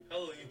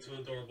two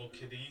adorable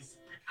kitties.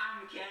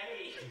 I'm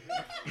gay.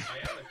 I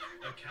am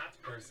a cat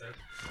person.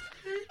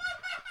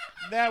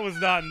 That was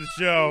not in the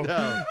show.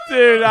 No.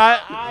 Dude,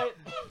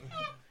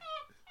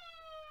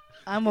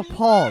 I'm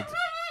appalled.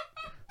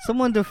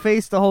 Someone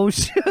defaced the whole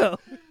show.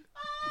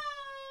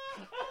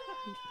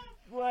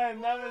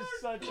 Glenn, that was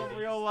such a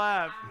real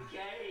laugh. I'm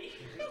gay.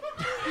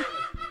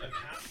 A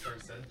cat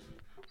person.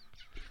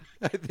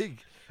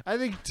 I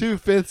think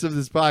 2/5 of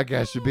this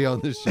podcast should be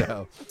on this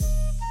show.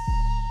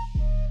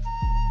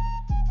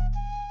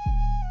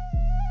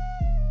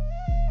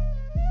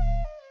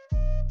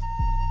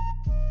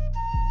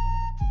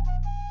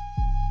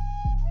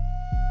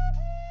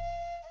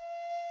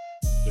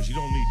 Because you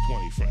don't need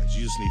 20 friends.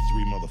 You just need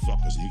 3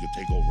 motherfuckers and you can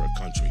take over a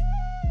country.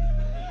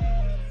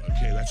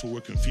 Okay, that's what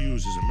we're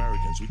confused as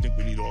Americans. We think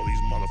we need all these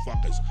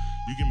motherfuckers.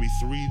 You give me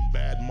 3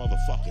 bad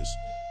motherfuckers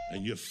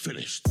and you're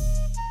finished.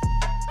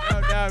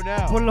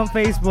 No. Put it on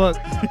Facebook.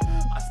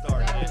 I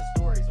started it.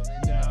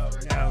 No.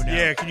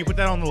 Yeah, can you put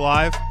that on the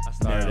live? I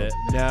started it.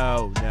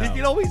 No. He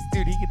can always,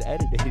 dude. He can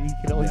edit it. He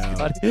can always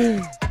cut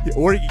it,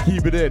 or he can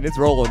keep it in. It's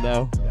rolling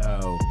now.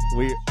 No.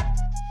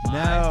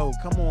 No.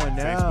 Come on,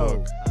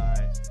 no.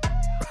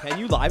 Facebook. Can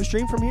you live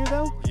stream from here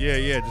though?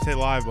 Yeah, just hit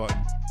live button.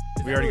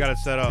 We already got it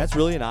set up. That's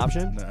really an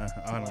option. Nah,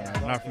 I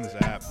don't know. Not from this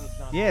app.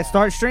 Yeah,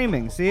 start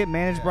streaming. See it?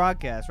 Manage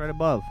broadcast right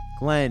above.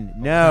 Glenn,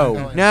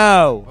 no.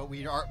 But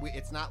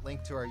it's not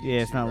linked to our YouTube.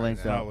 Yeah, it's not linked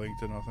It's not linked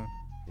to nothing.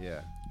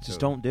 Yeah. Just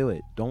don't do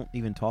it. Don't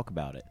even talk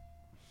about it.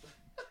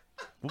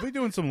 We'll be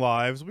doing some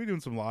lives.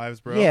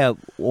 Bro. Yeah,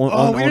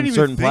 on we didn't even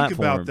certain think platforms.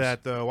 about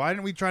that though. Why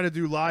didn't we try to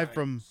do live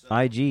from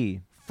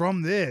IG.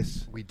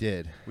 this? We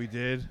did. We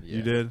did. Yeah.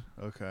 You did.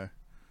 Okay.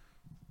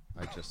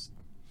 I just.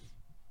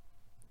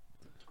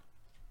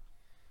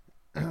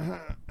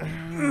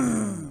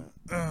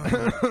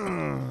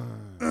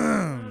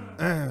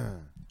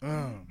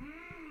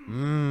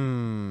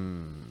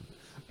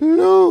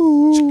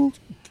 No.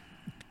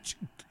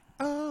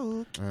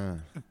 Oh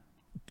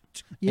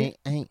Yeah.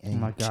 Oh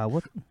my God!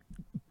 What?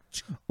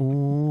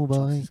 Oh boy.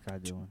 What's this guy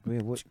doing?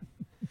 Wait, what?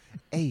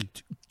 Hey.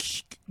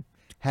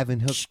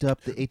 Haven't hooked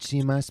up the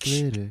HDMI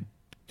splitter.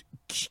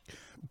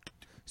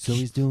 So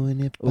he's doing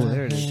it by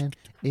there it is. hand.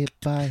 It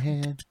by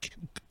hand.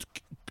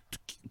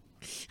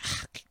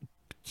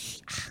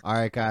 All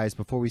right, guys.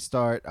 Before we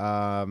start,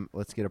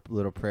 let's get a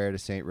little prayer to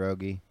Saint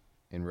Rogie.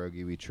 In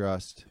Rogie we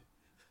trust.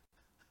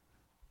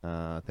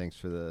 Thanks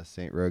for the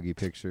Saint Rogie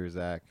picture,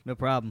 Zach. No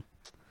problem.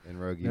 In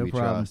Rogie No we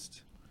problem.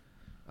 trust.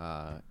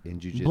 In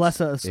jiu-jitsu,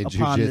 Bless us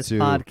upon this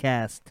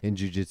podcast. In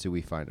jiu-jitsu,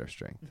 we find our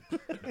strength.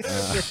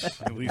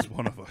 At least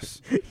one of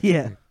us.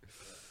 Yeah.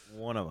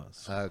 One of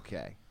us.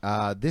 Okay.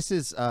 This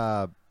is,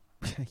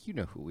 you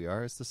know who we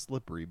are. It's the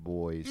Slippery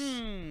Boys.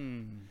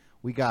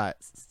 We got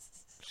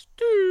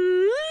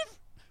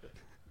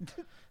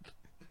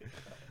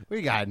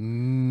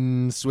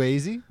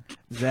Swazy,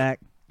 Zach.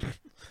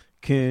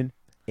 Coon,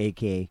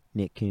 a.k.a.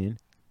 Nick Coon.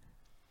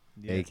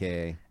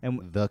 a.k.a.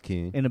 And The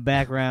Coon. in the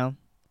background,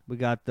 we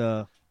got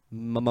the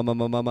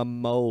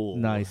Mole.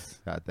 nice.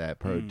 Got that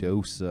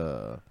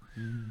producer.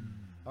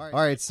 All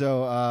right,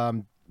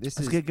 so this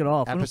Let's is kick it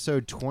off.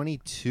 episode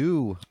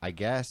 22, I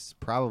guess.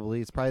 Probably.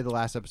 It's probably the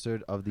last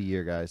episode of the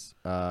year, guys.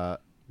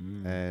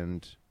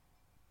 And,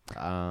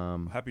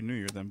 Happy New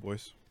Year, then,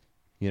 boys.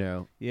 you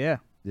know, Yeah.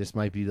 this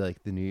might be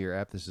like the New Year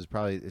app. This is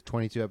probably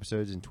 22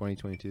 episodes in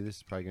 2022. This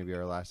is probably going to be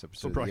our last episode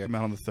So of the probably year. come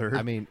out on the 3rd.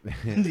 I mean,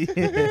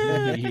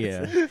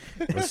 Yeah.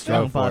 let's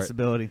Strong go for it.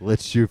 possibility.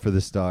 Let's shoot for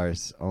the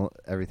stars.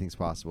 Everything's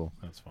possible.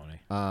 That's funny.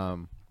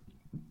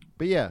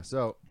 But yeah,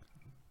 so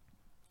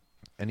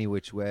any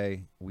which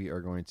way, we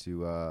are going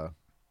to. I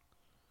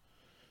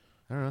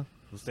don't know.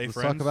 Stay let's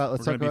friends. talk about.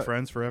 Let's We're talk gonna about. be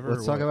friends forever.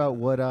 Let's or talk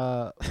what?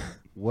 about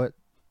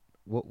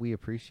what we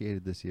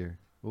appreciated this year.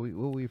 What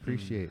we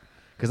appreciate.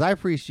 Because I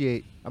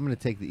appreciate. I'm going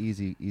to take the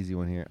easy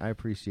one here. I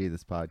appreciate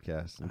this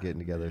podcast and getting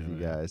together with you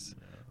guys.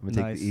 I'm going to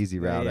take Nice. the easy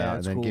Yeah, route yeah, out and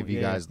that's then cool. give you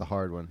Yeah. guys the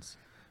hard ones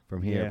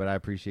from here. Yeah. But I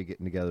appreciate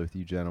getting together with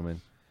you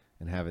gentlemen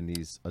and having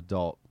these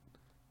adult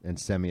and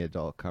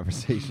semi-adult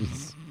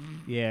conversations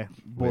Yeah.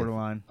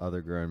 Borderline. with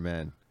other grown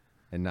men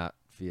and not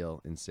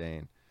feel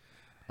insane.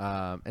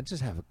 And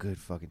just have a good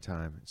fucking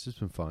time. It's just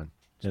been fun.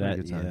 It's been a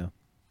good time. Yeah.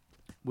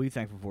 What are you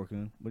thankful for,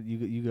 Coon? What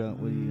you got?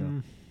 What do you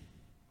got?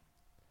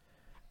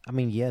 I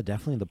mean, yeah,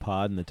 definitely the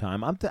pod and the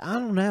time. I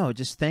don't know.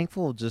 Just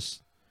thankful,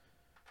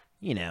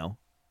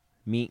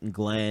 meeting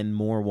Glenn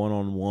more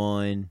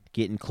one-on-one,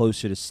 getting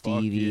closer to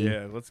Stevie. Fuck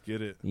yeah, let's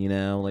get it.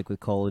 Like with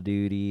Call of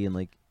Duty and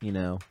like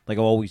I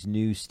always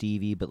knew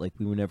Stevie, but like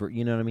we were never,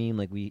 you know what I mean?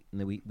 Like we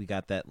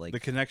got that like The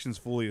connection's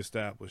fully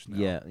established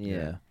now.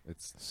 yeah.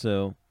 It's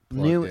So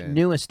Plugged in.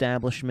 new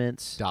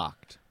establishments,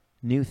 docked.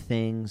 new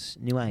things,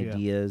 new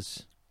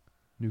ideas,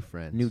 New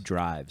friends. new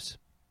drives.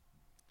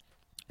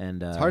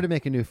 And It's hard to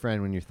make a new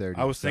friend when you're 30.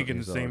 I was thinking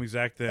the same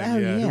exact thing. Oh,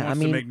 yeah. Who yeah, wants I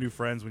mean- to make new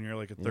friends when you're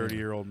like a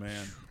 30-year-old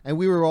man? And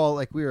we were all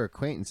like, we were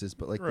acquaintances,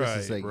 but like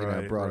this is Right, like,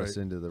 right, brought right. us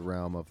into the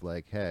realm of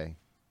like, hey,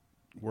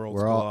 Worlds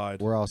we're all collide.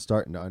 we're all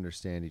starting to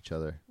understand each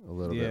other a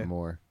little Yeah. bit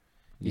more.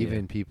 Yeah.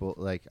 Even people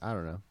like, I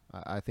don't know.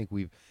 I think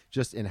we've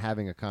just in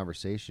having a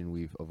conversation,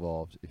 we've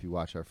evolved. If you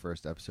watch our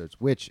first episodes,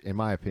 which, in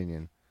my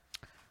opinion,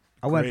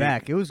 I went Great.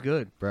 back. It was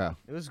good. bro,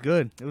 It was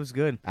good. It was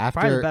good. after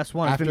Probably the best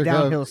one. It's been after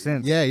downhill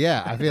since.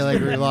 Yeah. I feel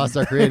like we lost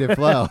our creative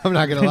flow. I'm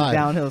not gonna Been lie.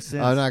 downhill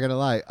since. I'm not gonna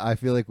lie. I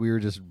feel like we were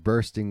just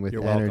bursting with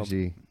You're welcome.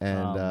 energy,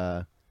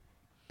 and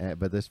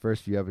but this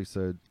first few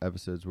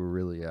episodes were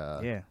really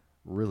Yeah.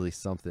 really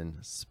something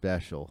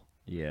special.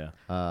 Yeah.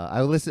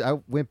 I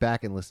went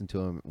back and listened to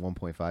them at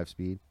 1.5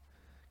 speed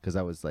because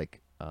I was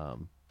like,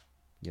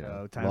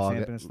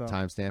 Timestamping and stuff.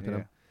 timestamping Yeah.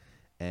 them,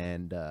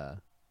 and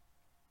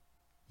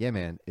yeah,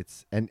 man,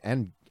 it's and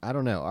I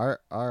don't know,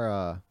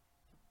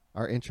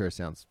 our intro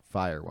sounds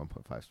fire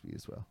 1.5 speed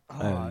as well. Oh,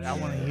 Oh, I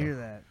want to yeah. hear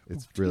that.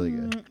 It's really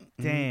good.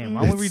 Damn.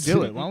 Why don't we It's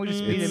redo it? Why don't we just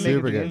speed it's and make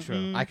super it the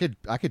good. intro?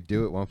 I could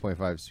do it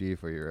 1.5 speed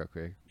for you real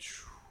quick,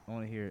 I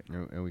want to hear it.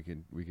 and we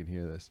can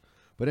hear this.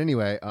 But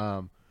anyway,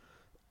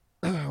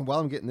 while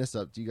I'm getting this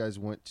up, do you guys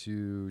want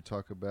to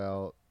talk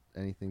about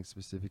anything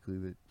specifically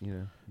that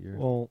you're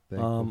Well,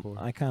 thankful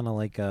for? I kind of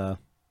like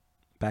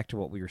back to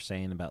what we were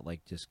saying about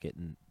like just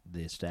getting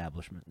the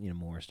establishment,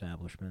 more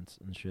establishments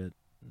and shit,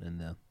 and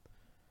the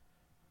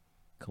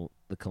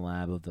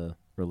collab of the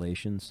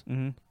relations.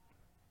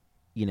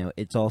 Mm-hmm.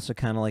 It's also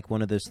kind of like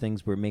one of those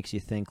things where it makes you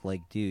think,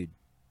 like, dude,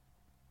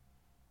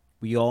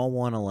 we all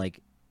want to like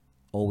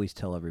always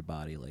tell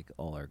everybody like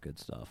all our good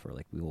stuff, or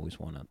like you always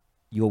want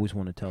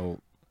to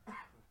tell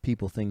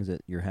people things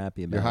that you're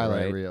happy about, Your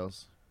highlight right?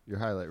 reels. Your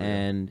highlight reel.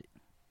 And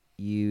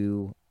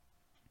you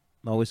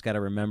always got to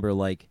remember,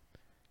 like,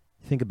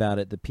 think about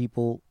it. The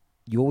people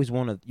you always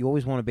want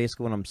to.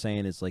 Basically, what I'm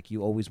saying is like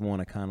you always want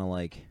to kind of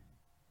like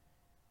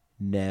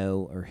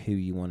know or who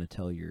you want to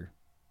tell your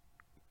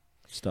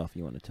stuff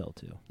you want to tell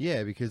to.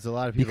 Yeah, because a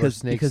lot of people are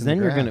snakes because in then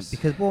the you're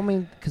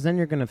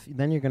grass.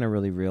 then you're gonna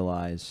really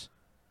realize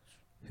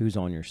who's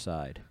on your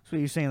side. So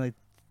you're saying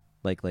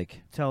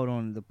Like tell it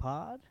on the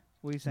pod?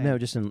 What are you saying? no,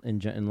 just in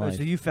Oh, life.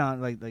 so you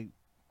found like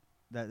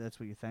that's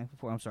what you're thankful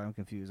for? I'm sorry, I'm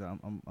confused.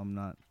 I'm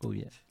not. Oh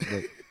yeah,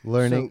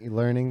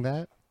 learning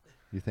that.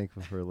 You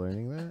thankful for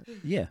learning that?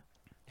 yeah.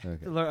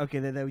 Okay. Okay,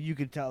 that you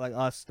could tell like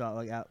us stuff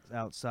like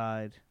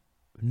outside.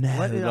 No,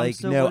 What? I'm like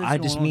still- no. what is I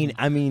just going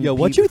on? mean. Yo,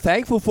 what you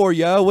thankful for,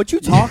 yo? What you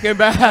talking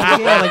about? Yeah, like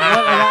what? Like,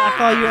 I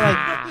thought you were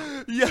like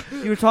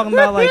you were talking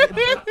about like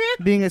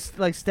being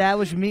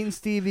established, meeting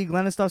Stevie,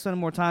 Glenn and stuff, spending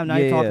more time. Now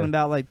you're Yeah, talking yeah.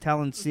 about like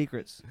telling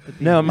secrets.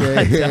 No, I'm not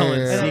Yeah, telling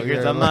yeah,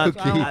 secrets. yeah, I'm not.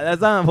 low-key.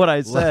 That's not what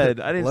I said.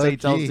 I didn't say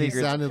tell Low-key, secrets.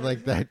 He sounded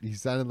like that. He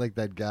sounded like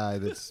that guy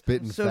that's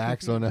spitting So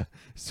facts on a.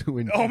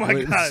 Oh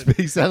my God.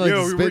 He sounded like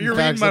Yo, the spitting you're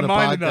facts reading on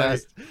my the mind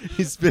podcast.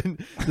 He's spitting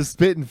the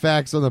spitting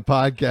facts on the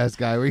podcast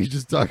guy, where you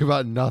just talk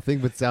about nothing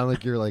but sound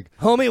like you're like.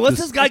 Homie, what's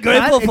Just- this guy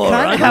grateful Kinda for?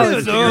 how I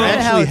it's- don't You're know.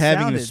 kinda how actually it having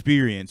an sounded.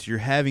 experience. You're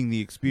having the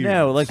experience.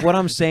 No, like what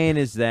I'm saying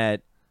is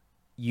that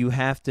you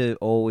have to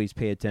always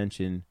pay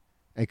attention.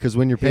 Because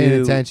when you're paying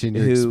Who- attention,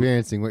 you're who-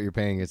 experiencing what you're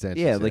paying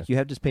attention Yeah, to. like you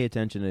have to pay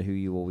attention to who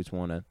you always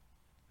want to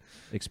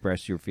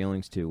express your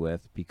feelings to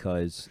with,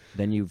 because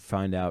then you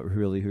find out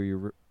really who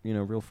your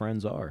real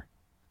friends are.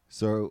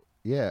 So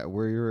yeah,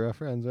 we're your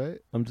friends, right?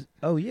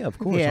 Oh yeah, of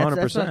course, Yeah, 100%.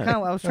 that's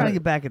what I was trying to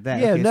get back at that.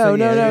 Yeah, Okay, no, so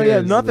no, yeah,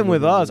 yeah, nothing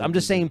with yeah, us. yeah, I'm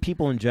just yeah. saying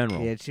people in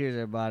general. Yeah, cheers,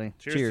 everybody.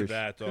 Cheers, Cheers. to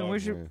that, Then dog.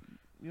 where's your? Yeah.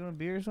 You want a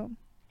beer or something?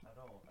 I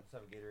don't. I just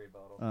have a Gatorade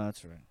bottle. Oh,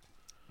 that's right.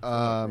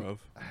 Um,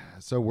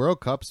 so World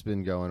Cup's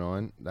been going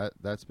on.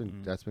 That's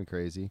been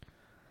crazy.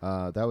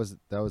 That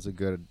was a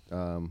good.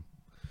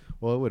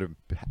 Well, it would have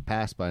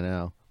passed by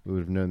now. We would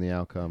have known the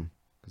outcome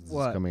because this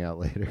What? is coming out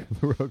later.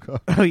 The World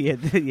Cup. Oh yeah,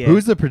 yeah.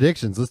 Who's the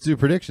predictions? Let's do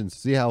predictions.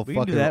 See how we can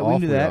fucking do that. We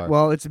off can do that. are.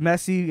 Well, it's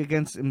Messi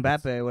against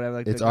Mbappe, or whatever.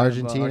 Like It's the kind of,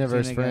 Argentina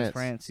versus against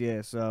France.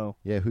 Yeah, so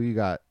Yeah, who you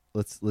got?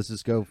 Let's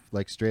just go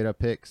like straight up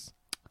picks.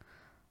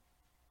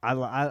 I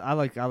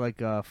like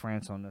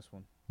France on this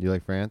one. You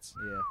like France?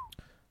 Yeah.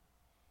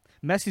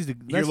 Messi's the.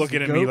 You're Messi's looking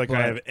the at me goat, like but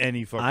I have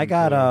any fucking. I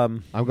got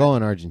clue. I'm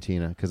going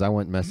Argentina because I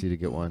want Messi to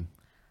get one.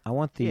 I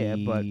want the Yeah,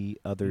 but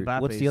other.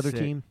 Mbappe's What's the other sick.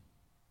 team?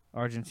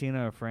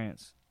 Argentina or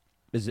France.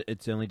 Is it?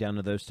 It's only down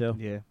to those two.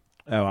 Yeah.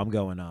 Oh, I'm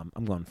going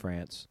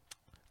France.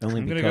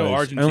 Only I'm because. gonna go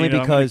Argentina. Only I'm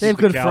gonna because They have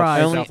keep the good Cal-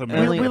 fries. South Only-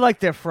 America. We like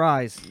their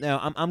fries. No,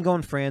 I'm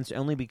going France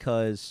only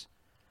because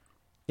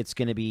it's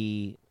going to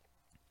be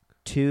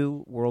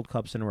 2 World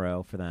Cups in a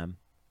row for them,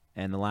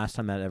 and the last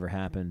time that ever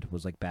happened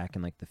was like back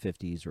in like the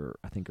 50s or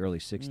I think early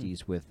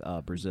 60s with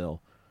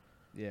Brazil.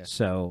 Yeah.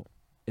 So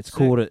it's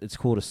Sick.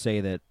 cool to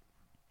say that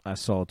I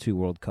saw 2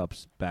 World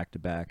Cups back to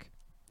back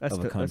That's of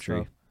a that's country,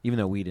 tough. even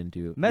though we didn't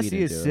do it. Messi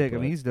is sick. I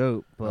mean, he's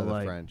dope, Or but the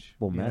like, French.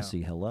 well, you know.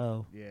 Messi,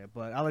 hello. yeah,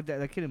 but I like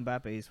that kid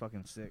Mbappe. He's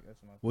fucking sick.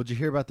 That's my. Well, did you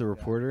hear about the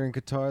reporter in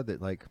Qatar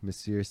that like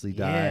mysteriously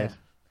Yeah. died?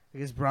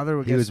 His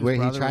brother. He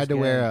tried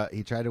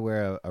to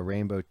wear a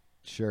rainbow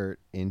shirt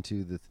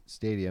into the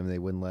stadium. They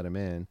wouldn't let him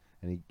in,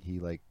 and he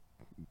like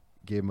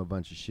gave him a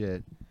bunch of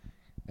shit.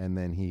 And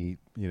then he,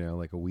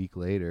 like a week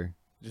later,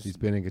 he's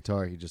been in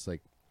Qatar. He just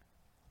like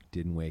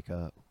didn't wake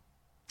up.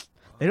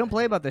 They don't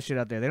play about that shit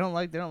out there. They don't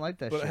like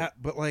that But shit.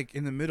 but like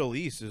in the Middle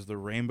East, is the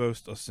rainbow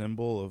a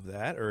symbol of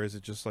that, or is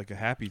it just like a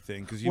happy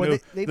thing? Because Well,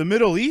 they- the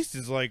Middle East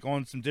is like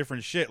on some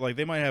different shit. Like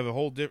they might have a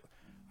whole different.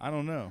 I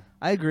don't know.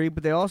 I agree,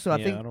 but they also I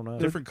Yeah, think I don't know.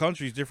 Different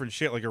countries, different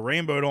shit. Like a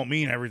rainbow don't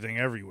mean everything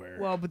everywhere.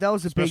 well, but that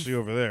was a especially big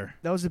over there.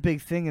 that was a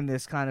big thing in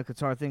this kind of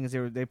Qatar thing is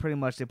they pretty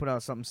much they put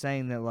out something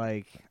saying that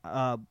like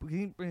can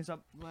you bring this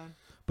up, Glenn?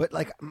 But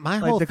like my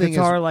Like whole the thing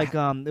Qatar is like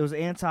it was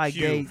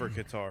anti-gay Q for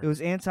Qatar. it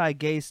was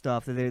anti-gay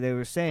stuff that they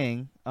were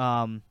saying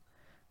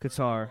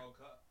Qatar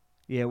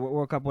yeah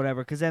World Cup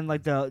whatever because then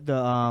like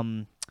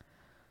the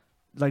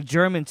like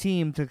German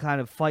team to kind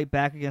of fight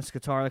back against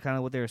Qatar kind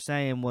of what they were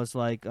saying was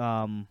like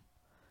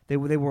they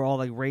were all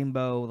like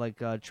rainbow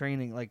like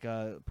training like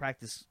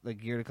practice like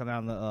gear to come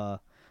out on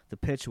the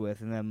pitch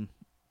with and then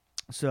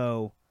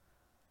so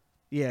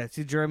yeah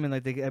see German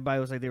like everybody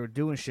was like they were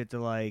doing shit to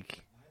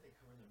like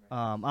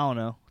I don't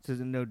know to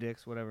no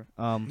dicks whatever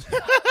so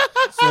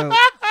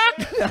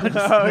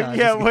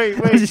yeah, wait,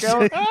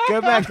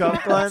 go back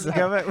up, Glenn.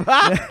 Go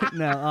back.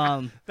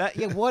 no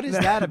What is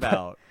that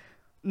about?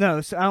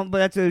 no so but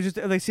that's just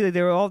like see like,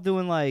 they were all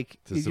doing like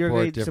To you're support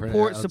gonna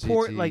different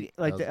support LGBT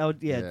like the L,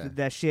 yeah.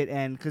 that shit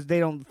and because they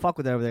don't fuck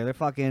with it over there they're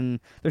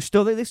fucking they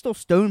still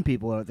stone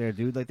people out there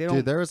dude like they don't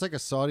Dude, there was like a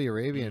Saudi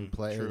Arabian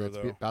player true, that's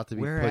though. about to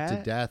be Where put to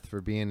at? death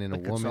for being in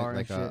Like a woman, Qatar and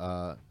like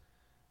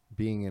shit.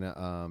 being in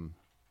a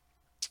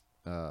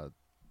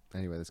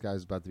Anyway, this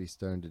guy's about to be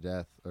stoned to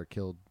death or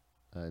killed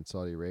in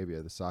Saudi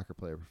Arabia. The soccer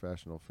player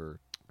professional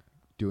for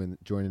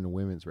joining a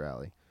women's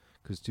rally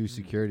because 2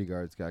 security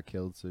guards got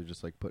killed. So they're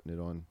just like putting it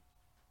on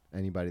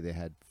anybody they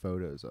had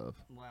photos of.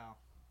 Wow.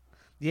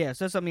 Yeah,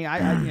 so that's, I mean,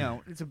 I you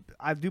know,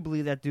 I do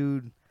believe that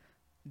dude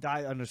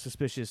died under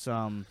suspicious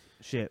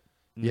shit.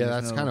 Yeah,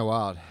 that's kind of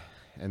wild.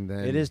 And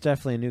then It is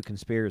definitely a new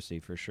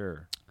conspiracy for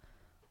sure.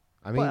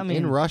 I mean, Well, I mean-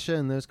 in Russia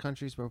and those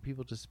countries, bro,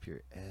 people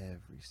disappear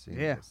every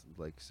single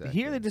like second.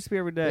 Here they disappear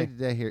every day.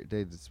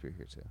 They disappear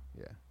here too.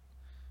 Yeah.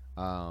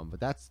 But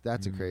that's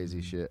a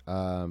crazy shit.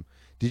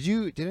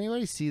 Did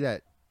anybody see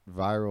that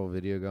viral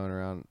video going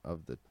around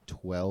of the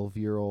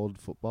 12-year-old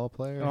football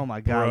player? Oh my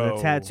god, Bro.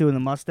 the tattoo and the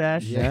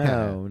mustache.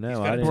 Yeah. No, He's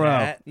got I a didn't. Bro,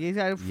 tat? he's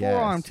got a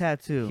forearm Yes.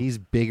 tattoo. He's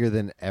bigger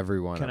than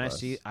everyone. Can of I us.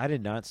 see? I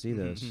did not see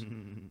this.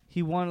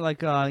 He won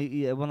like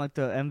won like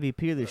the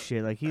MVP of this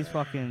shit. Like he's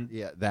fucking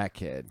Yeah, that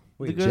kid.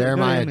 Wait, go to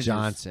Jeremiah images.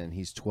 Johnson.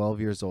 He's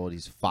 12 years old.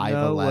 He's No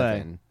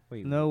 5'11".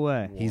 Wait, no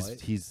way.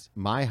 He's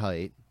my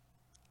height.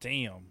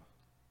 Damn.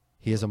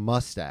 He has a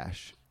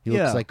mustache. He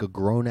Yeah. looks like a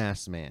grown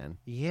ass man.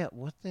 Yeah,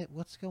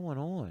 what's going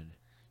on?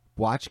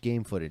 Watch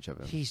game footage of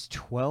him. He's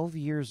 12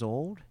 years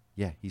old?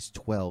 Yeah, he's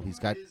 12. He's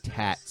got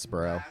tats,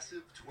 bro.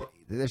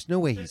 There's no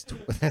way he's.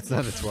 That's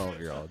not a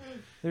 12-year-old.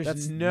 There's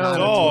That's no not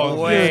a Oh, 12-year-old.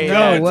 way. no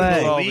That's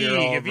way. the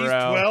league. If he's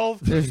 12,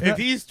 There's no- if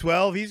he's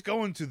 12, he's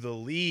going to the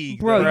league.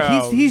 Bro,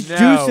 though. he's no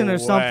juicing or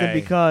something way.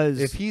 because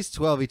If he's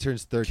 12, he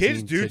turns 13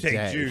 Kids do today.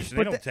 take juice. They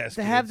but don't th- test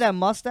to have kids. that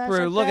mustache.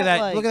 Bro, like look at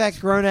that. like, Look at that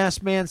grown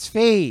ass man's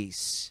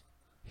face.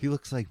 He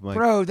looks like Mike.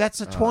 Bro,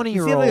 that's a Does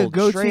 20-year-old. he have like a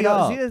goatee? straight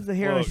Does up. he have the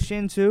hair on Look, his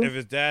chin too? If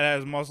his dad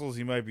has muscles,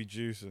 he might be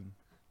juicing.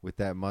 with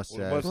that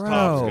mustache. What's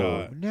Tom's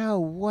Bro, got?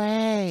 no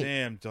way.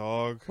 Damn,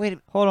 dog. Wait,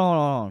 Hold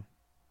on.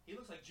 He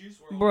looks like Juice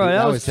WRLD. Bro, that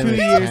That was was 2 him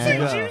at years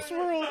 10.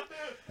 ago.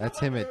 That's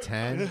him at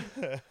 10.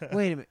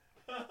 wait a minute.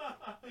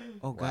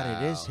 Oh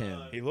God, it is Wow.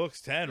 him. He looks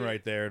 10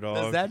 right there, Does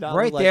dog. that not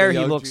Right look like there, a he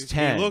young looks Juice?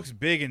 10. He looks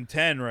big in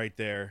 10 right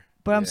there.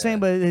 But I'm Yeah. saying,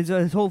 but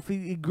his whole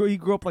he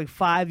grew up like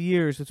 5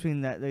 years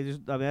between that. They just,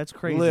 I mean, that's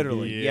crazy.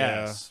 Literally,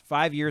 Yeah. yes.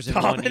 5 years in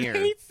 1 year.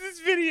 Dominates this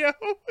video.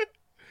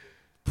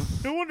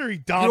 No wonder he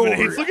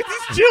dominates. Look at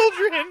these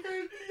children.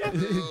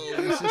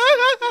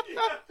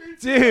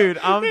 Dude,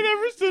 They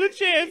never stood a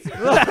chance.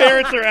 The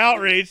parents are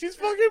outraged. He's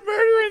fucking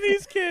murdering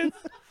these kids.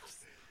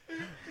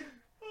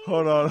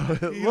 hold on.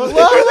 Look,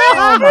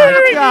 Oh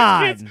my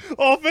god!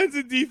 Offense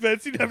and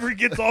defense. He never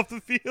gets off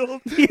the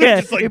field.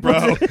 Yeah, Just he like,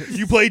 bro, puts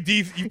you play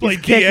D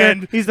kicker.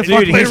 end. He's the and you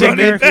fucking play kicker.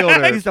 running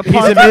back. He's the He's a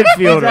punter.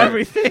 midfielder. He's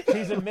everything.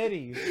 He's a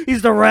midi.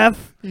 He's the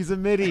ref. He's a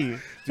midi.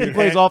 He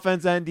plays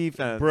offense and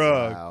defense. Bro,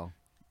 Wow.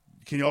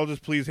 can y'all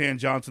just please hand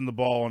Johnson the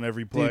ball on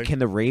every play? Dude, can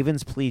the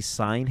Ravens please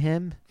sign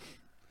him?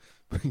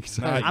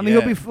 Not I mean,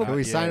 he'll be yet. fu- Can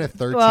we Not sign a yet.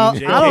 13? Well,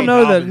 J.K. I don't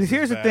know though. Dobbins 'Cause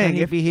here's is the back. thing: Can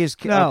he if be his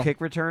no. kick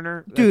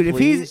returner? dude,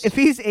 please? if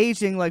he's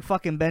aging like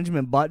fucking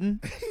Benjamin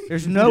Button,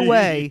 there's no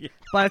way.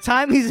 By the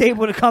time he's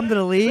able to come to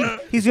the league,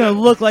 he's gonna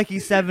look like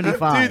he's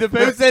 75. Dude, the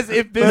post says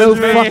if this No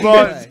man fucking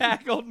way.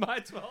 tackled my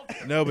 12.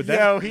 No, but that's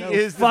Yo, he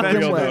is the fucking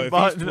Benjamin way. Yo, if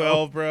Button he's of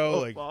 12, bro,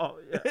 like football.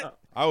 Yeah.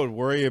 I would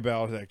worry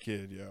about that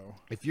kid, yo.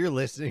 If you're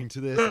listening to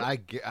this,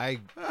 I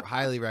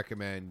highly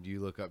recommend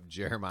you look up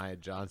Jeremiah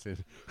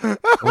Johnson,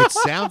 which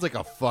sounds like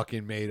a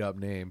fucking made up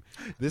name.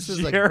 This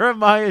is like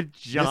Jeremiah this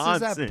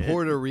Johnson. is that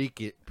Puerto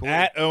Rican.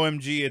 At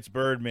OMG, it's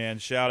Birdman.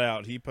 Shout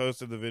out. He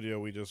posted the video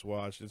we just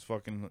watched. It's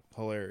fucking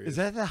hilarious. Is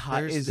that the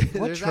high? There's, Is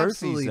what there's trophy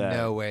absolutely is that?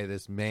 no way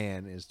this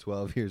man is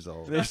 12 years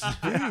old. There's-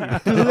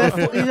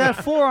 He's got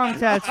a forearm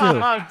tattoo.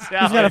 I'm He's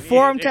got a telling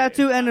forearm you.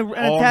 tattoo and a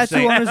All I'm tattoo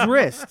saying- on his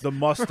wrist. the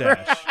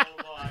mustache.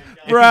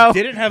 Bro, if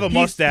he didn't have a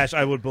mustache,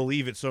 I would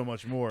believe it so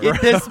much more.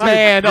 Get this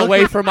man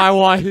away from my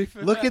wife.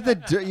 Look at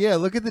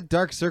the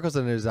dark circles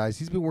under his eyes.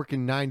 He's been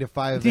working 9 to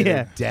 5 in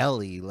a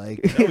deli.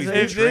 Like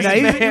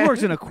He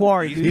works in a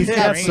quarry. Dude. he's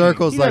got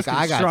circles He like does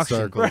I got construction.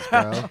 circles,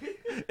 bro.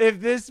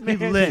 if this He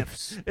man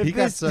lifts. He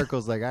got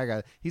circles like I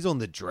got. He's on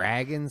the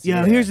Dragons.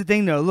 Yeah, here's the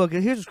thing though. Look,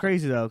 here's what's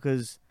crazy though,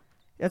 because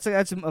that's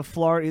a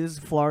Florida. This is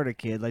a Florida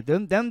kid. Like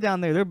them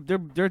down there,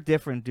 they're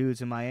different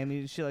dudes in Miami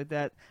and shit like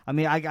that. I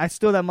mean, I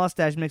still that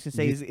mustache makes me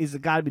say he's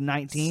got to be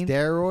 19.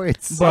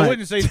 Steroids. I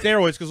wouldn't say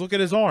steroids because look at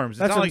his arms. It's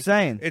That's not what like,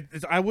 I'm saying.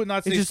 I would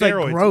not say It's just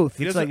steroids. like growth.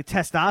 He It's doesn't- like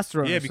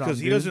testosterone. Yeah, or because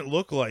something, he dude. doesn't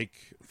look like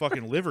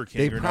fucking Liver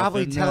King. They or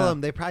probably nothing. tell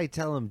him. They probably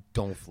tell him,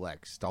 "Don't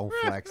flex. Don't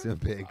flex in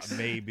pigs."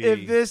 Maybe.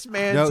 if this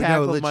man No,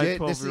 tackled legit,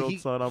 my this is- 12-year-old he-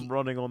 son, I'm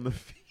running on the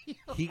field.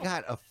 He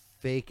got a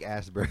fake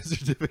ass birth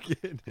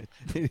certificate.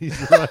 And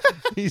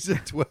he's a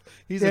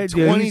Yeah, dude,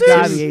 22. he's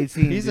gotta be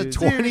 18. He's a dude.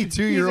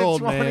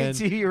 22-year-old man.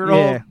 22-year-old,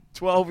 Yeah.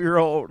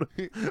 12-year-old.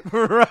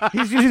 Right.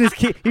 He's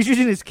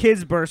using his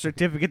kid's birth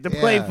certificate to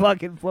play Yeah.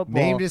 fucking football.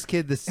 Named his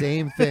kid the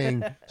same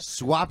thing.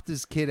 Swapped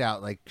his kid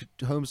out, like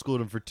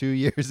homeschooled him for 2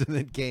 years, and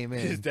then came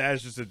His in.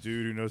 dad's just a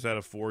dude who knows how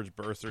to forge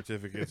birth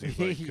certificates. He's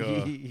like,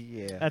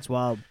 yeah. That's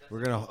wild.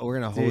 We're gonna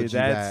hold Dude, you that's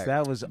back.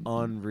 that was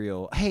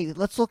unreal. Hey,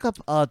 let's look up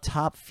a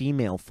top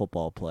female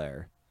football player.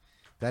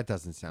 That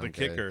doesn't sound the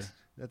good. kicker.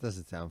 That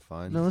doesn't sound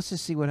fun. No, let's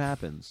just see what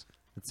happens.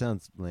 It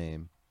sounds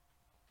lame.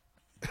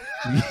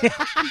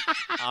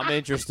 I'm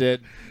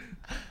interested.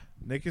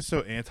 Nick is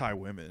so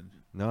anti-women.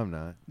 No, I'm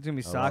not. It's gonna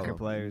be I soccer love 'em.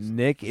 players.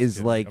 Nick is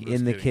kidding. like I'm just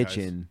in the kidding, guys.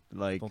 kitchen,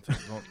 like Don't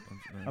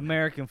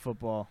American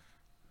football.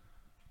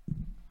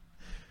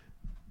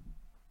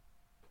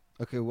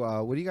 Okay,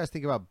 well, what do you guys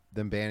think about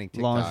them banning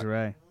TikTok?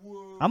 Lingerie.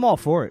 I'm all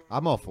for it.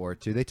 I'm all for it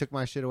too. They took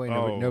my shit away.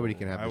 Nobody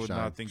can have I the would shine.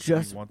 not think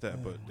Just- you want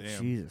that, but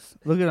damn. Jesus.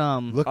 Look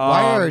at Look,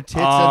 why are her tits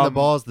and the um,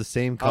 balls the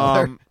same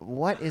color?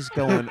 what is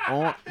going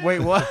on? Wait,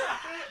 what?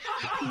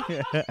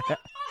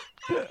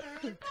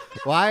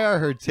 Why are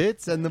her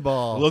tits and the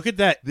ball? Look at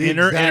that The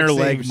inner exact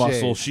leg same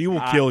muscle. shape. She will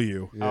kill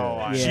you.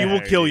 Yeah. She will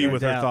kill you no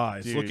with her doubt.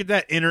 thighs. Dude. Look at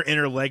that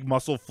inner leg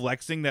muscle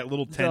flexing, that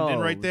little tendon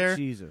Oh, right there.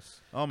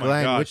 Jesus. Oh my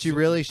Glenn, god! what you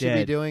really should be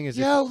dead. doing is,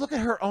 Yo, look at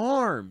her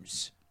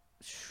arms.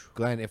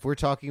 Glenn, if we're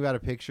talking about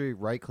a picture,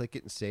 right-click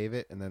it and save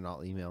it, and then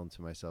I'll email them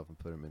to myself and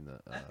put them in the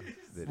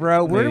video.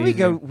 Bro, where do we Amazing.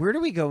 go? Where do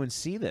we go and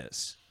see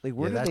this? Like,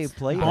 where Yeah, do they that's-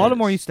 play?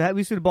 Baltimore this? used to have. We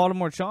used to do the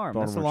Baltimore Charm.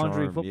 That's the Baltimore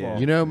lingerie Charm, football. yeah.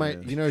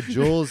 You know,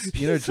 Jules.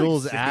 You know, He's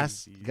Jules like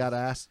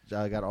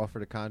got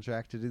offered a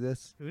contract to do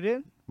this. Who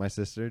did? My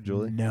sister,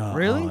 Julie. No,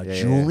 Really?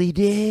 Yeah, Julie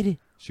did.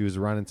 She was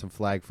running some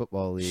flag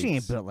football leagues. She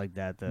ain't built like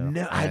that though.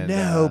 No, I And,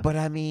 know, but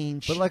I mean,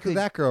 But she like could-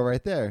 that girl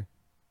right there.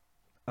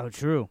 Oh,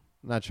 true.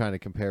 I'm not trying to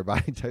compare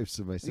body types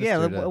to my sister.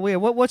 Yeah. to Wait.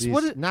 What's these-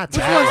 what? Is, not which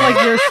that one's one.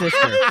 like your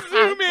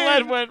sister?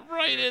 Glenn went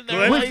right in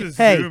there. Glenn has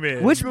to Hey, zoom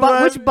in. which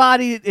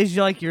body is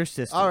like your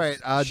sister? All right,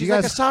 do She's you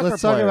like guys? a soccer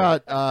let's talk player.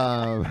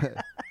 about.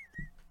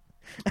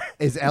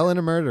 Is Ellen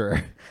a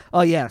murderer?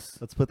 Oh yes.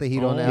 Let's put the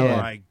heat Oh on Ellen.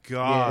 my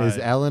god! Is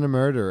Ellen a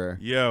murderer?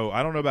 Yo,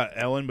 I don't know about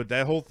Ellen, but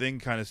that whole thing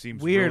kind of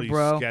seems Weird, really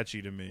bro.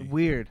 sketchy to me.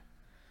 Weird.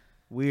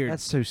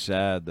 That's so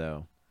sad,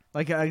 though.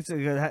 Like he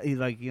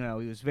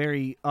was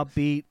very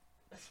upbeat.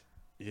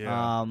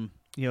 Yeah.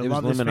 You know, It was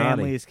loved his Illuminati.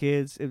 family, his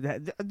kids.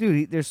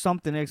 Dude, there's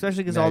something there,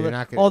 especially because No, all you're the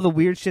not gonna- all the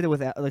weird shit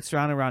with like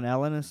surrounding around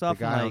Ellen and The stuff.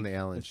 guy and, on like, the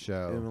Ellen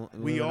show.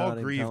 We all Illuminati,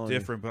 I'm grieve telling you.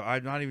 different, but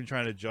I'm not even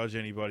trying to judge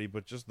anybody.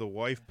 But just the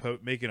wife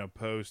making a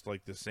post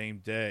like the same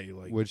day,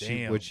 like Would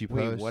damn, she Wait,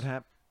 post? what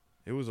happened?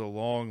 it was a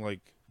long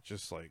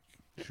just like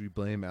Should we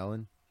blame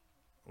Ellen?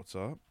 what's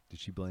up? Did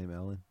she blame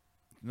Ellen?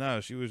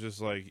 No, she was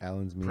just like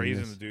Ellen's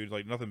praising meanness? the dude,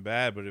 like nothing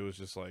bad, but it was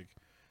just like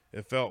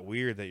it felt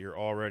weird that you're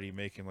already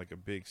making like a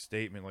big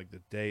statement like the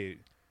day.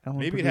 Ellen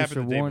Maybe it producer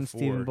happened the day warned before.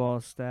 Stephen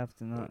Ball's staff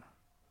to not.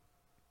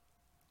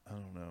 I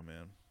don't know,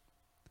 man.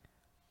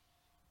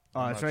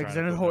 Oh, I'm that's not right. Because trying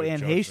then to the put whole no Anne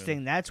Heche judgment.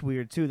 thing, that's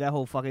weird too. That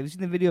whole fucking. Have you seen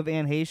the video of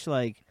Anne Heche,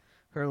 like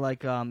her,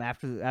 like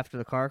after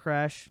the car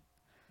crash,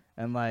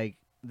 and like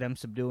them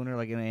subduing her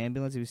like in an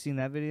ambulance? Have you seen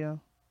that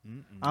video?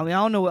 Mm-mm. I mean,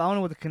 I don't know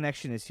what the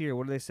connection is here.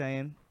 What are they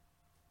saying?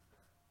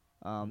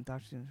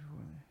 Doctor.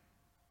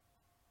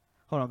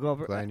 Hold on, go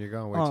over. Glenn, you're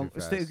going way too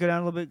fast. Go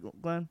down a little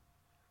bit, Glenn.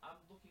 I'm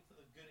looking for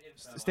the good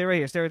info. Stay right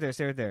here. Stay right there.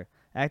 Stay right there.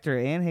 Actor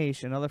Anne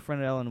Heche, another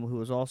friend of Ellen, who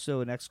was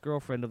also an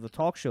ex-girlfriend of the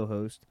talk show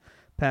host,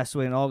 passed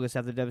away in August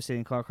after a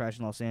devastating car crash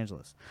in Los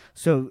Angeles.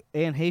 So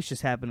Anne Heche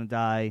just happened to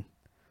die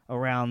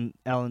around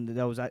Ellen.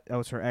 That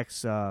was her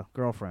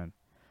ex-girlfriend.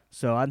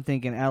 So I'm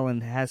thinking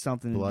Ellen has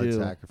something Blood to do.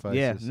 sacrifices.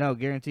 Yeah, no,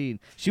 guaranteed.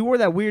 She wore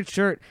that weird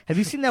shirt. Have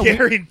you seen that? weird...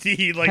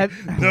 Guaranteed, like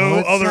Have-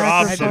 no Blood other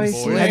option,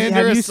 sacrifices. boys. Have you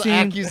Slanderous seen-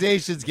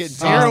 accusations getting tossed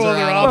Zero other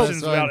around.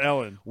 options Son. about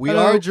Ellen. We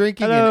Hello? are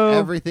drinking Hello? and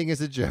everything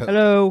is a joke.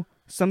 Hello.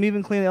 Some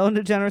even claim Ellen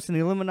DeGeneres and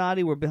the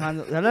Illuminati were behind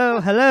the...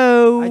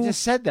 Hello. I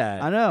just said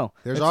that. I know.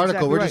 There's That's article.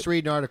 exactly We're right. just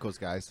reading articles,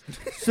 guys.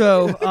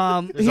 So,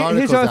 There's here's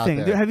articles the other out thing.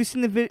 there. Have you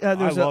seen the video? I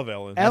There's love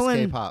Ellen.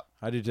 Ellen- SK Pop.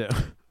 I do too.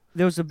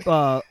 there was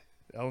a...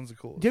 Ellen's the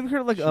coolest. do you ever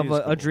heard like She of is cool.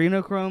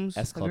 adrenochromes?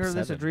 S Have you heard of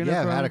this Club 7. adrenochromes?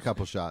 Yeah, I've had a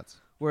couple shots.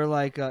 Where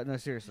like... no,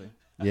 seriously.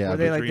 Yeah, Where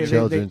they, like, they-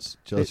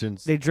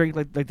 children's. They drink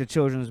like the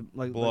children's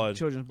Blood.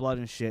 children's blood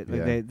and shit. Like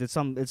Yeah. it's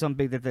some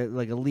big that they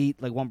like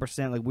elite like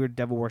 1% like weird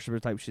devil worshiper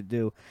type shit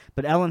do.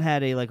 But Ellen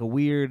had a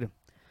weird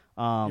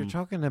You're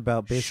talking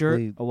about shirt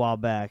basically a while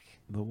back.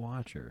 the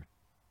Watcher.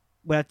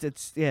 But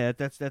that's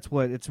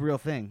what it's a real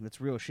thing. That's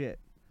real shit.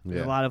 There's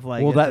Yeah. a lot of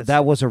like Well, it's-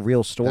 that was a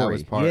real story. That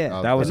was part Yeah,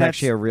 of That was And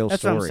actually a real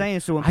that's story. what I'm saying.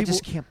 So when I people,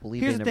 just can't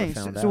believe here's they the never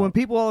thing. found So out. when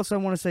people all of a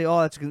sudden want to say,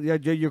 "Oh,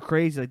 you're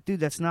crazy," like,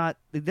 dude, that's not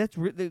that's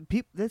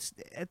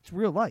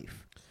real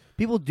life.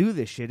 People do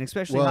this shit,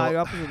 especially Well- higher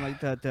up, and like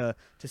to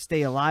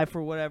stay alive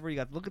for whatever. You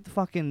got to look at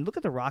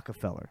the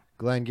Rockefeller.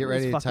 Glenn, get Look at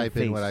ready his to fucking type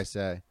in what face. I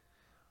say.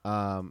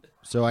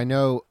 So I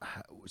know,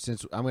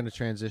 since I'm going to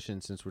transition,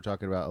 since we're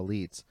talking about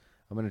elites,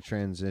 I'm going to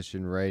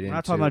transition right into. We're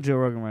not talking about Joe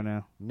Rogan right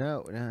now.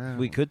 No.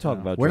 we could talk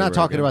about. We're Joe not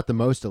talking Rogan. about the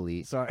most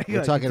elite. Sorry,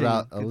 We're talking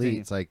about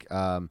continue. elites, like,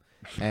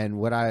 and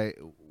what I,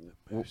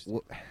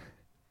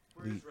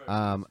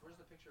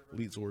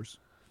 Lead source.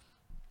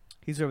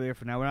 He's over there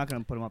for now. We're not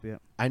going to put him up yet.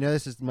 I know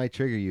might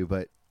trigger you,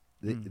 but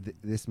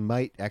this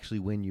might actually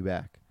win you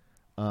back.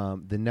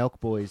 The Nelk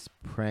Boys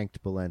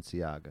pranked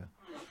Balenciaga.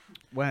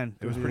 When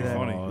It was Did pretty that?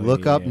 funny.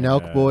 Look up yeah.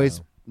 Nelk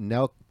Boys.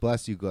 Nelk,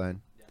 bless you,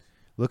 Glenn.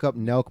 Look up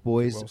Nelk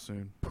Boys Well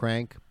soon.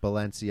 prank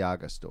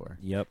Balenciaga store.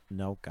 Yep.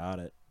 No, got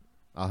it.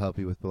 I'll help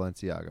you with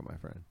Balenciaga, my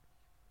friend.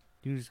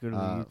 You just go to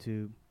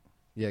YouTube.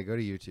 Yeah, go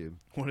to YouTube.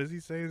 What does he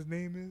say his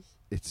name is?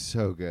 It's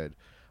so good.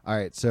 All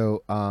right,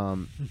 so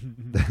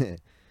the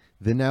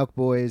Nelk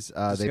Boys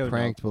they go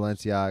pranked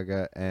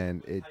Balenciaga,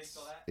 and it's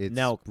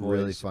Nelk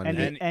really Boys.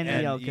 funny.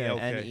 N-E-L-K.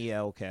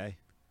 N-E-L-K.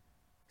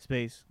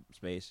 Space.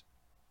 Space.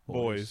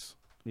 Boys.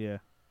 Yeah.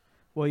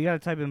 Well, you got to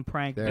type in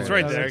prank. There It's it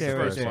right is. there. That's It's the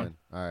the first first one.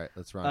 All right,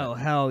 let's run Oh it.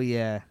 hell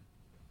yeah!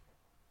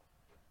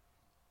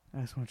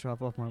 I just want to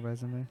chop off my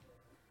resume.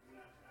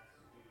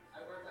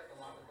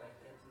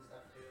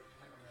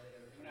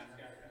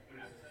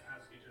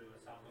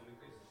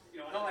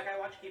 No, like I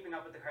watch Keeping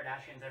Up with the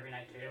Kardashians every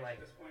night too.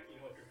 Like, at this point, you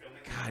know if you're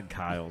filming. God,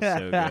 Kyle's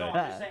so No, good.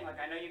 I'm just saying. Like,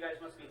 I know you guys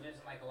must be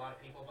losing like a lot of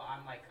people, but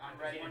I'm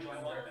ready to join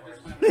the workforce.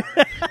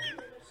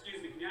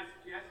 Excuse me, can you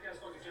ask the guys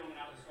the gentleman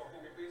out of the store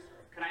for me, please?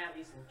 Can I at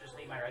least just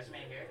leave my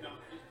resume here? No,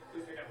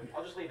 please take that with you.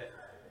 I'll just leave it.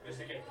 Just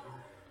in case.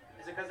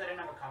 Is it because I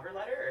didn't have a cover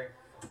letter, or?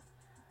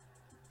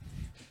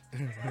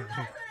 They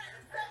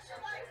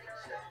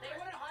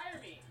wouldn't hire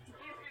me. He's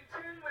in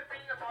tune with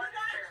being a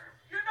bartender.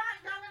 You're not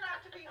young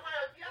enough to be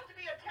hired. You have to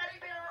be a teddy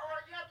bear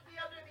or you have to be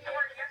under the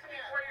age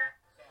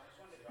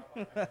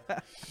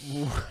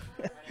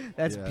of 10.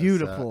 That's Yeah,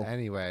 beautiful. So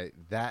anyway,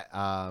 that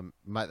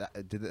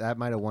that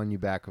might have won you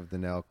back with the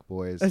Nelk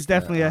Boys. That's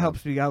definitely that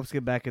helps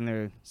get back in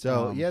there.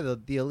 So yeah, the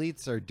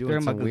elites are they're doing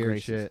in my some good weird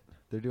graces. shit.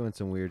 They're doing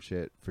some weird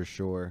shit for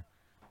sure.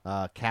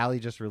 Cali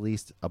just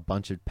released a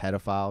bunch of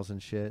pedophiles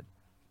and shit.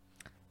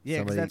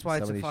 Yeah, because that's why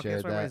it's a somebody fuck. shared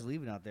That's why that. everybody's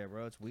leaving out there,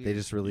 bro. It's weird. They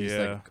just released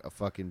Yeah. like a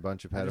fucking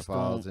bunch of I just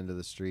pedophiles don't- into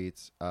the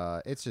streets.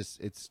 It's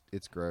just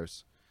it's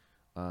gross.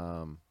 Yeah.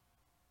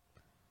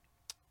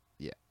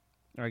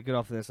 All right, get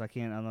off this.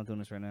 I'm not doing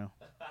this right now.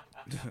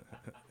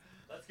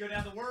 Let's go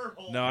down the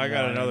wormhole. No, I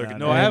got No, another. no, No,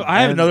 no. I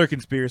have And- another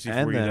conspiracy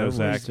and for you, the though,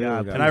 Zach. homeless too,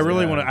 God, guys. And I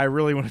really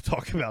Yeah. want to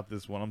talk about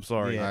this one. I'm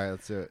sorry. Yeah. All right,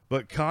 let's do it.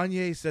 But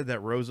Kanye said that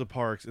Rosa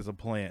Parks is a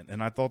plant,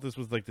 and I thought this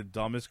was like the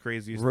dumbest,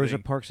 craziest Rosa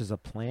thing. Parks is a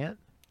plant.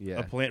 Yeah.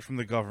 A plant from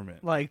the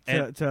government. Like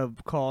And- to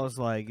cause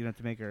to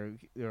make her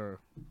or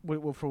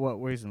for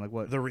what reason? Like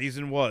what? The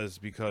reason was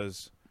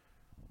because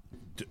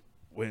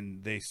when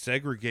they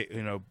segregate,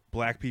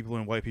 black people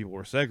and white people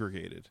were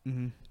segregated,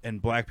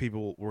 and black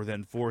people were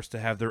then forced to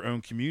have their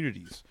own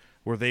communities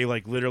where they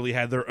like literally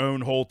had their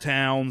own whole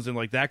towns and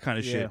like that kind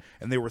of Yeah. shit,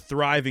 and they were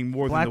thriving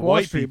more Black than the Wall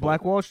white Street. people.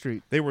 Black Wall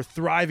Street. They were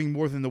thriving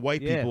more than the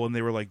white Yeah. people, and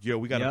they were like, "Yo,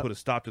 we got to Yep. put a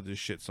stop to this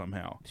shit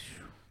somehow."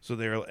 So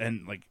they're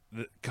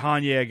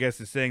Kanye, I guess,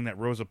 is saying that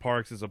Rosa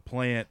Parks is a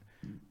plant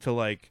to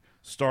like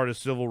start a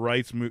civil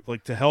rights move,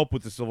 like to help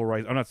with the civil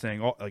rights. I'm not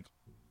saying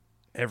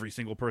every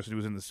single person who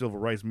was in the civil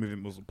rights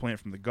movement was a plant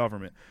from the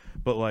government,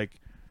 but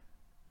like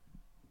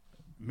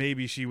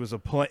maybe she was a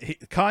plant.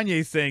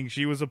 Kanye's saying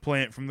she was a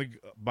plant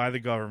by the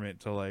government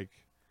to like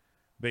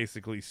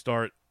basically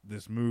start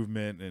this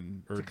movement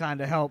to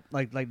kind of help,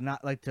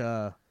 not like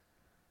to.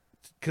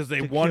 Because they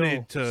to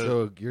wanted kill. to.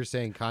 So you're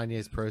saying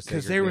Kanye's pro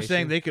Because they were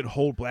saying they could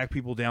hold black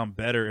people down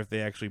better if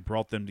they actually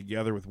brought them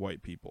together with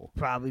white people.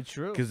 Probably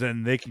true. Because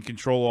then they can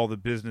control all the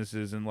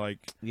businesses and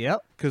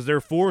Yep. Because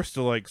they're forced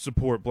to like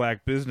support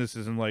black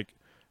businesses and like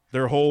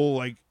their whole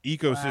like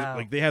ecosystem. Wow.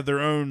 Like they have their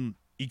own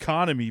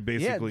economy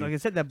basically. Yeah, like I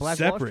said, that Black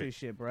Wall separate. Street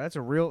shit, bro. That's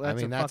a real.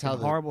 That's that's a how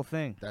fucking horrible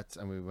thing.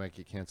 we might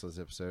get canceled this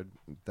episode.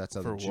 That's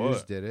how For the Jews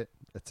what? did it.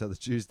 That's how the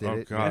Jews did Oh,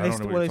 it. God, And I don't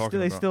know what you're talking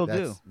they about. still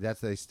do. That's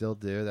they still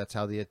do. That's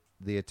how the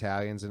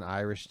Italians and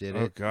Irish did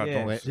Oh it. God! Yeah.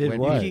 Don't When, Did when,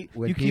 what?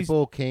 when You keep-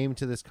 people came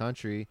to this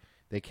country,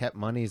 they kept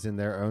monies in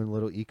their own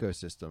little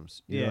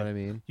ecosystems. You Yeah. know what I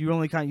mean? You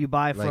only you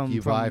buy Like from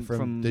you buy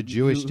from the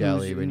Jewish who's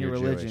deli in when your you're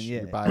religion. Jewish.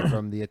 Yeah. You buy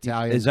from the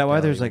Italian. Is that why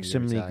deli there's when like so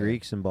you're many Italian.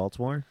 Greeks in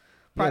Baltimore?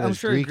 Probably, I'm there's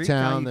sure in Greek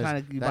town, you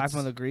there's- you buy that's-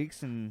 from the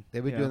Greeks and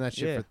They've been you doing know, that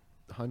shit yeah.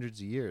 for hundreds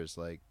of years.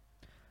 Like,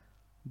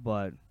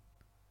 But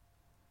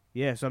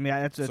Yeah, so I mean,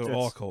 that's So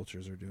all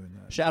cultures are doing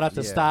that. Shout out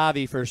to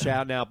Stabby for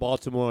shouting out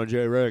Baltimore and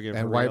Joe Rogan.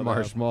 And for White real, though.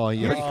 Marsh Mall.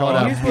 He Oh, called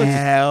out,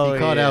 hell he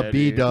called out yeah,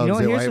 B dude. Dubs You know,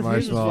 at here's White the- Marsh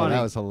here's what's Mall. funny.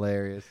 That was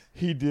hilarious.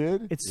 He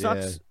did? It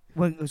sucks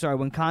when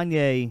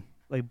Kanye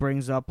like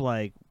brings up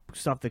like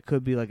stuff that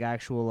could be like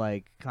actual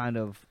like kind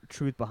of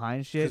truth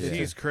behind shit. 'Cause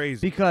he's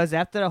crazy. Because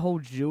after the whole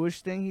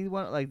Jewish thing, he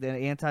went like the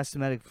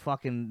anti-Semitic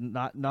fucking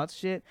nuts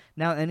shit.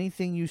 Now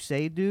anything you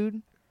say,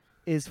 dude,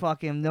 is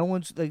fucking no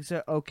one's like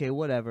say, okay,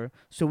 whatever.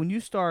 So when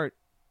you start.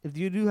 If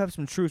you do have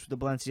some truth with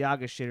the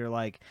Balenciaga shit, or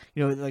like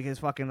like his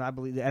fucking, I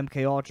believe the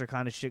MK Ultra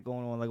kind of shit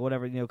going on, like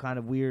whatever, kind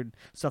of weird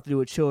stuff to do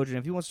with children.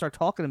 If you want to start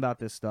talking about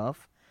this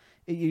stuff,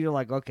 you're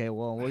like, okay,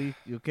 well,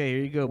 okay, here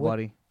you go,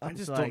 buddy. I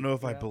just It's don't like, know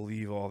if I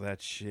believe all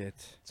that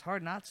shit. It's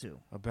hard not to.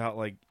 About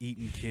like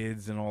eating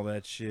kids and all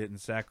that shit and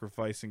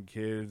sacrificing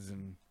kids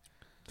and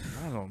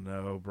I don't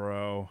know,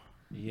 bro.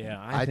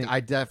 Yeah, I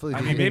definitely.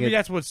 I mean, maybe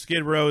that's what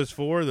Skid Row is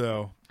for,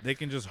 though. They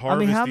can just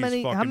harvest how these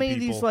many fucking of people.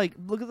 these like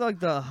look at like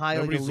the high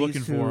Nobody's like,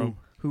 looking elites for 'em.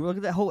 who look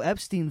at that whole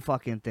Epstein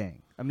fucking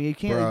thing. I mean, you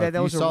can't. Bro, that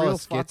if was you a saw real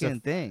skits fucking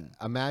of- thing.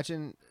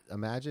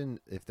 Imagine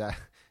if that.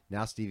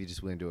 Now Stevie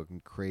just went into a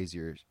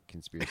crazier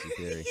conspiracy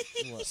theory.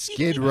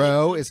 Skid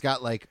Row has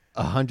got like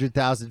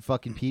 100,000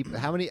 fucking people.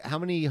 How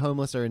many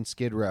homeless are in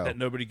Skid Row? That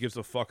nobody gives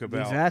a fuck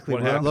about. Exactly, What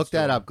bro. happens Look to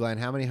that them. up, Glenn.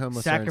 How many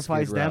homeless are in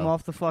Sacrifice Skid them Row?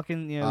 off the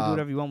fucking do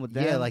whatever you want with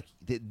them. Yeah, like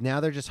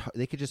now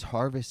they could just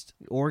harvest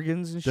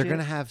organs and They're shit.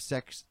 gonna have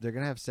sex. They're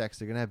gonna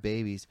have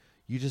babies.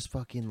 You just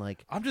fucking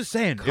like. I'm just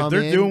saying, if come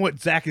they're in, doing what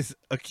Zach is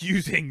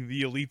accusing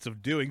the elites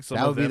of doing, some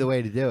that of would be them, the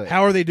way to do it.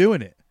 How are they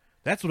doing it?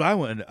 That's what I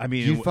want. I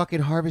mean, You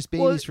fucking harvest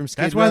babies from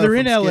Skid That's Row. why they're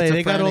in from LA.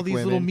 They got all schizophrenic these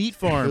little women meat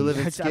farms. who live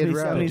in I Skid mean,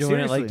 Row. I mean, doing it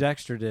like seriously.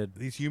 Dexter did.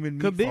 These human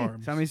meat Could be.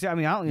 farms. I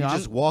mean, I don't. You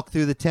just walk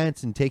through the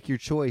tents and take your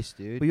choice,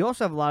 dude. But you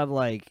also have a lot of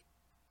like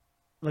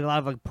a lot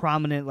of like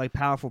prominent, like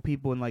powerful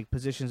people in like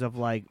positions of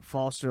like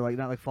foster, like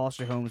not like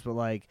foster homes, but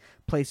like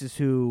places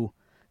who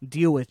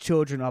deal with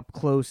children up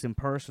close and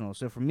personal.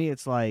 So for me,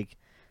 it's like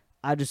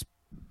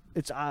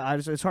it's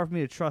hard for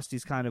me to trust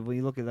these kind of when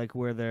you look at like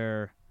where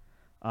they're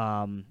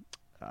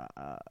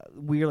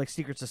weird like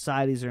secret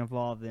societies are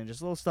involved in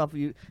just little stuff.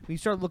 When you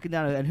start looking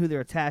down at who they're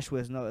attached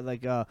with,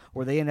 like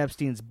were they in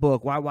Epstein's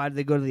book? Why did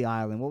they go to the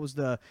island? What was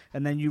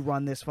and then you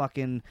run this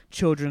fucking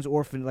children's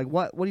orphan, like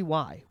why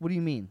do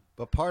you mean?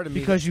 But part of me,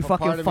 Because you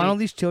fucking funnel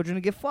these children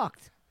to get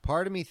fucked.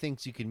 Part of me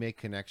thinks you can make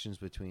connections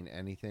between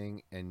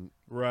anything, and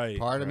Right.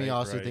 Part of me right,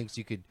 also right. thinks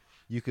you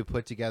could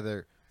put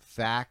together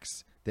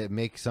facts that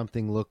make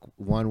something look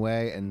one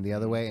way and the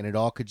other way, and it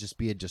all could just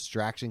be a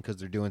distraction because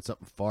they're doing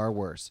something far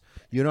worse.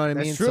 You know what I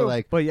That's mean? true. So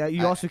like, but yeah,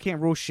 you also can't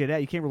rule shit out.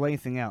 You can't rule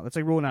anything out. That's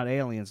like ruling out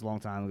aliens a long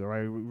time ago, right?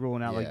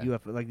 Ruling out like Yeah.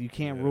 UFO. Like you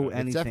can't rule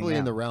anything. it's definitely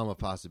in out. the realm of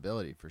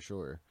possibility for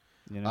sure.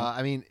 You know?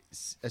 I mean,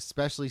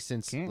 especially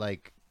since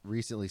like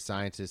recently,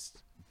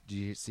 scientists. Do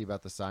you see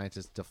about the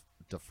scientists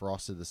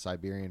defrosted the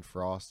Siberian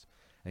frost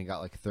and got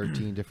like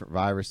 13 different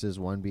viruses?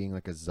 One being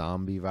like a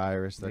zombie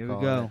virus. They're There we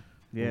calling go.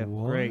 it. Yeah,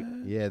 great.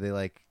 Yeah, they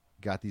like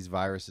got these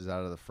viruses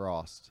out of the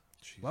frost.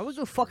 Why was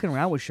we fucking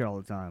around with shit all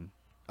the time?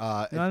 You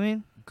know what I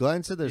mean?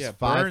 Glenn said there's Yeah,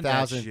 burn that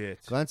 5,000.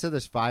 shit. Glenn said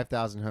there's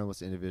 5,000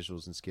 homeless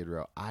individuals in Skid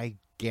Row. I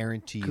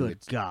guarantee you, Good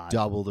it's God.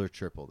 doubled or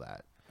triple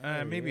that.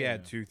 Maybe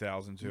add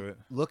 2,000 to it.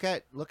 Look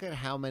at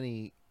how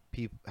many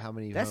people. How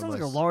many? That sounds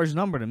like a homeless large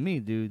number to me,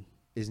 dude.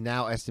 is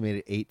now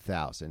estimated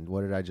 8,000.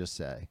 What did I just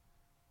say?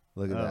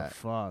 Look at Oh that.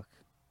 fuck.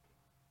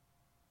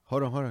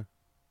 Hold on.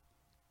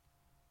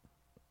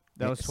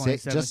 That was Say-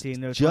 2017.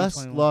 No, Just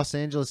 2021. Los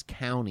Angeles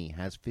County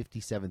has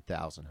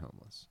 57,000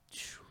 homeless,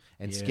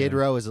 and Yeah. Skid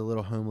Row is a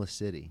little homeless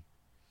city.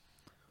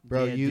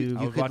 Bro, Yeah, you dude.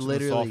 I you was could watching the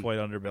literally soft white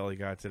underbelly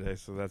guy today,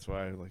 so that's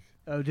why I like.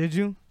 Oh, did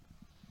you?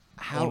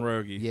 On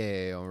Rogie.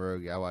 Yeah, on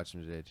Rogie. I watched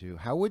him today too.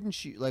 How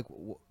wouldn't you like?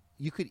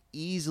 You could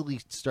easily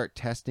start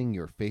testing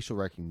your facial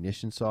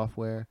recognition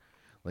software,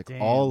 like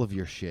Damn. all of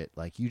your shit.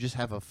 Like you just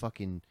have a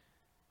fucking,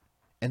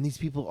 and these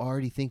people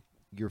already think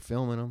you're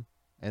filming them,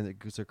 and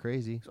because they're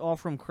crazy. It's all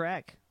from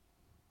crack.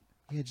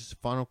 Yeah, just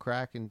funnel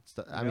crack and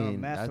stuff. I Yeah,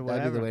 mean, meth or that'd be the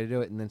whatever. way to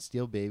do it, and then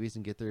steal babies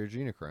and get their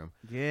adrenochrome.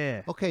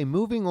 Yeah. Okay,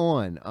 moving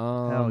on.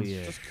 Hell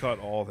yeah. Just cut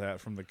all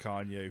that from the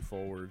Kanye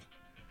forward.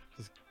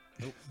 Just,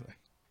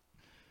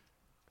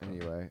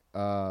 Anyway,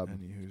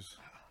 Anywho's.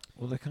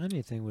 Well, the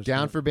Kanye thing was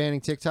down for banning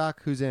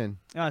TikTok. Who's in?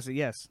 Honestly,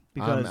 yes.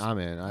 Because I'm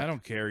in. I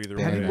don't care either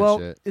Ban way. that well,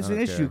 shit. it's I an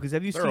don't issue care. because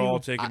have you They're seen? all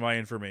taking my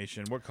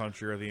information. What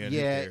country are they in? Who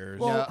cares?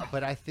 no,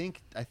 but I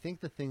think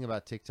the thing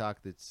about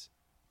TikTok that's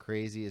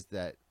crazy is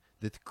that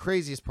the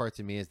craziest part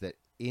to me is that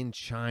in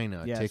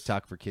China, Yes.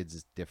 TikTok for kids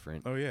is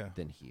different. Oh, yeah.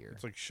 Than here.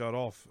 It's like shut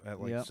off at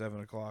like Yep.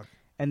 7 o'clock.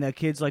 And the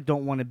kids like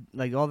don't want to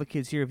like all the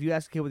kids here. If you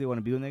ask a kid what they want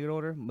to be when they get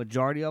older,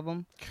 majority of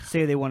them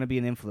say they want to be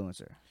an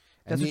influencer.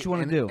 That's And what the- you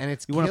want to do. and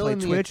it's you want to play killing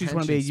the Twitch. You just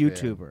want to be a attention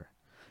span. YouTuber.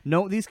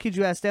 No, these kids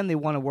you ask them, they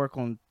want to work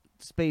on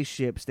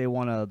spaceships. They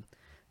want to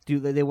do.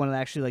 They want to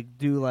actually like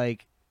do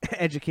like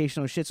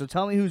educational shit. So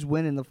tell me who's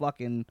winning the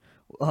fucking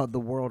the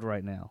world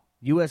right now?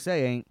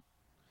 USA ain't.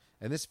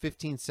 And this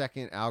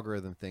 15-second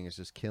algorithm thing is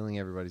just killing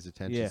everybody's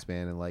attention Yeah.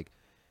 span. And like,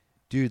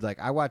 Dude, like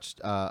I watched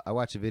a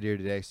video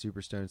today,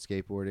 Superstone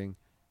Skateboarding.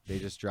 They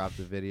just dropped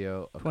a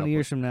video 20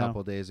 years from now.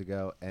 couple days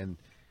ago, and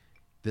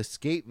the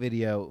skate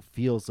video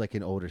feels like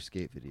an older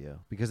skate video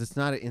because it's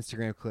not an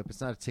Instagram clip,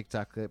 it's not a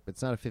TikTok clip,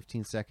 it's not a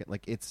 15-second.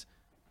 Like it's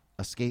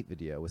a skate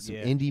video with some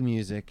indie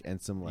music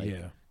and some like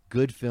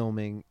good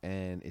filming,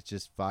 and it's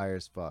just fire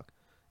as fuck.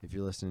 If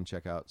you're listening,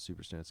 check out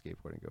Superstone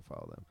Skateboarding. Go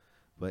follow them.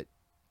 But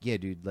yeah,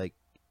 dude, like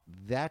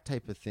that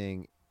type of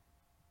thing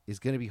is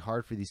going to be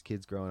hard for these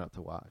kids growing up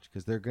to watch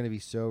because they're going to be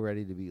so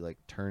ready to be like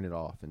turn it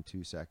off in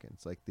 2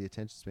 seconds. Like the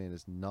attention span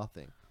is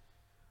nothing.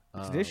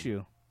 It's an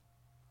issue.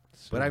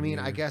 But I mean,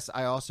 I guess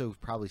I also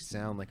probably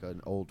sound like an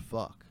old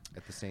fuck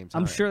at the same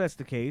time. I'm sure that's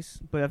the case,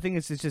 but I think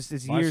it's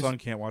just My years. son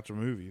can't watch a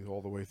movie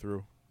all the way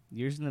through.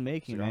 Years in the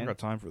making, I man. don't got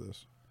time for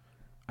this.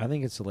 I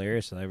think it's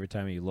hilarious that every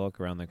time you look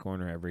around the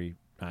corner, every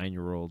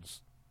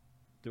 9-year-old's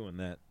doing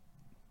that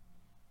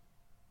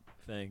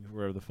thing,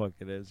 wherever the fuck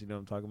it is. You know what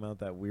I'm talking about?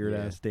 That weird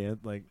ass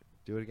dance. Like,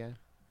 do it again.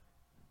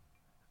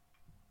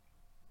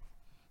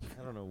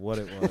 I don't know what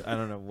it was. I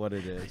don't know what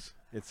it is.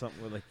 It's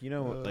something where, like, you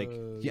know, like,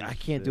 yeah, I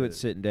can't do it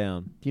sitting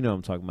down. You know what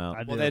I'm talking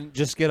about? Well, then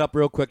just get up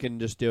real quick and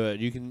just do it.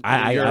 You can.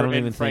 I don't in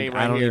even frame think.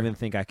 right I don't here. even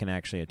think I can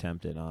actually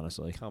attempt it.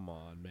 Honestly, Come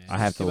on, man. I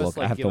have to Give us, look.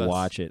 like, I have to give us-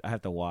 watch it. I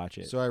have to watch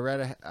it. So I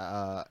read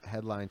a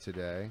headline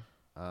today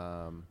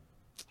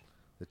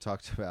that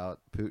talked about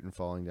Putin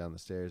falling down the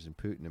stairs and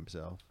Putin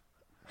himself.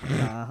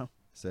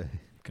 So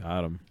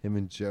got him. Him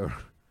and Joe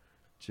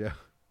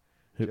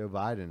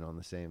Biden on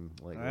the same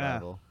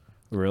level.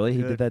 Really,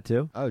 he did that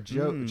too. Oh,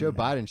 Joe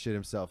Biden shit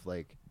himself.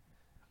 Like,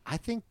 I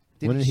think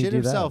When he did he shit do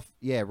that? himself?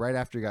 Yeah, right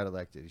after he got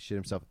elected, he shit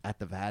himself at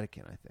the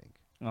Vatican. I think.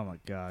 Oh my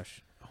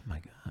gosh. Oh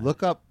my god.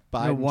 Look up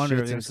Biden wonder shits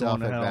everything's himself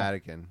going at to hell.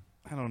 Vatican.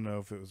 I don't know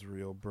if it was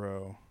real,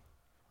 bro.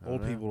 I don't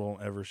Old know. people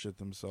don't ever shit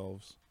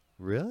themselves.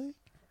 Really?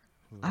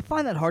 I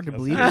find that hard to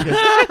believe. Because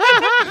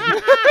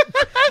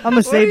I'm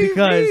gonna say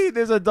because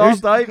There's adult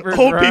diapers.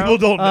 Old bro. people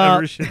don't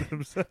ever shit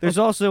themselves. there's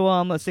also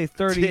let's say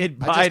 30, Did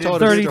I just Biden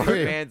told a 30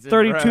 story.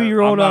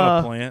 32-year-old I'm not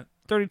a plant.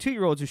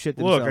 32-year-olds who shit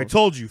Look, themselves. I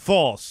told you,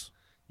 false.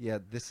 Yeah,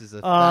 this is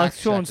a fact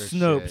showing checker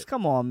Snopes. shit.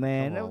 Come on,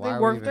 man. Come on, they why are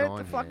we work. even They're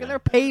on fucking. here? They're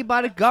paid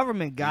by the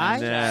government,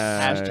 guys.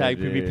 Hashtag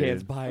poopy dude.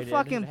 pants They're Biden.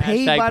 fucking Hashtag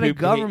paid by the poopy-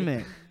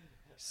 government.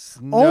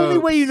 Only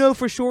way you Snopes. know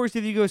for sure is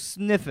if you go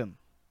sniff him.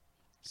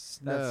 That's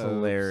Snopes.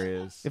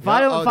 hilarious. If I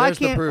don't, Oh, if I there's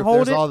the can't proof. hold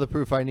There's it, all the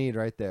proof I need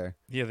right there.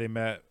 Yeah, they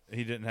met.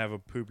 He didn't have a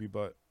poopy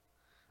butt.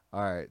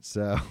 All right,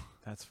 so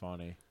That's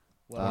funny.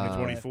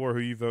 2024, who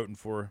you voting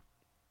for?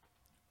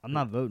 I'm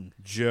not voting.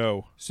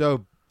 Joe.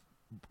 So,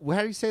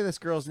 how do you say this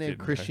girl's name?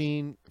 Didn't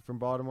Christine from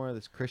Baltimore.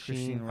 This Christine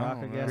Christine. Rock,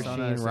 I don't guess. know. I don't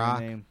know Christine her Rock.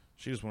 name.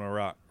 She just want to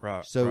rock.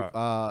 So,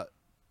 rock.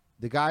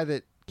 the guy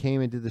that came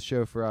and did the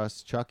show for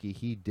us, Chucky,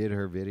 he did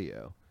her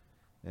video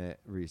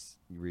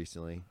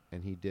recently,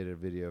 and he did a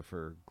video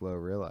for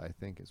Glorilla, I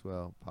think, as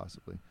well,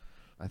 possibly.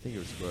 I think it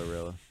was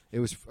Glorilla. It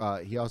was.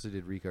 He also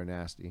did Rico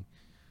Nasty.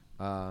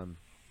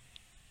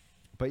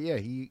 But yeah,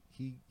 he's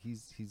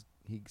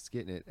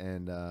getting it,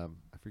 and I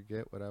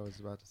forget what I was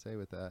about to say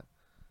with that.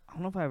 I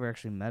don't know if I ever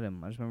actually met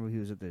him. I just remember he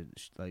was at the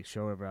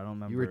show ever. I don't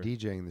remember. You were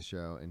DJing the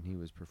show, and he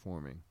was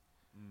performing.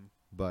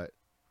 But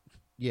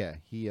yeah,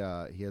 he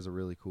has a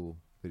really cool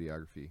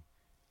videography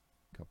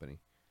company.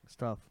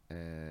 Stuff.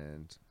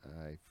 And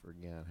I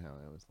forgot how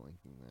I was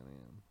linking that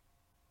in.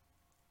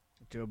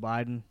 Joe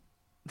Biden.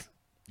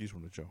 You just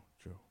want to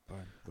Joe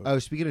Biden. Oh,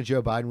 speaking of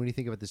Joe Biden, what do you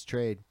think about this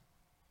trade?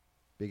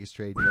 Biggest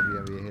trade in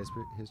WWE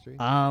history?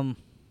 I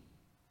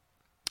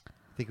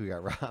think we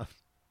got robbed.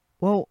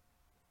 Well,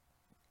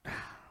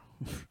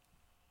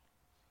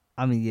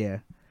 I mean, yeah.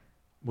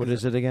 What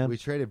is it again? We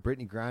traded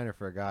Brittany Griner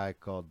for a guy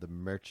called the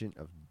Merchant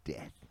of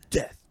Death.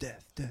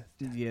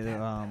 Yeah,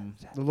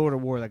 the Lord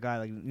of War, that guy,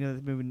 like, you know,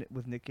 the movie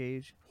with Nick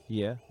Cage.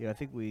 Yeah. Yeah, I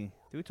think did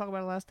we talk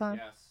about it last time?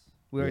 Yes.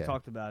 We already Yeah.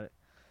 talked about it,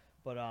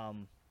 but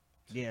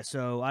yeah.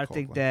 So I Cold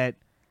think one.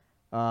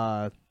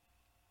 that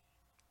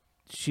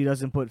she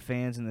doesn't put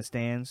fans in the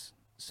stands,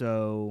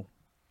 so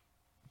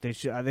they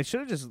should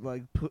have just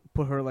like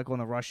put her like on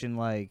the Russian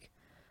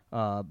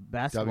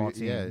basketball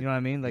team. yeah, You know what I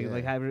mean? Like yeah.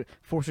 have her,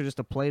 force her just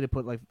to play to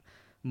put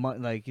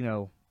make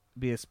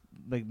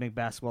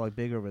basketball like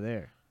big over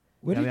there.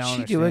 What I mean, did I don't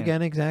she do understand.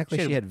 again exactly?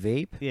 She She had- had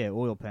vape? Yeah,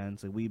 oil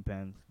pens, like weed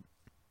pens.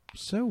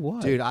 So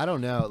what? Dude, I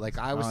don't know. Like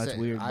I was it's saying,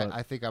 weird, but-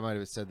 I think I might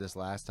have said this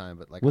last time,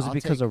 but like, Was it I'll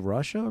because take- of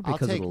Russia or I'll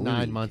because take of the 9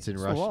 league? months in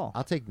It's the Russian. law.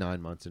 I'll take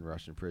 9 months in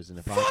Russian prison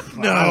if Fuck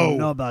I. no. I don't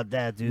know about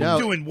that, dude. No. I'm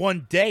doing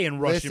 1 day in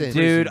Russian Listen,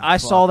 prison. Dude, I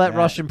saw that that.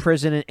 Russian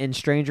prison in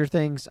Stranger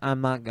Things.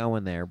 I'm not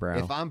going there, bro.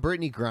 If I'm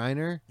Brittany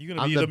Griner, You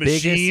gonna I'm be the the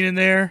machine biggest, in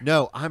there?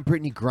 No, I'm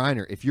Brittany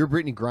Griner. If you're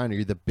Brittany Griner,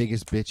 you're the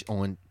biggest bitch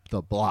on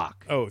the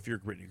block. Oh, if you're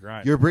Brittany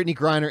Griner. You're Brittany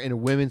Griner in a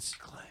women's.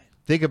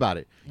 Think about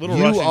it. Little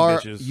you Russian are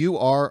bitches. you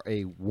are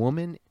a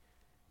woman,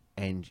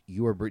 and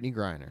you are Brittany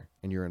Griner,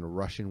 and you're in a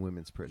Russian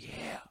women's prison.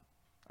 Yeah.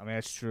 I mean,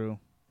 that's true.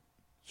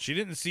 She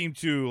didn't seem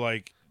to,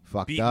 like,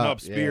 Fucked beating up,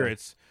 up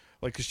spirits.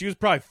 Like, because she was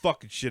probably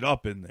fucking shit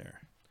up in there.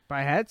 But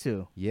I had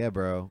to. Yeah,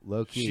 bro.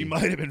 Low key. She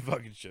might have been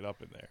fucking shit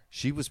up in there.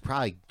 She was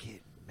probably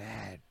getting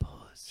mad pussy.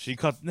 She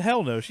cut.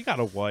 Hell no. She got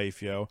a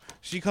wife, yo.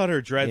 She cut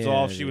her dreads Yeah,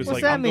 off. She was What's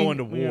like, that "I'm mean? going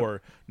to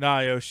war." Nah,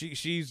 yo.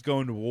 She's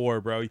going to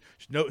war, bro.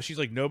 She's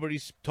like,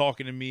 nobody's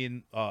talking to me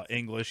in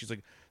English. She's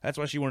like, that's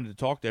why she wanted to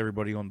talk to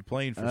everybody on the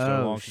plane for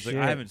so Oh, long. She's like,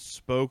 shit. I haven't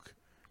spoke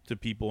to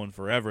people in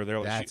forever. They're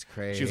like, That's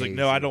crazy. She was like,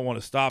 no, I don't want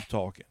to stop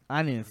talking.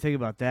 I didn't even think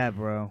about that,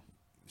 bro.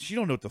 She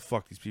don't know what the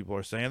fuck these people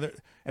are saying. And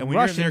And when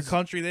you're in their Russians-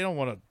 country, they don't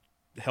want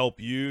to help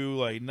you.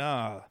 Like,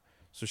 nah.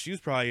 So she was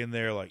probably in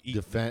there like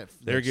eating. They're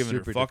like, giving her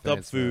super fucked up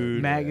defense mode.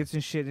 food. Maggots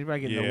and shit. They're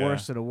probably getting the Yeah.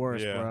 worst of the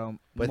worst, Yeah. bro.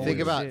 But Holy think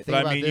about shit. think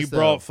But about I mean, this, you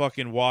brought though.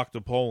 fucking Walk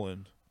to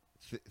Poland.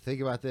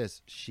 Think about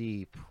this.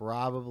 She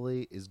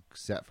probably is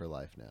set for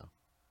life now.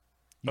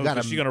 Oh,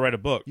 'cause she's gonna write a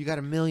book. You got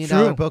 $1 million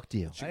True. book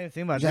deal. I didn't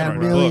think about You that. got $1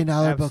 bro. million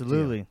book deal.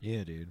 Absolutely.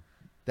 Yeah, dude.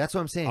 That's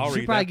what I'm saying. I'll She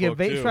read probably that get book,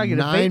 va- too. she probably get a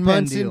 9 vape pen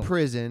months deal. in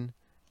prison,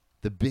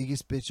 the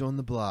biggest bitch on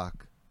the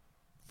block,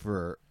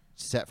 for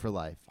set for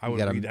life. I You would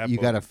got read that you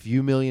book. got a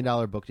few $1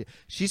 million book deal.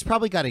 She's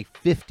probably got a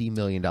 $50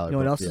 million You know book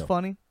what else deal. is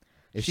funny?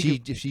 If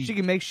she she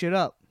can make shit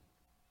up.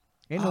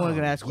 Ain't no one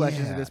gonna ask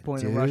questions yeah, at this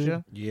point in dude.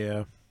 Russia.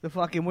 Yeah. The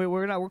fucking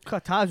we're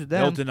cut ties with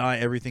They'll them. deny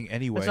everything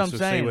anyway. That's what I'm so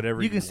saying. say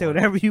whatever you can say want.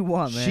 whatever you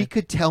want, man. She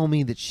could tell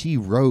me that she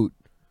wrote,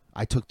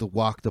 I took the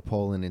walk to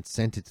Poland and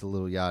sent it to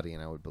Little Yachty,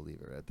 and I would believe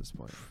her at this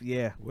point.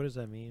 Yeah. What does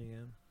that mean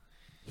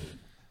again?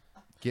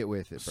 Get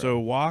with it, bro. So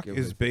wok Get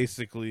is with it.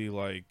 basically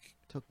like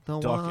Took the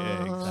duck walk.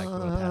 eggs. Exactly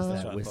what I passed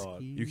That that whiskey.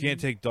 thought. You can't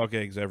take duck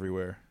eggs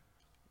everywhere.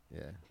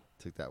 Yeah,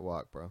 took that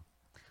walk, bro.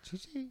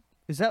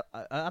 Is that?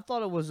 I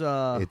thought it was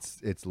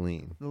It's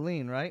lean. the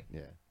lean, right?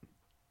 Yeah.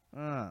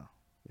 Oh.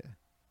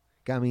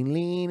 Got me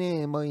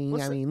leaning, boy.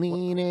 What's Got it- me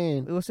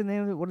leaning. What's the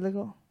name of it? What do they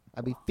call?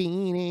 I be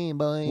fiending,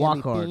 boy. Walk I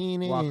be hard.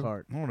 fiending. Walk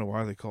hard. I don't know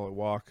why they call it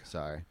wok.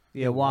 Sorry.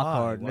 Yeah, walk why?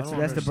 hard. I That's don't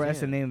that's the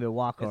understand. name of it.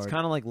 Walk hard. It's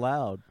kind of like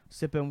loud.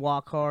 Sip and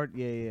walk hard.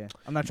 Yeah, yeah.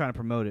 I'm not trying to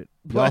promote it,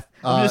 Y'all, but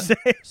I'm just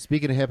saying.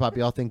 Speaking of hip hop,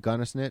 y'all think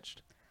Gunna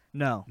snitched?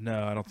 No.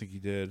 No, I don't think he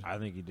did. I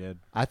think he did.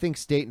 I think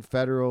state and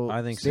federal.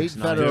 I think state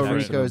and 6ix9ine federal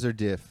different. Ricos are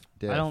diff.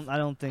 I don't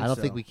think. I don't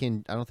so. think we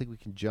can. I don't think we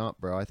can jump,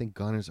 bro. I think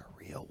Gunna's a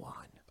real one.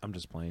 I'm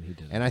just playing. He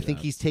did. And I think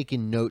he's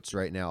taking notes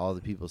right now. All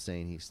the people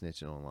saying he's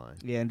snitching online.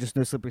 Yeah, and just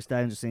no slippery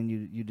Stallion just saying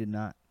you did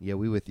not. Yeah,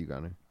 we with you,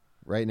 Gunna.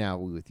 Right now,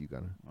 we with you,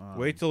 Gunna.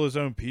 Wait till his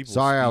own people.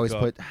 Sorry, I speak always up.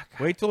 put.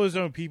 Wait till his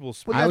own people.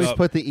 Speak I always up.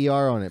 put the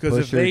ER on it.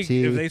 Because Pusher if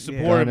T. they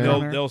support him,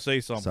 Gunna. they'll say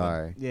something.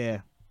 Sorry.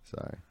 Yeah.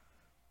 Sorry.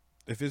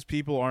 If his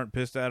people aren't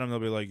pissed at him, they'll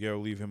be like, "Yo,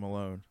 leave him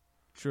alone."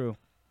 True.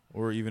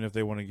 Or even if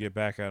they want to get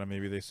back at him,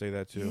 maybe they say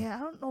that too. Yeah, I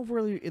don't know if we're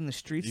really in the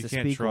streets You to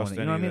can't speak on trust it.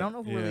 You know what I any mean? I of don't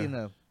know that. if we're really Yeah. in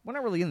the. We're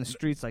not really in the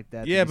streets like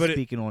that. Yeah, to be but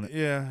speaking on it.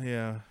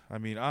 Yeah. I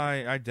mean,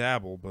 I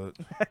dabble, but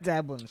I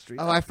dabble in the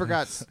streets. Oh, I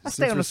forgot. I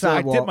stay on the I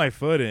sidewalk. dip my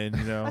foot in.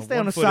 You know, I stay on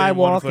one the foot in, one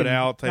sidewalk foot and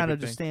out type kind of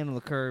of just thing. stand on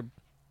the curb.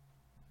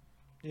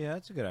 Yeah,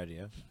 that's a good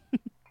idea.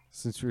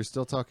 Since we were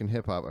still talking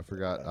hip hop, I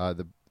forgot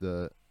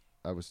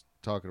I was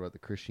talking about the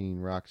Christine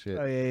Rock shit.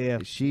 Oh yeah.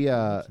 She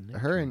What's Nick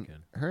her and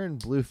drinking?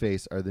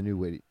 Blueface are the new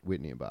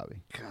Whitney and Bobby.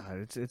 God,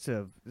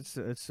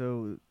 it's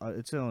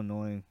so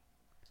annoying.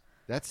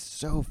 That's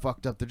so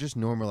fucked up. They're just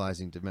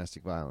normalizing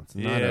domestic violence.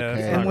 Not Yeah, okay.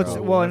 it's And what's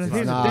bro. well, and It's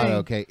here's the not thing.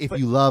 okay. If But-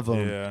 you love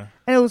them, Yeah.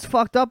 And it was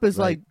fucked up is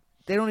Like- like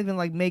they don't even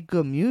like make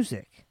good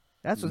music.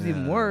 That's what's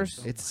even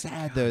worse. It's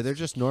sad though. They're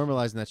just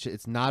normalizing that shit.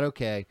 It's not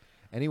okay.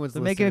 Anyone's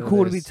They're making it listening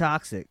cool to this, be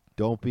toxic.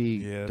 Don't be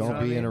Yeah, don't that's be what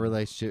I in a mean.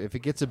 relationship. If it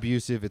gets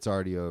abusive, it's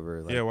already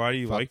over. Like, Yeah, why do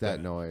you fuck like that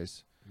that?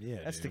 noise?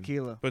 Yeah, That's dude.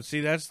 tequila. But see,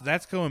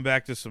 that's going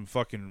back to some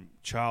fucking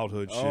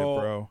childhood shit, Oh.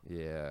 bro.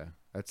 Yeah,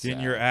 that's Getting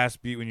sad. your ass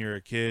beat when you're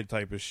a kid,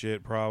 type of shit,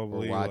 or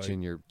probably.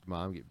 watching your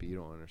mom get beat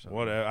on or something.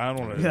 Whatever. I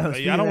don't want to. Yeah, I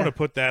speaking don't of want to that-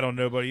 put that on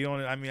nobody. You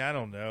don't. I mean, I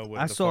don't know what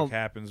I the saw- fuck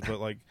happens,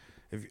 but like,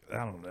 if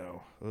I don't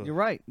know. Ugh. You're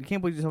right. You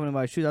can't believe you're talking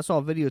about shoes. I saw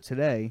a video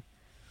today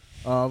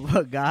of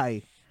a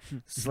guy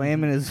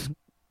slamming his.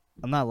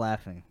 I'm not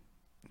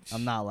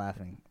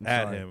laughing. I'm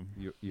at sorry. him.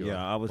 You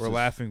Yeah, I was. We're just-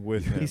 laughing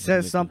with him. He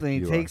says something. He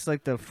You takes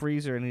like the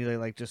freezer and he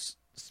like just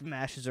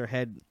smashes her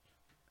head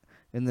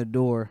in the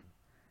door,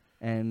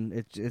 and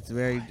it's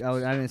very. I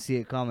didn't see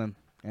it coming,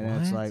 and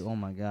then it's What? like, oh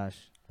my gosh.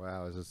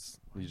 Wow, is this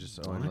you just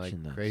on like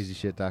Watching this.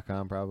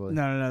 crazyshit.com probably?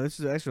 No. This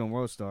is actually on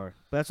World Star.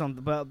 But that's on.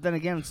 But then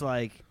again, it's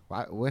like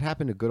What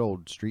happened to good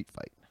old street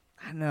fight?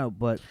 I know,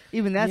 but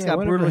even that's Yeah, got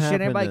whatever brutal shit.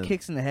 happened Everybody to-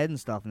 kicks in the head and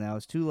stuff now.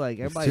 It's too like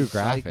It's everybody's too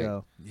graphic.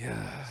 psycho.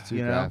 Yeah. It's too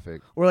You know?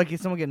 graphic. Or like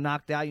if someone get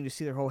knocked out, you just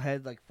see their whole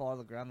head like fall to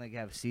the ground, like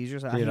have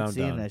seizures. I Dude, hate I'm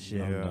seeing done. that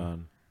shit. I'm Yeah.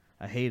 done.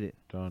 I hate it.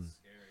 Done.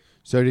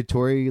 So did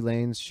Tory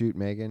Lanez shoot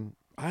Megan?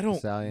 I don't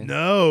Stallion?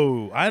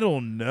 know. I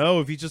don't know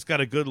if he just got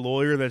a good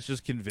lawyer that's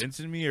just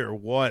convincing me or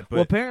what. But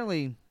Well,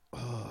 apparently,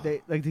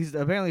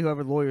 apparently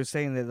whoever the lawyer is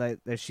saying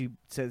that she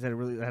says had a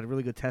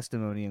really good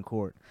testimony in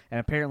court, and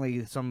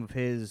apparently some of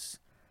his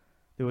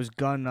there was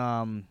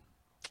gun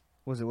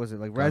was it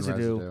like Gun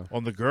residue,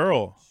 on the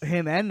girl,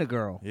 him and the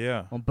girl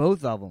yeah. on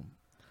both of them.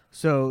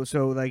 So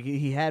like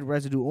he had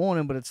residue on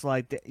him, but it's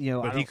like you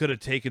know, But he could have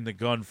taken the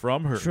gun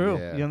from her. true.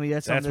 Yeah. You know what I mean?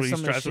 That's That's what some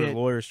of the that's what the shit,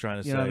 lawyer's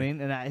trying to you say. know what I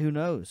mean? And who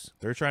knows?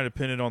 They're trying to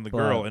pin it on the But-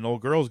 girl, and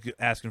old girl's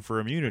asking for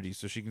immunity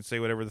so she can say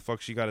whatever the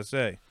fuck she got to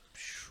say.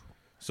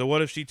 So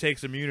what if she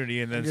takes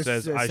immunity and then Just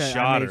says, said, I "I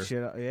shot made her?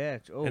 shit up." Yeah.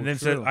 Oh, and then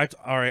true. said,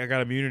 all right, I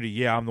got immunity.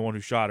 Yeah, I'm the one who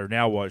shot her.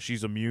 Now what?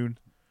 She's immune?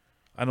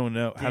 I don't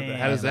know. How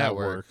does that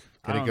work?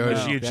 Can it I go don't to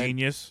Is she a then-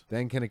 genius?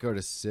 Then can it go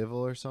to civil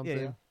or Yeah.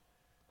 something?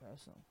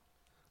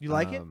 You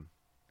like it? Um,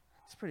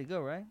 It's pretty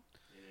good, right?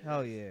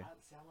 Hell yeah.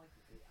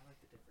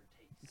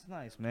 It's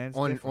nice, man. It's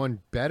on different. on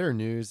better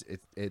news,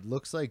 it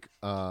looks like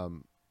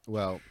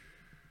well,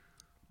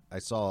 I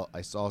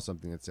saw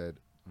something that said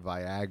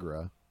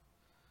Viagra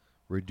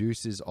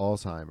reduces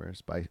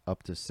Alzheimer's by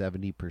up to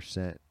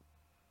 70%.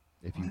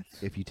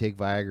 If you take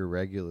Viagra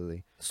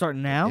regularly,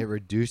 Starting now? it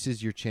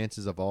reduces your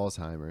chances of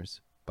Alzheimer's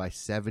by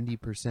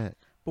 70%.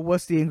 But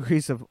what's the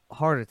increase of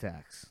heart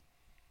attacks?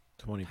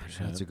 20%.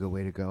 That's a good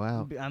way to go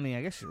out. I mean,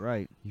 I guess you're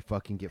right. You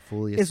fucking get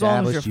fully As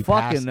long as established. you're you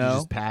pass, fucking, you though.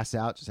 just pass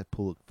out. Just have to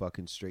pull a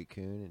fucking straight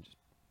coon and just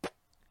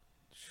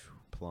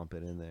plump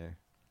it in there.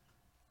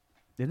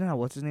 Didn't know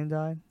what's his name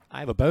died? I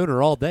have a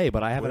boner all day,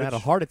 but I haven't had a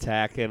Which- heart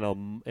attack in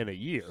a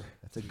year.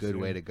 That's a good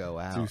way to go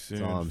out. Too That's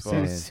soon. all I'm Fuck.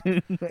 saying.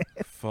 Soon, man.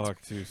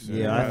 Fuck, too soon.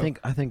 Yeah,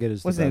 I think it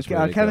is. What's the his best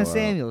name? way to Kevin go out.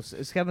 Samuels.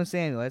 It's Kevin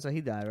Samuels. That's how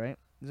he died, right?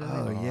 Is that his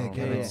Oh name? yeah,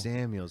 Kevin yeah.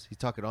 Samuels. He's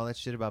talking all that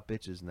shit about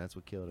bitches, and that's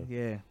what killed him.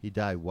 Yeah. He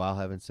died while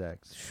having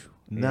sex.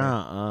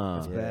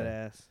 Nah, That's Yeah.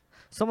 badass.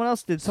 Someone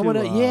else did Someone,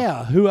 too.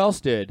 yeah. Who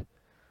else did?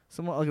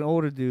 Someone like an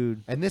older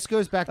dude. And this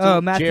goes back to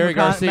Oh, Matthew Jerry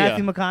Garcia.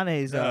 Matthew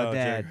McConaughey's No, Jerry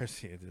dad.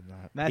 Garcia did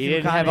not. Matthew He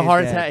didn't have a McConaughey's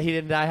heart dad. attack. He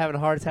didn't die having a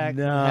heart attack.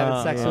 No,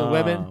 having sex with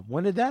women.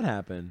 When did that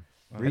happen?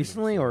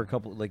 Recently or a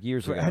couple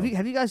years ago? Have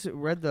you guys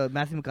read the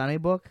Matthew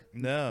McConaughey book?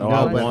 No. Oh, No,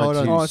 I but want hold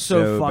on. to Oh, it's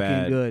so fucking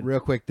bad. good. real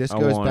quick. This I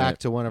goes want back it.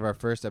 to one of our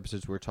first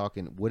episodes. We're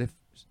talking. What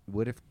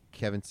if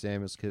Kevin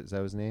Samuels? Is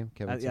that his name?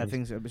 Kevin. Yeah, I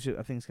Samuels? think so.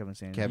 I think it's Kevin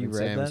Samuels. Kevin You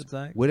read Samuels. that,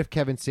 Zach? What if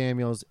Kevin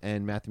Samuels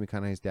and Matthew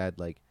McConaughey's dad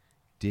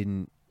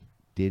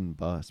didn't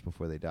bust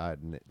before they died,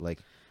 and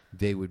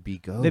they would be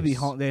ghosts. They'd be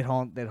haunt. They'd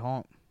haunt. They'd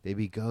haunt. They'd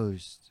be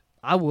ghosts.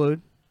 I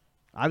would.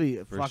 I'd be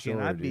For fucking.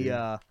 sure, I'd be.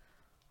 dude.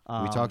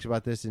 We talked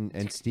about this,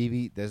 and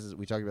Stevie.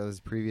 We talked about this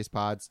in previous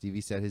pod.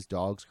 Stevie said his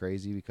dog's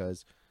crazy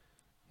because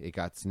it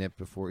got snipped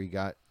before he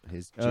got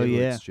his Oh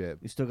yeah. strip.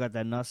 You still got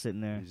that nut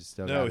sitting there. He just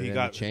still No, got it he in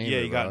got- the chamber.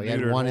 yeah, he got bro. He had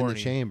neutered one in the horny.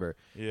 chamber.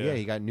 Yeah.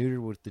 He got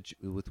neutered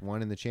with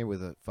one in the chamber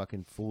with a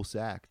fucking full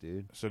sack,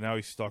 dude. So now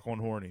he's stuck on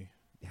horny.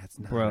 That's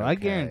not Bro, I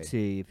okay.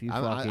 guarantee if you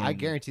fucking. I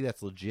guarantee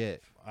that's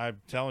legit. I'm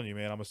telling you,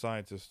 man, I'm a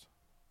scientist.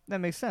 That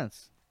makes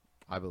sense.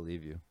 I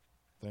believe you.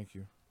 Thank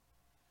you.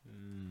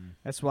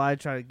 That's why I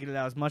try to get it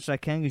out as much as I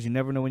can because you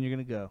never know when you're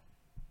gonna go.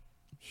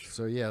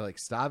 So yeah,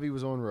 Stabby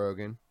was on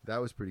Rogan.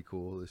 That was pretty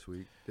cool this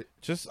week.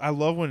 Just I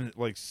love when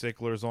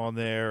Sickler's on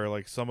there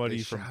or somebody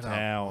They from shout out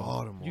town.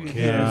 Baltimore. You can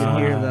Yeah, hear, you can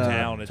hear the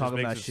town. It talk just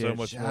about makes it shit. so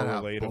much Shout more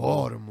out relatable.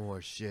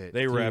 Baltimore shit.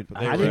 They rep. Dude,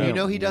 They I And didn't rep. you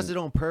know he does it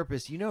on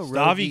purpose. You know,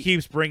 Stavi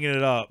keeps bringing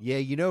it up. Yeah,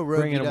 you know,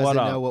 Rogie Bringing doesn't what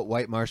up? know what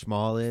White Marsh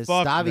Mall is.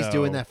 Fuck Stavi's no.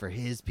 doing that for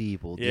his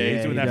people. Dude. Yeah,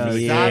 he's doing he that for does.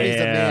 the Stavi's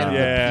a man of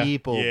yeah. the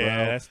people, yeah,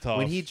 bro. that's tough.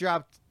 When he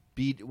dropped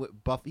he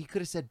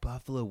could have said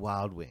Buffalo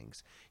Wild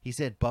Wings. He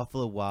said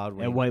Buffalo Wild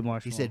Wings. At White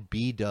Marsh He Mall. said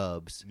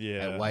B-Dubs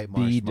Yeah. at White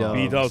Marsh Mall.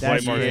 B-Dubs,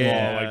 That's- White Marsh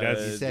yeah. Mall.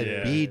 That's He said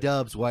yeah.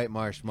 B-Dubs, White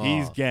Marsh Mall.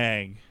 He's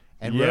gang.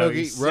 And Yeah, Rogie,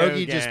 he's so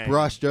Rogie just gang.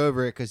 brushed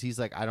over it because he's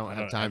like, I don't I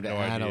have don't- time I to have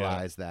no idea.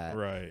 analyze that.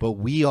 Right. But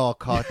we all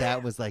caught that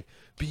and was like,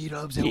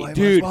 B-Dubs at White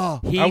Dude,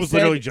 Marsh Mall. he I was said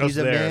literally just He's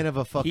a there. man of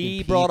a fucking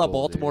he brought up people,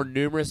 Baltimore dude.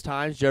 numerous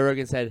times. Joe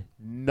Rogan said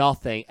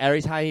nothing.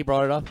 Every time he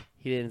brought it up,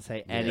 he didn't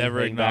say anything. Never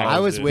about acknowledged it. I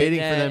was it. waiting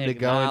for them to Didn't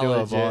go into a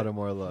acknowledge it.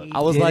 Baltimore look.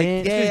 I was like,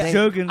 didn't. yeah, Just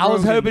joking, I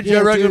was Rogan. hoping Yeah,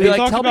 Joe Rogan dude, would be they like,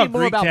 talked tell me about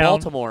more about Greektown.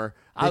 Baltimore.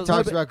 I They was talked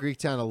hoping- about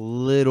Greektown a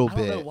little I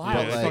don't know bit. why. Yeah,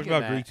 I let's was talk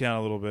about thinking that. Greektown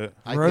a little bit.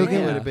 I think Rogan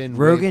it would have been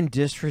Rogan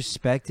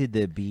disrespected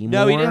the B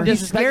No, he more. didn't He's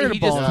disrespect scared it. of He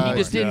just, Baltimore. he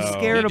just didn't. No.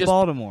 Scared he of just-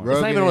 Baltimore. It's not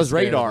Rogan even on is his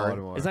scared of radar.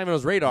 Baltimore. It's not even on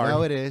his radar.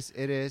 No, it is.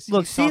 It is.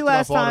 Look, He's see talked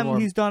last about time Baltimore.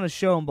 he's done a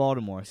show in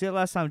Baltimore. See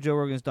last time Joe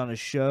Rogan's done a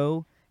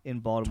show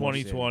in Baltimore.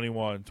 City.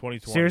 2020.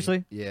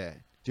 Seriously? Yeah.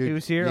 Dude, He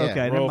was here? yeah. Okay,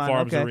 never Royal mind.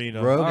 Farms Okay.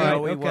 Arena. Rogan- All right,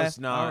 No, he okay. was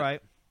not. All right.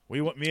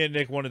 Me and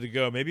Nick wanted to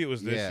go. Maybe it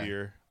was this Yeah.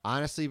 year.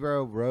 Honestly,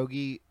 bro,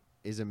 Rogie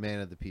is a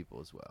man of the people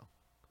as well.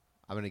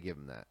 I'm gonna give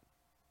him that.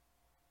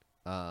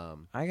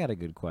 I got a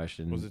good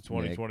question. Was it Nick,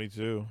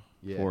 2022?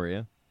 Yeah. for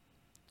you?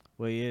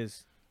 Well, he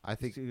is. I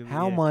think.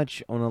 How Yeah.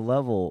 much on a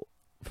level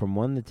from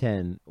 1 to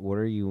 10? What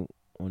are you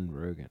on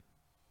Rogan?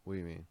 What do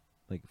you mean?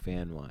 Like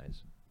fan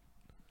wise,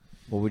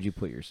 what would you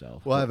put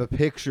yourself? Well, I have a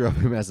picture of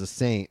him as a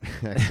saint,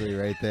 actually,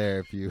 right there.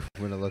 If you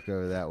want to look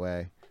over that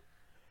way,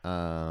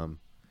 and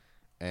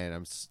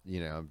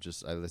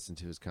I listen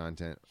to his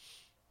content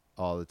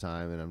all the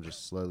time, and I'm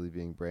just slowly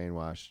being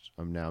brainwashed.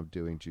 I'm now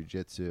doing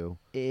jujitsu.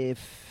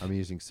 I'm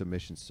using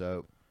submission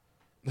soap.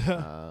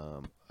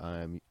 I'm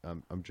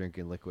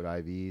drinking liquid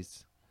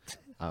IVs.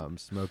 I'm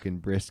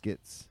smoking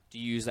briskets. Do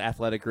you use the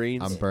athletic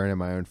greens? I'm burning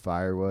my own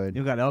firewood.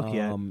 You got elk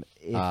yet?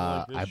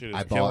 If, This shit is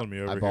I killing bought me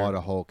over I bought here.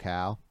 a whole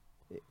cow.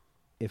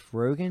 if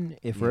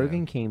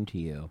Rogan came to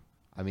you,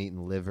 I'm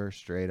eating liver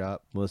straight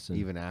up. listen.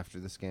 Even after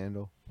the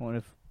scandal.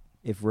 What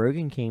if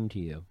Rogan came to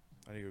you,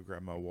 I need to go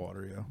grab my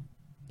water, yo.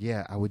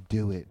 Yeah, I would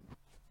do it.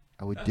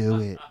 I would do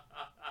it.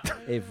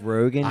 if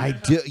Rogan,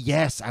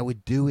 Yes, I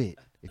would do it.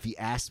 If he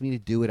asked me to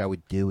do it, I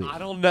would do it. I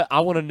don't know.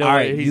 I want to know. All what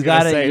right, he's you gonna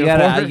gotta, say you before.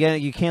 gotta,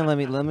 you can't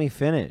let me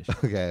finish.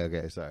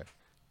 Okay, sorry.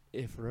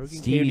 If Rogan came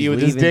to Stevie's you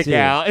with his leaving dick too.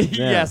 out,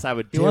 Yeah. yes, I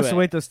would He do wants it. to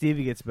wait till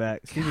Stevie gets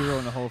back. Stevie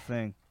ruined the whole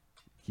thing.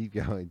 Keep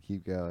going.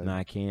 No,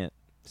 I can't.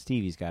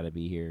 Stevie's got to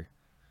be here.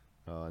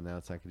 Oh, now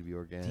it's not going to be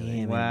organic.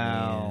 Damn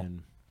Wow. it,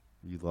 man.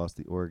 You lost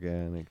the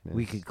organicness.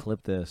 We could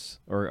clip this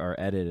or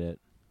edit it.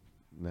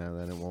 No,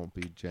 then it won't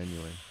be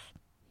genuine.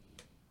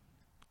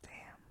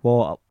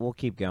 Well, we'll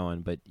keep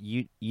going, but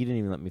you didn't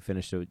even let me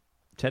finish. So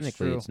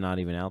technically, true. it's not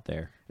even out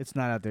there. It's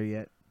not out there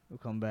yet. We'll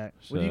come back.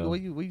 So- What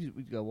do you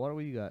got? Water?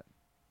 What do you got?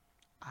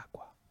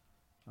 Aqua.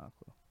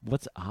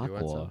 What's You want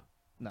aqua? some?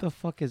 No. The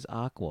fuck is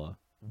aqua?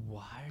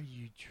 Why are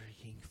you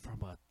drinking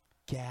from a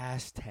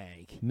gas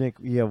tank? Nick,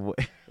 yeah.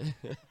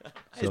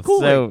 It's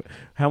So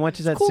how much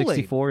is that? Kool-Aid.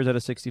 64? Is that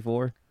a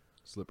 64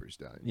 Slippery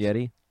Stallion.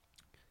 Yeti?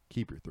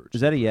 Keep your third.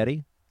 Is that a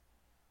Yeti?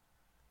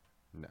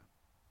 No.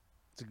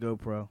 It's a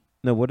GoPro.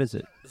 No, what is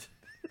it?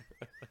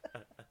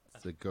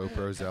 It's a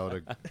GoPro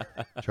Zelda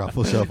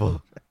Truffle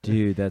Shuffle.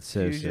 Dude, that's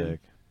so Fusion. sick.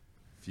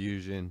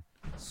 Fusion.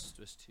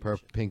 Swiss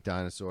Pink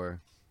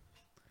Dinosaur.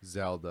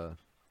 Zelda.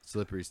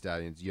 Slippery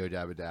Stallions. Yo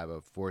Dabba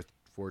Dabba.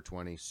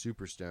 420.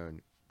 Superstone.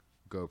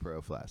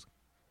 GoPro Flask.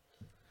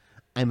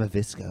 I'm a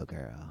Visco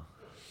girl.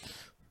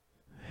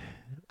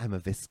 I'm a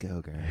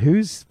Visco girl.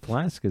 Whose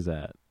flask is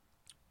that?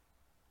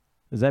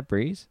 Is that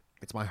Breeze?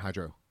 It's my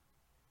hydro.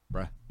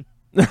 Bruh.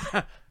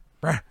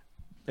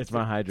 It's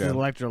my It's hydro.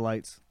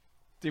 electrolytes.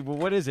 Dude, well,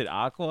 what is it?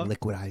 Aqua?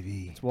 Liquid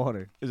IV. It's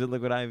water. Is it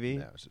liquid IV?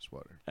 No, it's just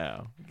water.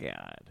 Oh,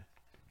 God.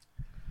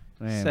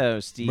 Man. So,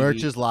 Steve.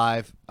 Merch is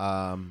live.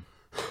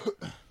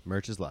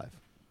 Merch is live.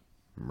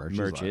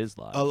 Merch is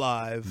live.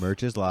 Alive.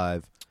 Merch is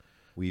live.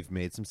 We've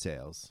made some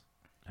sales.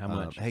 How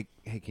much? Hey,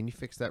 can you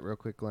fix that real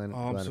quick, Glenn? Oh,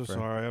 I'm Glenn so and Fred?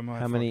 sorry.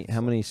 How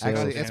many sales?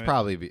 Actually, it's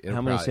probably.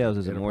 How many sales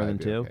is it? More than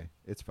 2? Okay.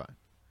 It's fine.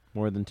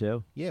 More than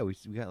 2? Yeah, we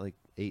got like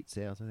 8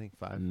 sales. I think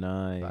 5.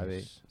 Nice. 5,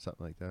 8,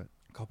 something like that.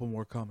 A couple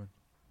more coming.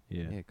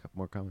 Yeah. Yeah, a couple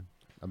more coming.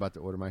 I'm about to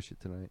order my shit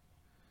tonight.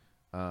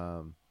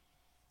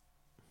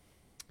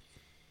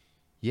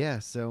 Yeah.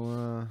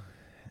 So,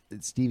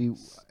 Stevie,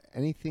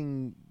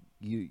 anything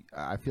you?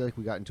 I feel like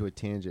we got into a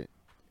tangent,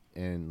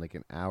 and like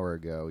an hour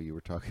ago, you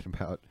were talking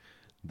about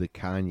the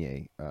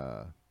Kanye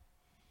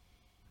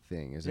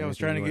thing. Is there Yeah, I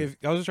was anything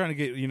just trying to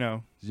get, you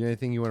know. Is there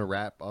anything you want to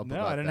wrap up? No,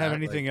 about I didn't that? have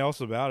anything Like,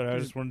 else about it. I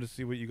just wanted to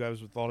see what you guys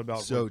thought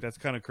about. So- That's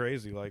kind of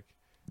crazy. Like,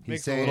 He's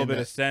makes a saying little bit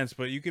that of sense,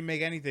 but you can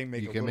make anything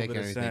make you a can little make bit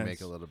of anything sense.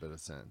 make a little bit of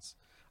sense.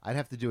 I'd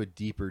have to do a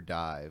deeper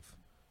dive.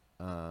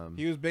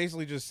 He was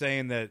basically just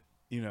saying that,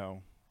 you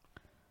know,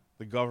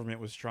 the government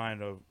was trying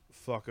to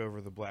fuck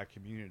over the black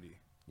community.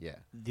 Yeah.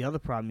 The other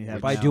problem you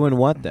have By now- doing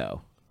what,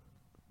 though?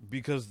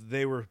 Because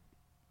they were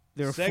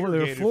they were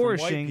segregated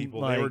flourishing. from white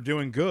people. Like, they were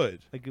doing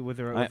good. like with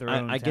their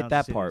own I get towns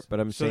that and part, cities. but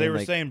I'm So saying they were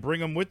like, saying bring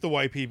them with the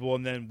white people,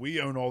 and then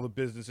we own all the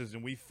businesses,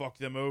 and we fuck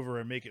them over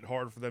and make it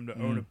hard for them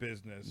to own a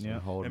business, Yeah.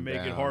 Hold and them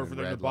make it down hard for and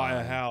them to red buy a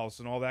line. house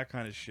and all that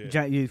kind of shit.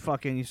 You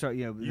fucking you start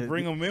you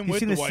bring them in you with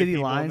seen the the white city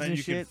people, and lines then and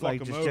you can shit fuck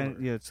like 'em just over.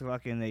 it's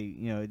fucking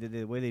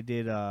the way they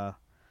did I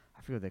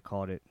forget what they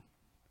called it,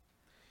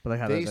 but like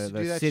how They the, used to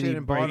the do that city shit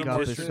in breakup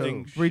Baltimore, is so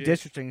too.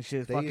 redistricting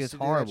shit. They Fucking used it's to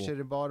do horrible. that shit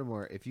in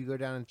Baltimore. If you go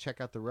down and check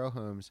out the row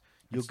homes,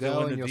 you'll It's still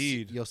go in and the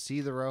deed. you'll see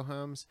the row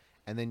homes,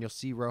 and then you'll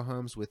see row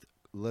homes with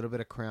a little bit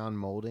of crown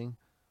molding,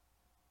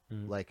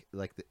 like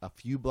a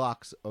few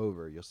blocks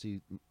over. You'll see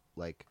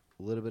like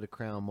a little bit of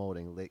crown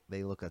molding.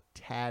 They look a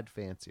tad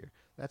fancier.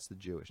 That's the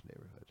Jewish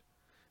neighborhood.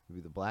 It'd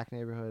be the black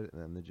neighborhood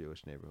and then the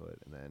Jewish neighborhood,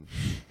 and then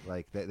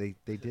like they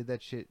did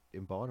that shit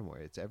in Baltimore.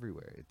 It's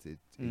everywhere.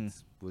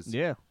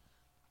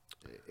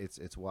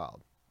 It's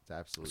wild. It's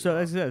absolutely So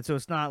wild. that's it. So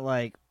it's not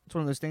like it's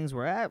one of those things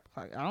where I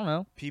don't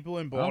know. People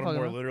in I don't fucking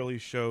Baltimore know. literally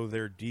show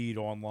their deed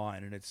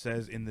online, and it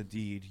says in the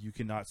deed, you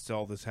cannot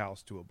sell this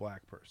house to a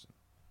black person.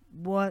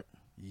 What?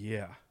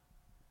 Yeah.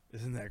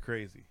 Isn't that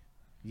crazy?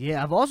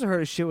 Yeah, I've also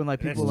heard of shit when like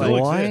And it people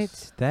still like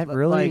exists. That Like-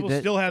 really? People that,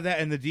 still have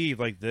that in the deed.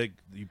 Like,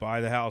 you buy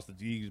the house, the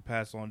deed is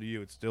passed on to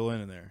you. It's still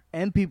in there.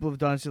 and people have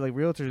done shit like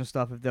realtors and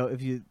stuff.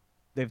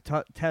 They've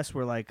tests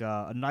where like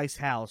a nice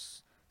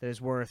house that is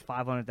worth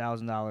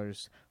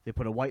 $500,000, they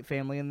put a white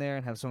family in there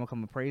and have someone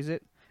come appraise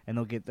it, and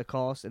they'll get the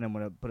cost. And then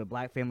when put a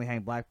black family,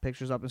 hang black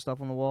pictures up and stuff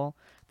on the wall,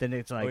 then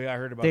it's like Oh, yeah, I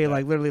heard about they that.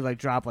 like literally like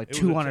drop like It was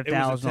a- it was a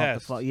 200,000 off the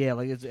test. fuck. Yeah,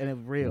 like it's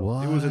real.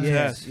 What? It was a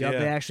Yes, test. yep,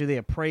 Yeah. they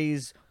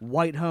appraise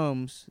white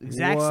homes,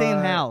 exact same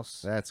What?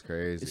 house, That's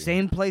crazy.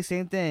 same place,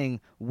 same thing,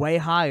 way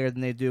higher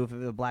than they do if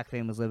a black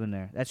family's living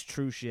there. That's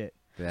true shit.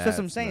 So that's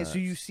what I'm saying. So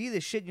you see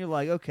this shit and you're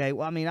like, okay,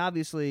 well, I mean,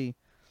 obviously,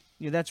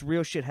 that's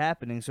real shit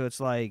happening. So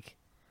it's like,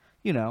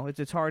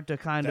 it's hard to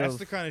kind That's of.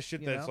 the kind of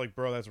shit that's know? like,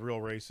 bro, that's real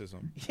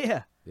racism.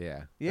 Yeah.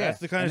 Yeah. Yeah. That's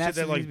the kind And of shit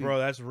that, what like, needs to bro,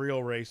 that's real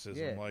racism.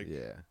 Yeah. Like,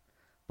 Yeah.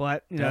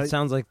 But that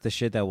sounds like the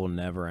shit that will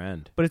never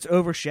end. But it's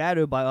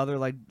overshadowed by other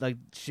like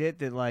shit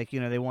that like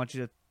they want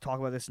you to talk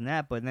about this and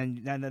that. But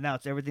then now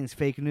it's everything's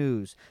fake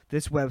news.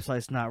 This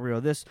website's not real.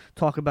 This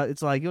talk about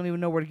it's like you don't even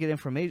know where to get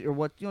information or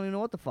what you don't even know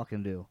what to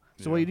fucking do.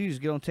 So what you do is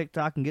get on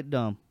TikTok and get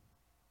dumb.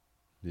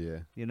 Yeah.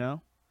 You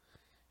know.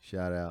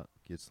 Shout out.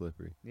 Get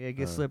slippery. Yeah,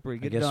 get slippery. I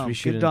Get guess dumb. we Get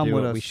shouldn't dumb do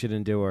with it. us. We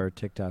shouldn't do our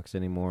TikToks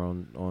anymore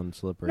on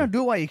slippery. No,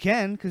 do it while you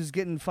can, because it's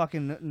getting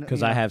fucking.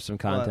 Because I have some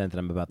content that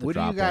I'm about to What do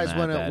you drop guys on that.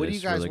 wanna- that what do you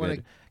is guys really wanna-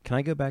 good. Can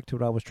I go back to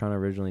what I was trying to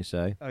originally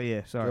say? Oh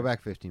yeah, sorry. Go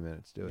back 15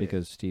 minutes. Do it.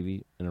 Because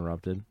Stevie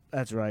interrupted.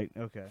 That's right.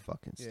 Okay.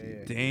 Fucking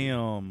Steve.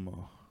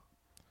 Damn.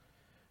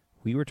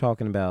 We were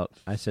talking about.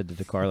 I said to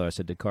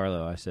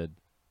DeCarlo,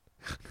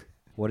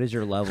 what is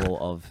your level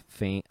of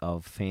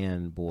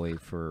fanboy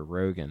for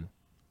Rogan?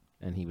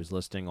 And he was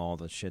listing all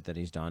the shit that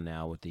he's done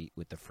now with the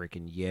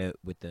freaking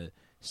with the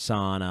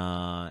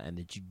sauna and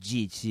the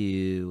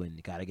jiu-jitsu, and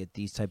you got to get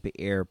these type of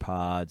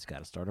AirPods, got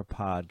to start a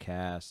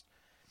podcast,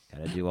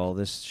 got to do all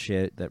this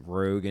shit that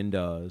Rogan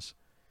does,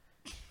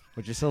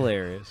 which is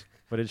hilarious,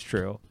 but it's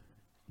true.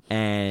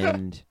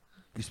 And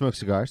you smoke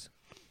cigars?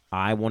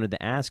 I wanted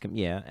to ask him,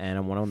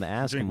 and what I wanted to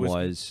ask Drink him whiskey.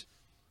 was,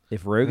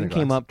 if Rogan And a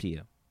came glass. up to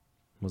you,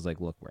 was like,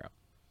 look, bro,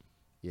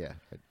 Yeah.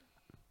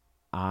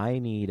 I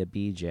need a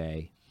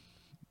BJ,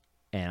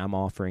 and I'm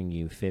offering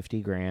you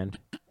 $50,000,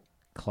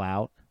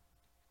 clout,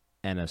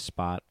 and a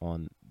spot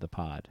on the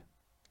pod.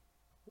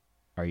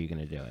 Are you going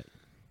to do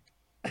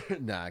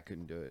it? Nah, I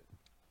couldn't do it.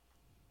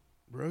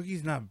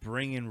 Rogi's not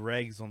bringing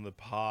regs on the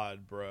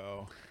pod,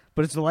 bro.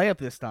 But it's a layup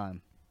this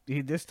time.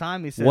 This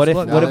time he says, What if?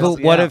 "Look, What I'll if?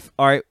 see What out." if?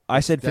 All right, I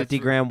said That's- 50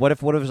 grand. What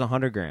if? What if it was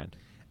 100 grand?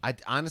 I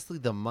honestly,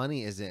 the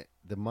money isn't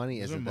the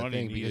money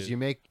thing because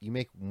needed. you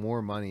make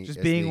more money Just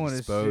as being the on his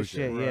exposure.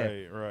 shit,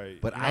 yeah.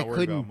 Right. But You're I not worried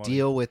couldn't about money.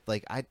 deal with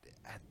like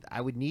I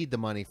would need the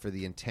money for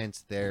the intense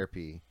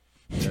therapy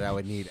that I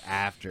would need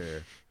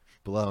after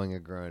blowing a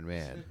grown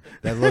man.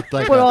 That looked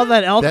like But all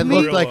that elk that meat?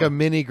 looked like a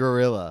mini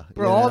gorilla.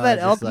 Bro, you all know? that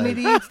Just elk like- meat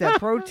he eats, that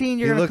protein,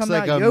 you're he gonna looks come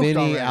like out a yoked mini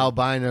already.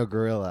 albino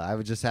gorilla. I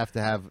would just have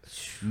to have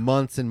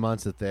months and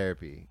months of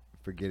therapy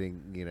for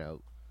getting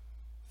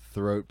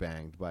throat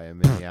banged by a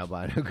mini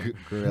albino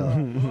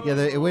gorilla. Yeah,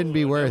 it wouldn't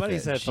be worth Nobody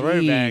it. said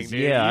throat bang,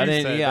 dude. Yeah, I You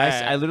didn't. said Yeah,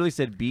 that. I literally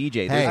said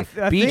BJ. Hey,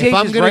 BJ if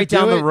I'm is gonna right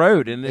down do the it-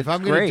 road, and if it's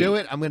I'm great. gonna do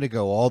it, I'm gonna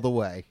go all the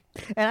way.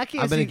 And I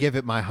can't I'm gonna see- give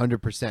it my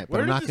 100%, but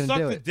Where I'm did not you gonna suck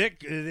do the it. dick?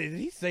 Did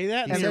he say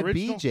that? He in the said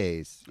original?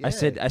 BJ's. I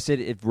said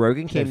if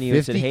Rogan came to you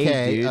and said, 50K,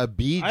 "Hey, dude, a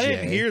BJ. I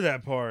didn't hear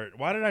that part.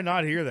 Why did I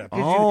not hear that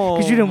part? oh,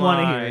 you didn't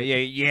wanna my- hear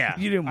it. Yeah.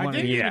 You didn't I want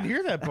to didn't hear even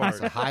hear that part.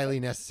 It's a highly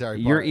necessary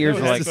part. Your ears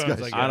No, are like,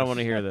 headphones, I I don't guess. want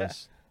to hear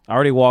this. I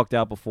already walked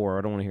out before.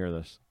 I don't want to hear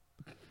this.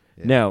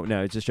 Yeah. No,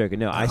 it's just joking.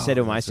 No, I Oh, said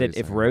to him, I that's said, what if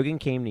he's saying. Rogan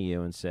came to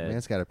you and said,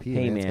 Man's gotta pee,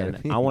 hey, man's gotta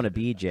man, pee." I want a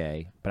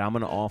BJ, but I'm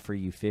going to offer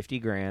you 50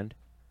 grand,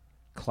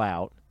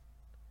 clout,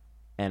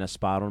 and a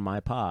spot on my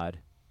pod.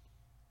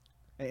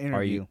 An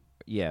interview.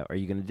 Are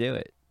you going to do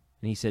it?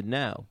 And he said,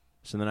 no.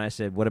 So then I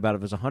said, what about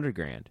if it's 100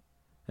 grand?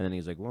 And then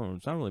he's like, well,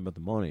 it's not really about the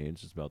money.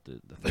 It's just about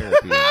the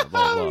therapy. And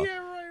blah, blah, blah.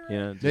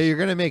 Yeah, No, you're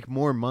gonna make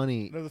more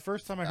money. No, the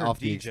first time I heard off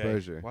DJ. the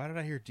exposure. Why did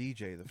I hear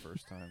DJ the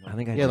first time? I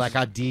think I Yeah, just, like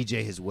I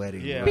DJ his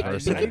wedding. Yeah, the I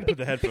first didn't time. put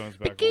the headphones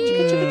back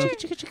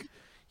on.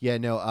 Yeah,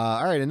 no.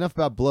 All right, enough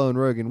about blowing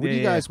Rogan. What do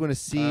you Yeah, guys want to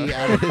see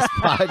out of this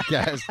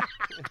podcast?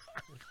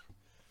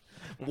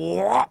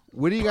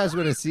 What do you guys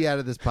want to see out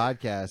of this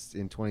podcast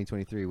in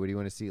 2023? What do you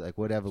want to see? Like,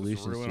 what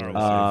evolutions do you ruin want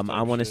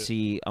our to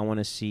see? I want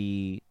to shit.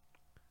 see.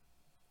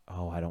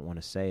 Oh, I don't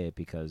want to say it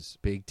because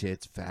Big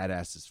tits, fat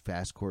asses,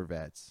 fast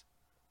Corvettes,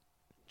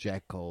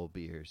 Jack Cole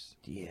beers.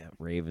 yeah,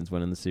 Ravens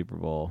winning the Super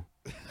Bowl.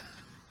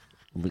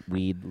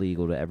 Weed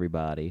legal to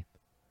everybody.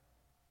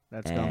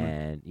 That's coming.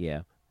 And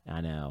yeah,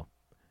 I know.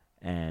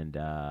 And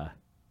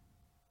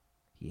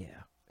yeah.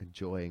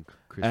 Enjoying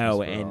Christmas. Oh,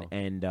 for and all.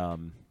 and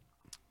no,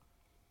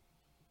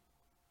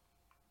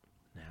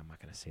 I'm not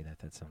gonna say that.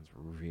 That sounds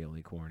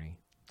really corny.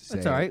 Say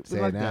That's all right. Say We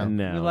it like now. that.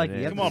 No, We like it it.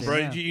 You have Come to on, say bro.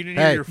 it now. You didn't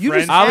Hey, hear your you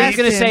friend's just I was asked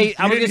gonna him- say. You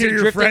I was didn't gonna say hear your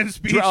drifting. friend's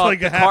speech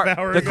like a half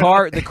hour the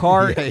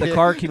ago?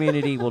 car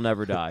community will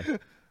never die.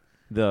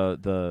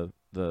 The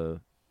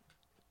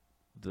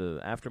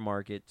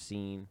aftermarket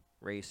scene,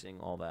 racing,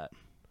 all that,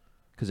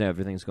 because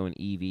everything's going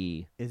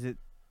EV. Is it?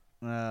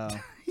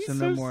 He's so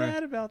so no more.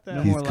 sad about that.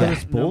 No He's more got- like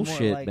It's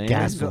bullshit, like man.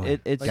 gas it's- boy.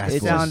 It's like Gas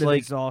it's boy. just sound and like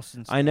exhaust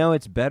and I stuff. know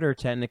it's better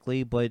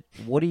technically, but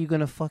what are you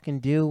gonna fucking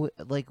do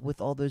like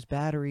with all those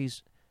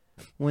batteries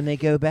when they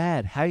go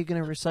bad? How are you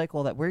gonna recycle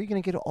all that? Where are you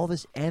gonna get all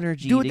this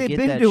energy? Do what to they've get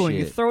been that doing. Shit?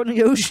 You throw it in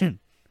the ocean.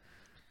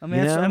 I mean,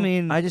 You that's, know? I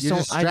mean, I just You don't.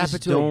 just I strap just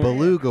it to don't. a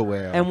beluga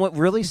whale. And what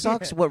really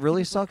sucks,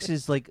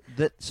 is like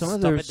that some of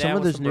Stuff those it down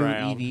with those some new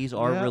brown. EVs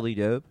are Yeah. really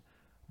dope,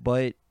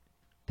 but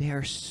they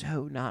are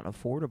so not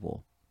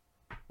affordable.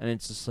 And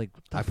it's just like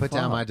what the I put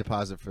down fuck? my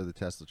deposit for the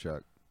Tesla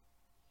truck.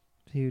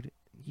 Dude,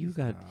 you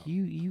got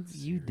you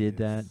did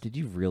that. Did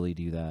you really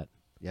do that?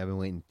 Yeah, I've been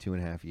waiting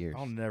 2.5 years.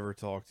 I'll never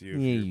talk to you.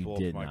 Yeah, if you pull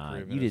did up my not.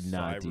 crib You in a did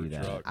not do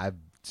that. Cybertruck.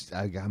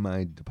 I got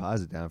my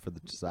deposit down for the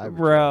Cybertruck.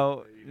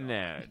 Bro,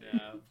 no.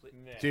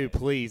 Dude,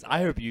 please.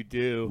 I hope you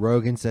do.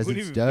 Rogan says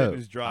Wouldn't it's even fit in dope.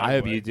 his I hope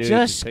driveway. you do.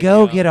 Just pick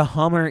go me get up. a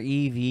Hummer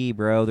EV,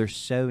 bro. They're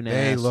so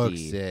nasty. They look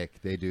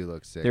sick. They do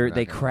look sick. I'm not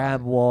They gonna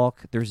crab lie.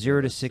 walk. They're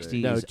 0 to look sick.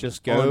 60. No,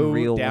 just go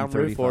unreal down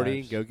Route 40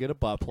 and 135s. go get a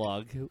butt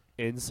plug,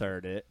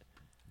 insert it,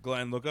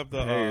 Glenn, look up the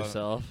prepare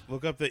yourself.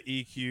 look up the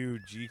EQ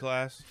G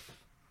class.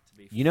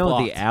 You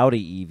know the fucked.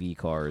 Audi EV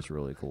car is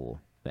really cool.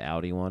 The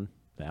Audi one.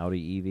 The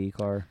Audi EV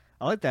car.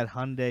 I like that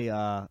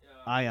Hyundai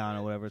Ion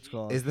or whatever it's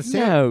called. Is the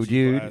same? No,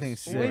 dude. I think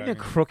it's Ain't no sick.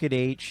 crooked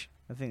H.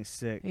 I think it's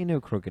sick. Ain't no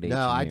crooked H.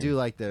 No, I in do here.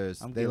 like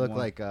those. I'm They getting look one.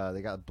 like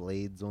they got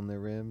blades on their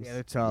rims. Yeah,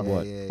 they're tough.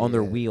 What? Yeah, On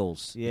their yeah.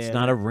 wheels. Yeah, It's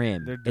not a they're-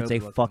 rim. they're It's a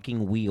dope looking.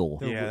 fucking wheel.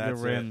 The, Yeah, the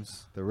that's it.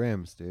 rims. The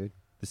rims, dude.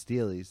 The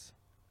Steelies.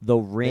 The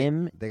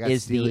rim they got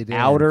is Steely the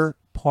Dans. outer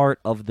part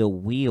of the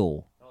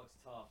wheel.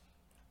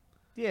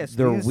 Yeah, it's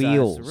The the insides,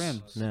 wheels. the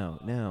rims.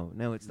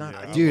 No, it's not.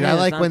 Yeah. Dude, Yeah, I it's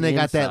like not when the they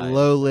got that inside.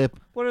 low lip.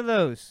 What are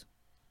those?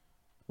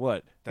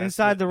 What?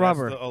 Inside the that's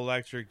rubber. the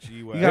electric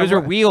G-Wagon. got Those are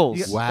what-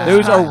 wheels. you- Wow.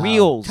 Those are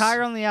wheels.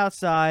 Tire on the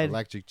outside.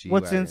 Electric G.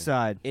 What's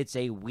inside? It's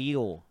a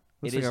wheel.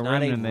 Looks It is like a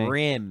not rim a to me.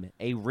 rim.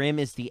 A rim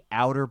is the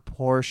outer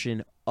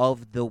portion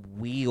of the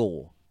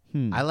wheel.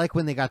 I like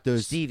when they got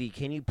those. Stevie,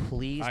 can you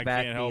please I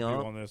back can't me help you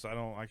up? on this.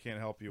 I can't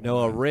help you. No,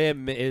 on a that.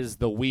 rim is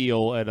the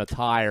wheel and a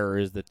tire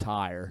is the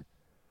tire.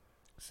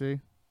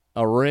 See?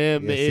 A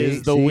rim Yeah,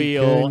 is the see,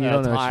 wheel Coon, you and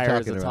don't a know what you're tire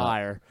is a talking about.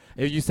 tire.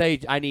 If you say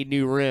I need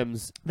new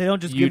rims, They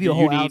don't just give you a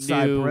whole need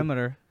outside new-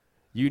 perimeter.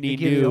 You need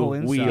give you the whole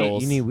new inside.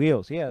 wheels. You need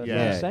wheels. Yeah, that's what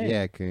I'm Yeah, saying.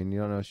 yeah, Coon. You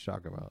don't know what you're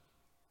talking about.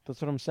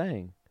 That's what I'm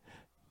saying.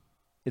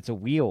 It's a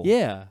wheel.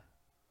 Yeah,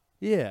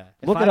 yeah.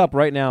 Look If it I- up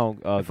right now,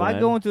 If I Glenn.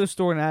 go into a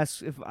store and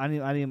ask if I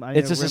need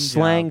It's a just a rim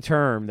slang job,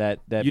 term that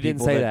You didn't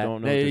people say that that.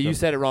 don't know. No, what they're you talking-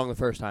 said it wrong the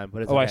first time,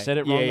 but it's Oh, I okay. said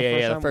it wrong yeah, the yeah,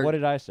 first yeah, time. What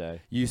did I say?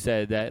 You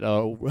said that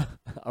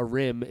a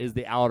rim is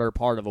the outer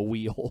part of a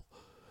wheel.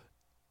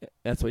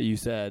 That's what you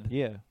said.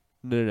 Yeah.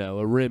 No.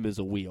 A rim is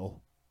a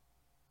wheel.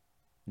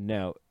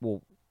 No.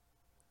 Well,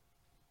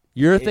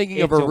 You're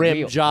thinking of it's a a rim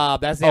wheel. job.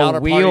 That's the a outer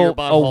wheel. part of your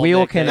butthole. A wheel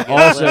Nick. can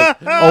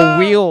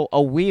also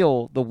a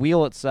wheel. The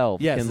wheel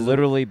itself Yes, can it's a-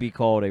 literally be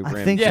called a rim.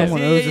 I think Yes,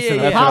 someone yeah, owes yeah, us yeah, an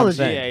yeah. That's what I'm apology.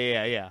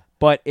 saying. Yeah.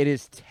 But it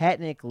is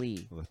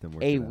technically Let them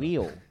work a it out.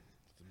 wheel.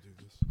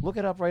 Look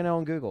it up right now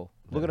on Google.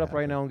 Look it up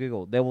right now on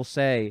Google. They will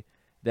say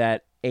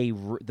that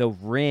the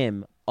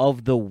rim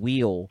of the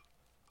wheel.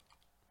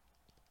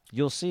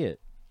 You'll see it.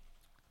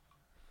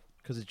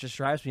 Because it just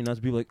drives me nuts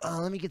to be like, oh,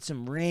 let me get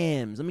some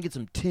rims. Let me get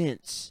some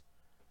tints.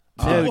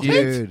 No, Oh,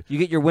 dude. dude. You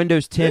get your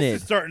windows This tinted.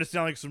 is starting to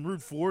sound like some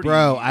Route 40.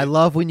 Bro, I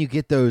love when you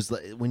get those.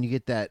 When you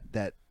get that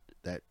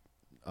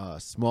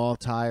small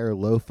tire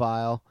low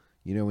file.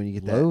 You know when you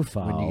get that Low when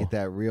file? you get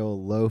that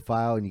real low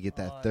file and you get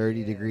that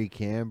 30-degree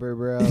camber,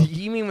 bro.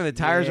 You mean when the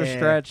tires are Yeah.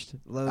 stretched?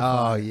 Low Oh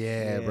fire.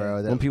 yeah, bro.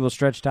 When That, people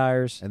stretch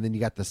tires? and then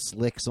you got the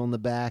slicks on the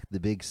back, the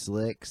big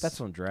slicks.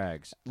 That's on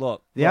drags.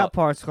 Look. The out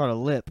part's called a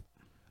lip.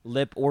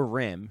 Lip or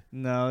rim.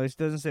 No, it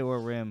doesn't say what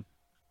rim.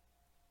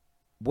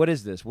 What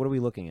is this? What are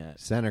we looking at?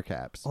 center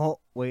caps. Oh,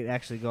 wait,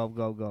 actually, go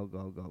down. What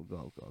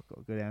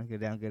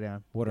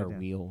Go are down.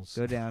 wheels?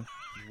 Go down.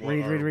 What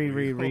read are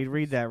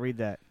read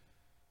that.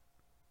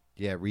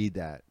 Yeah, read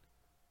that.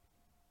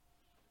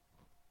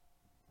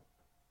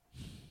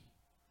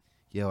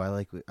 Yo, I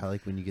like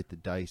when you get the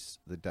dice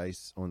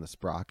on the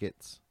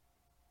sprockets.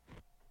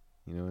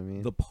 You know what I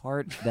mean? The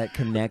part that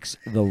connects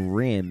the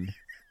rim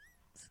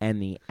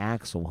and the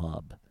axle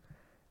hub.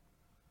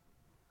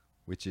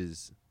 Which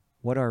is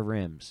What are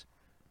rims?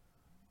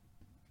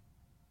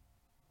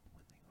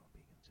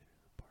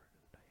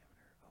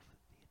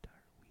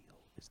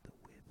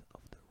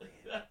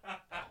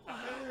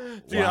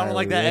 Dude, I don't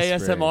like that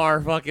whispering.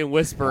 ASMR fucking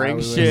whispering Why are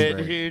we shit,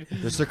 whispering?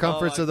 dude. The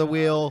circumference Oh, of the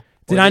wheel.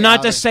 Did or I the not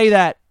outer- just say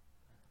that?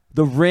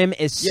 The rim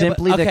is Yeah, but-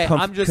 simply okay,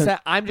 the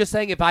I'm just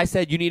saying if I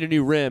said you need a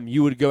new rim,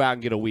 you would go out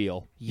and get a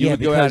wheel. You yeah,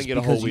 would go out and get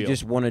a whole because wheel. you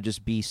just want to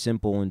just be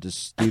simple and just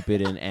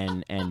stupid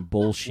and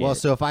bullshit. Well,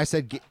 so if I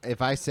said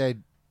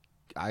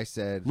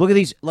look at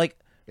these like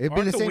it'd be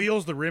Aren't the the same.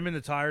 wheels, the rim, and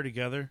the tire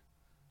together?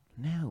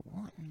 no.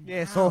 What?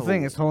 Yeah, it's the whole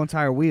thing. It's the whole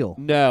entire wheel.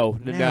 No.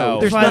 There's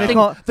That's why they nothing.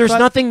 call- There's but-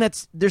 nothing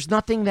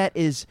that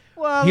is.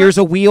 Well, Here's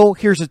a wheel.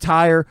 Here's a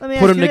tire. Let me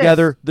Put ask them you this.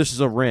 together. This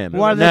is a rim.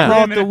 Why do they No. call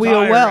it Rim the and a wheel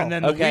tire, well? and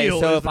then the Okay, wheel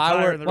so is if the I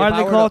tire were- and the Why do if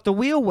they I were call to- it the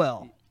wheel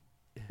well?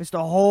 It's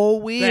the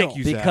whole wheel. Thank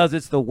you, Zach. Because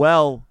it's the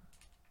well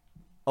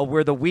of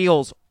where the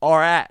wheels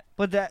are at.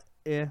 But that,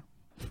 yeah.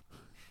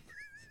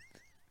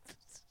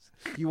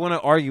 You want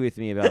to argue with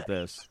me about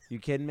this? You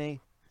kidding me?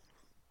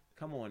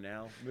 Come on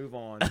now, move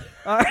on.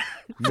 All right.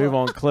 Move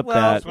on. Clip Well,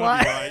 that. You just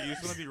want to be right. You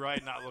just want to be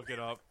right, not look it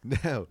up.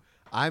 No,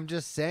 I'm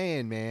just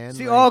saying, man.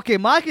 See, like, okay,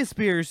 my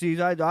conspiracies,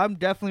 I'm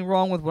definitely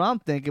wrong with what I'm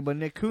thinking, but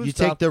Nick Coon you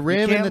stuff, take the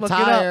rim can't and the look it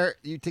up. tire.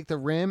 You take the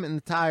rim and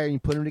the tire, and you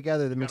put them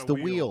together. That makes got the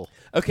a wheel. wheel.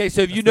 Okay,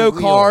 so if you That's the know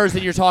wheel. cars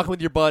and you're talking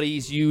with your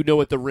buddies, you know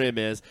what the rim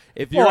is.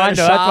 If you're Oh, I at a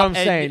know, that's what shop I'm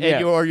saying, and yeah.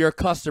 you're a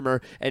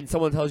customer and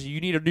someone tells you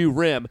need a new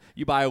rim,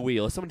 you buy a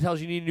wheel. If someone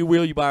tells you need a new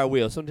wheel, you buy a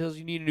wheel. If someone tells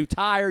you need a new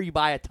tire, you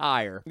buy a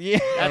tire. Yeah.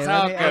 That's Hey,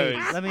 how let it me-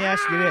 goes. hey, let me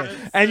ask you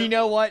this. And you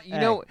know what?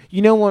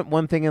 You know what?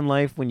 One thing in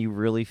life when you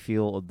really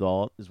feel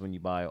adult is when you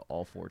buy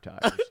all four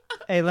tires.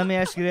 Hey, let me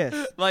ask you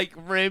this. Like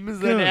rims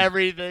Coon. and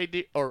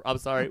everything. Or, I'm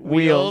sorry,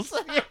 Wheels.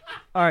 wheels.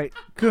 All right,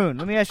 Coon,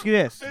 let me ask you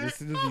this.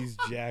 Listen to these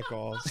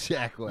jack-offs.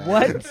 Jackway.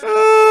 What?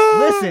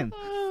 Listen,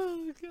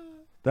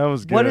 That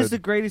was good. what is the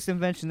greatest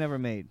invention ever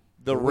made?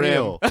 The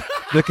rim.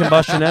 the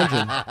combustion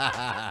engine?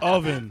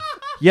 Oven.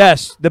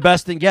 Yes, the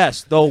best thing.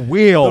 Yes, the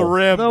wheel. The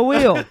rim. The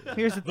wheel.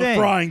 Here's the The thing.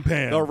 frying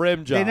pan. The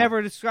rim job. They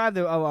never described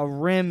a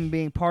rim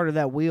being part of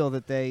that wheel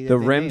that they. The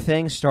they rim made.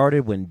 thing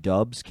started when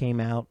Dubs came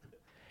out,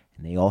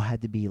 and they all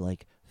had to be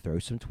like, throw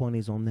some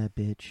 20s on that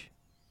bitch.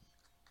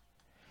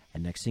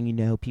 And next thing you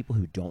know, people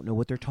who don't know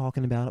what they're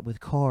talking about with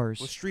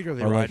cars What street are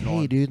they like, riding hey,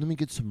 on? dude, let me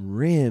get some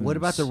rims. What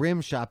about the rim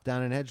shop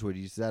down in Edgewood?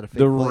 Is that a fake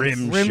The place?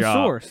 rim shop.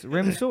 Source?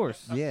 Rim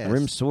source. Yeah.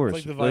 Rim Source?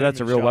 Like the Oh,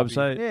 that's a real vitamin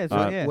website? Yeah, it's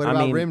Uh, What I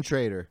about mean, Rim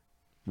Trader?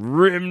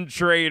 Rim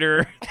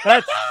Trader.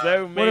 That's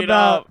so made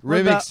about- up.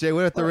 Rim about- Exchange.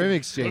 What about the Rim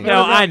Exchange?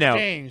 No, I know.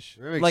 Exchange?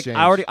 Rim Like Exchange.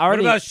 I already What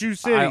about Shoe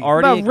City? I What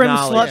already about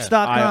acknowledged.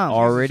 rimsluts.com? I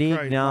already Jesus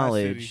Christ, my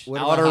acknowledged. city.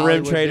 What about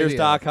Hollywood Video?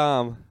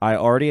 OuterRimTraders.com. I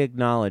already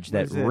acknowledged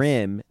that is this?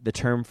 rim, the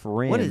term for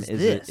rim, What is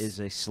this? is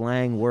a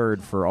slang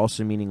word for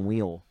also meaning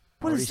wheel.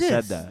 I What already is this?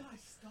 said that.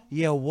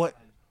 Yeah, what?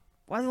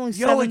 Why is it only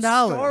Yo, $7? it's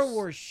Star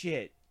Wars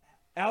shit.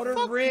 Outer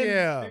Rim.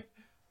 Yeah.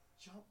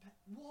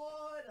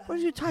 What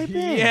did you type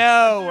in?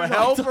 Yo,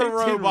 helper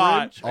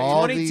robot.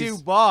 All 22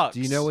 these- bucks.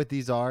 Do you know what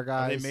these are, Are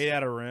guys? they made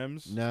out of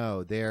rims?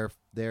 No, they're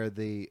Are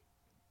the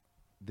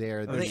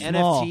they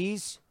small.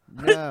 NFTs?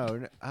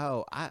 no.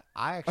 Oh, I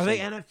actually. Are they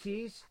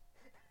NFTs?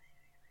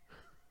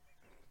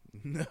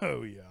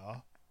 No,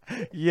 yeah.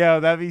 Yo,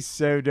 that'd be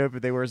so dope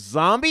if they were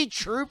zombie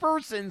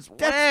troopers since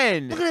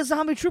when? Look at the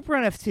Zombie Trooper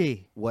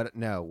NFT. What?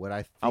 No, what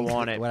I think I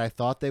want it. What I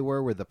thought they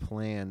were the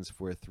plans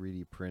for a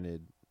 3D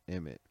printed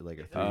image, like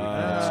a 3D printed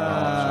Uh,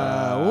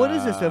 sculpture. What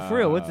is this? For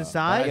real? What's the But I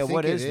size? yeah, think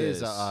what it is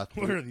this?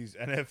 What are these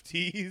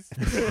NFTs?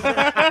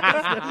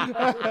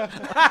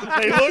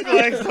 They look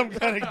like some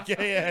kind of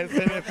gay ass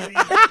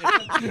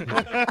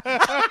NFT.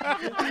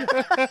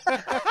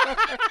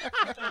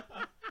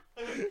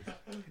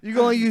 You can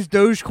only use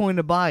Dogecoin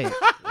to buy it.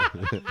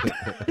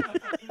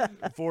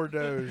 4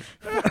 Doge.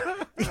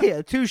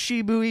 Yeah, 2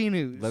 Shibu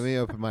Inus. Let me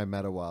open my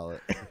Meta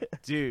wallet.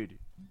 Dude.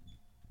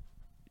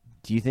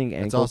 Do you think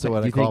That's ankle also what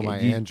do I you call think- my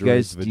do you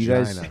android's guys, do you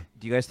guys vagina.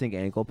 do you guys think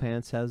ankle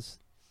pants has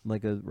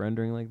like a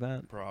rendering like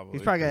that? Probably.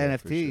 He's probably got Yeah,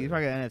 NFT. for He's sure.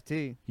 probably got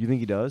NFT. You think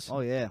he does?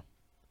 Oh yeah.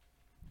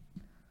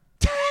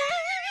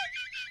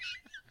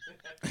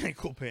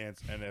 Ankle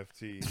pants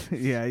NFT.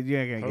 Yeah, you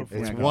ain't gonna get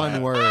Hopefully It's that. not.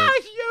 one word.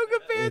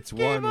 Yoga pants. It's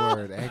one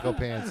word. Ankle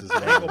pants is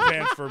Ankle one.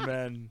 pants for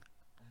men.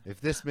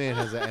 If this man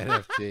has an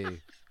NFT,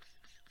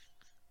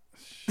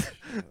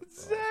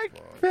 Zach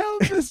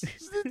found this.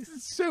 This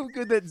is so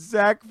good that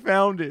Zach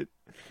found it.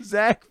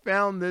 Zach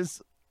found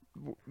this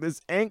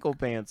ankle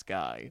pants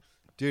guy.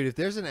 dude, if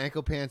there's an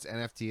ankle pants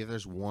NFT, if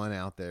there's one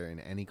out there in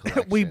any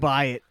collection, We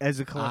buy it as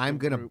a collective I'm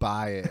gonna group.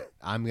 buy it.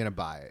 I'm gonna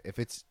buy it. If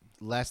it's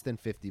less than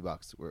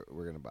 $50,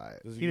 we're gonna buy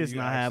it. Does He give does you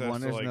not have access one.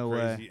 to, There's like, no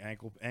crazy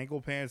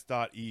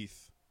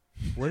anklepants.eth.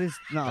 What is?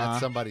 That's Nuh-uh.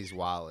 somebody's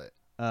wallet.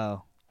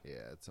 Oh. Yeah,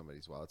 it's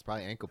somebody's wallet. It's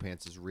probably Ankle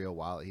Pants' real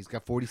wallet. He's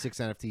got 46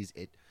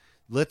 NFTs.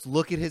 Let's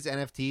look at his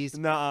NFTs.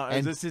 Nuh-uh. Is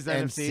and, this his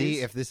and NFTs? see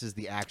if this is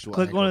the actual.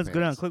 Click Ankle on his. Go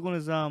down. Pants. Click on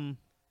his.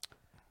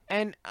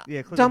 And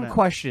Yeah. Click on dumb that.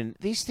 question: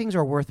 these things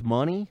are worth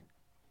money?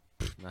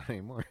 Not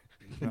anymore.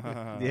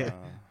 Yeah.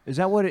 Is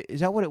that what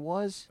it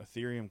was?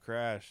 Ethereum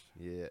crashed.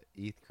 Yeah,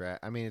 ETH crash.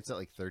 I mean, it's at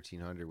like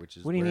 1,300, which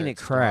is What do you where mean it it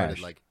started,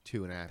 crashed? like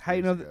 2.5 How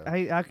you years know?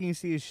 ago. How can you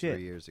see his 3 shit?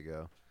 years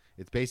ago.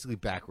 It's basically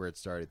back where it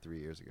started 3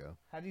 years ago.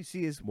 How do you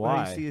see his? How do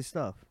Why? you see his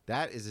stuff?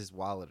 That is his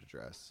wallet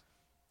address.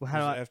 Well, how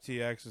do I,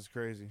 FTX is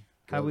crazy.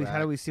 how do Go we how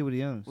back. do we see what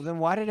he owns? Well, then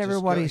why did Just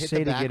everybody go hit say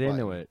the to back get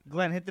into button. it?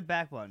 Glenn, hit the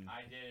back button.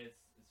 I did.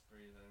 It's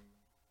free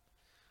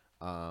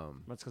then.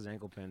 That's because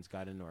ankle pants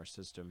got into our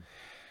system.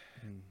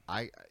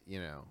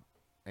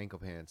 Ankle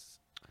Pants.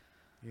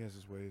 He has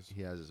his ways.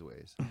 He has his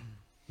ways.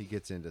 He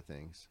gets into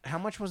things. How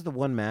much was the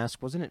one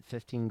mask? Wasn't it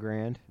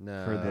 $15,000?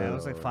 No, For the- It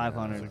was like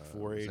 500. It was like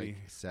 480. It was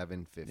like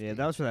 750. Yeah,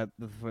 that was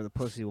for the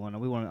pussy one. I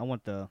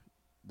want the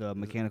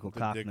mechanical the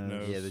cock dick nose.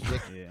 nose. Yeah, the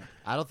dick. Yeah.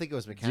 I don't think it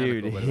was mechanical.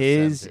 Dude, but it was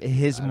his 750.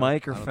 his I don't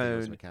think it was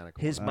microphone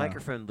mechanical. his Wow.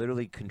 microphone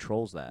literally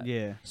controls that.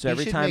 Yeah. So He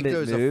every should time make it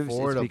those moves, it's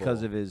affordable.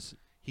 because of his.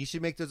 He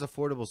should make those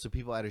affordable so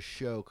people at his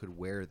show could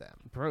wear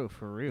them. Bro,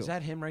 for real. Is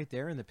that him right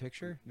there in the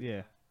picture?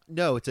 Yeah.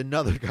 No, it's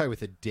another guy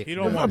with a dick. He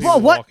don't nose. want Whoa,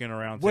 people what? walking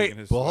around Wait, taking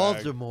his swag.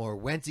 Baltimore.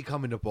 When's he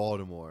coming to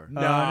Baltimore?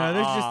 No,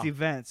 this is just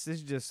events. This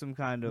is just some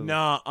kind of.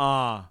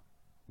 Nuh-uh.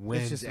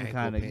 When's just some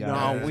Ankle kinda Pants?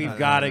 guy. No, we've no,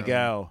 got to no.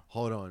 go.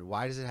 Hold on.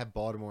 Why does it have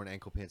Baltimore and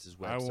Ankle Pants'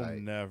 I will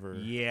website? never.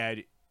 Yeah.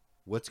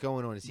 What's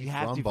going on? Is he You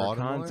have from to for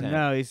Baltimore? content.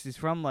 No, he's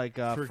from like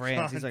For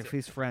France. He's content. like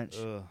he's French.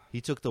 Ugh.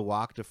 He took the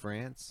walk to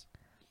France.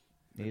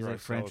 They He's probably like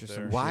sell French it or there.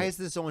 something. Why is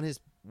this on his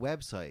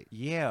website?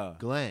 Yeah.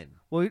 Glenn.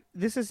 Well,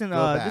 this isn't Go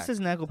back. this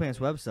isn't Ankle Pants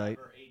website.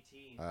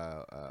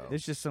 Oh.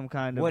 It's just some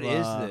kind of. What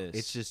is this?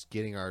 It's just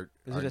getting our.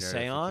 Is our it a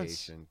seance?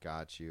 notification.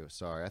 Got you.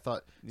 Sorry. I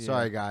thought. Yeah.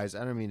 Sorry, guys.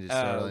 I don't mean to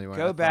startle Oh, anyone.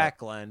 go back,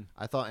 Glenn.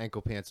 I thought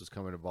Ankle Pants was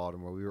coming to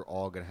Baltimore. We were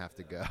all gonna have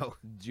to go.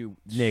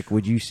 Nick,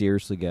 would you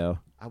seriously go?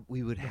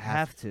 We would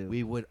have to.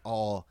 We would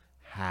all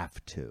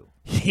have to.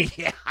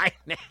 Yeah, I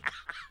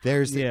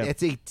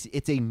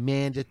It's a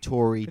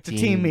mandatory It's a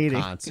team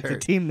meeting. concert. It's a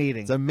team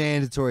meeting. It's a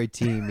mandatory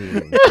team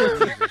meeting.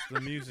 The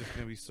music's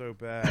gonna be so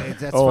bad.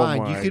 That's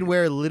fine. You can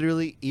wear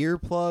literally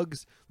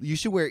earplugs. You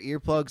should wear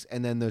earplugs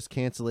and then those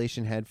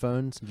cancellation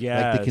headphones, like the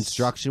Yes.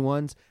 construction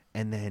ones,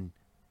 and then.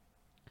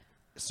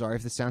 Sorry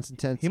if this sounds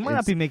intense. He might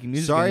not be making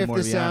music Sorry anymore,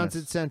 if to this be sounds honest.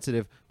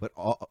 insensitive, but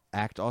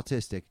act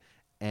autistic,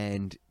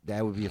 and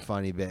that would be a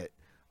funny bit.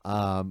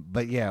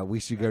 But yeah, we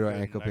should go to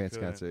an Ankle Pants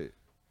concert.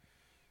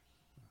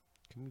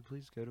 Can we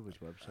please go to his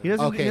website? He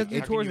doesn't, Okay, he doesn't do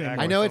how can tours you anymore.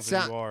 act I know like it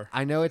something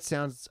you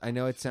sounds. I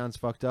know it sounds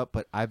fucked up,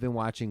 but I've been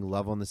watching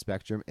Love on the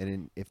Spectrum,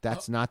 and if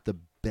that's not the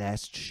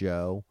best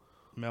show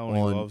Melanie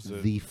on loves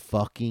it. the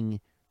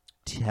fucking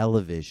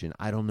television,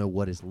 I don't know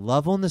what is.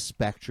 Love on the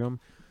Spectrum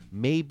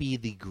may be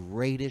the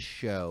greatest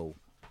show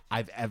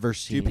I've ever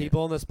seen. Do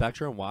people on the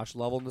spectrum watch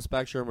Love on the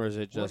Spectrum, or is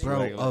it just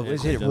Bro, regular? of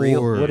Is it course.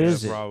 real? What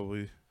is it?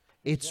 Probably.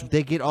 It's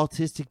they get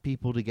autistic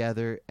people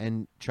together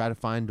and try to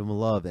find them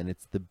love, and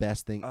it's the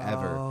best thing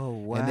ever. Oh,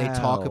 wow. And they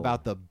talk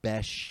about the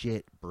best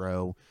shit,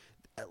 bro.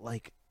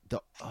 Like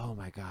oh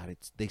my god,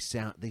 they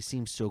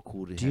seem so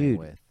cool to hang Dude,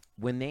 with.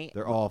 when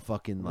They're all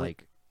fucking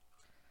like.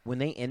 when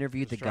they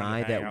interviewed the Just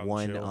trying guy to hang that out and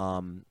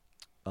won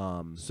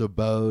chill. So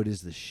Bode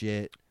is the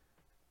shit.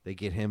 They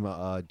get him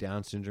a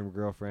Down syndrome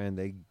girlfriend.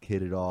 They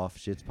hit it off.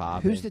 Shit's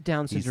popping. who's the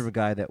Down He's syndrome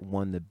guy that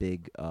won the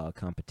big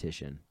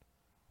competition?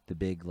 The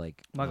big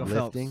like Michael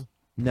lifting? Phelps.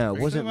 No, Are it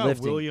you wasn't talking about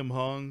lifting. William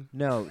Hung.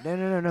 No,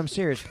 I'm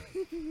serious.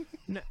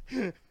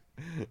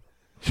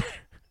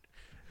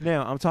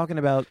 No, I'm talking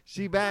about.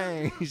 She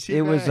bang. She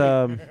It was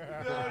bang.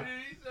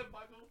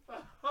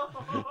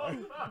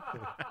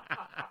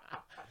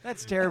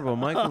 That's terrible.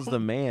 Michael's the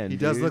man. He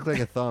does dude. look like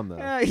a thumb though.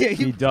 Yeah,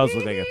 He does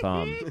look like a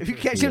thumb. If you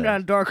catch him Yeah.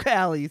 down a dark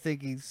alley, you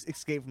think he's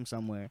escaped from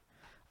somewhere.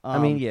 I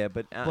mean, yeah,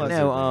 but Bless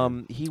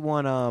no. He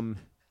won.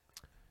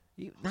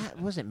 It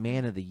wasn't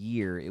Man of the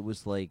Year. It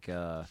was like,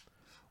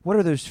 what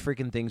are those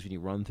freaking things when you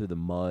run through the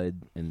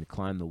mud and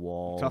climb the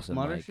walls? Tough and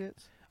Mudder like,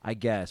 shits? I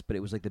guess, but it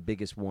was like the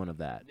biggest one of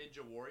that.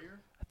 Ninja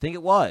Warrior? I think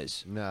it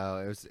was.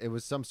 No, it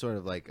was some sort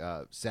of like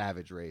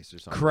savage race or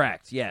something.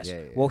 Correct. Yes.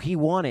 Yeah. Well, he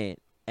won it,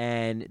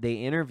 and they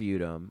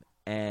interviewed him,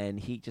 and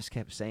he just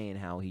kept saying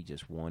how he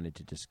just wanted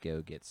to just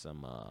go get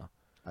some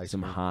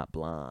cream? hot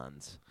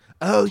blondes.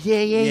 Oh yeah.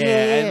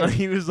 And like,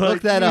 he was like,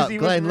 Look that up, he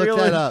was Glenn. Look real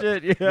that as up.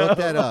 shit, yo. Look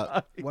that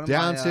up. One of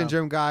Down my,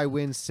 syndrome guy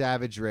wins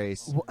savage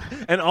race.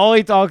 And all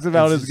he talks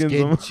about It's is just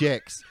getting getting some.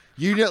 chicks.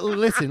 You know,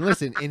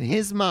 listen. In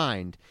his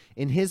mind,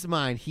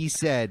 he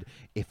said,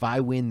 "If I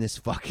win this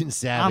fucking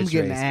savage I'm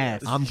getting race,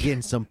 ass. I'm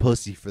getting some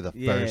pussy for the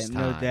Yeah, first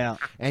time." no doubt.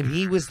 And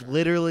he was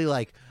literally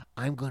like,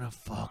 "I'm gonna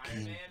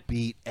fucking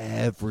beat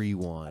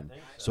everyone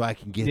so I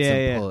can get Yeah, some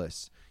yeah.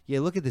 puss." Yeah,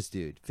 look at this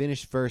dude.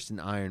 Finished first in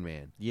Iron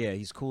Man. Yeah,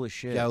 he's cool as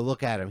shit. Yeah,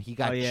 look at him. He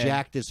got Oh, yeah.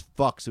 jacked as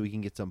fuck so he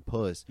can get some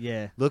puss.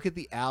 Yeah. Look at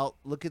the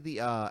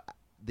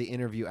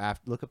interview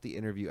after. Look up the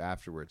interview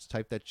afterwards.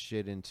 Type that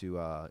shit into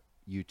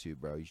YouTube,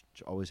 bro. You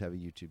should always have a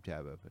YouTube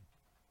tab open.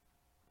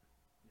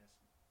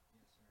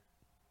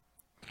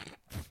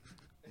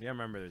 Yeah, I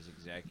remember there's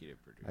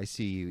executive producer. I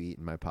see you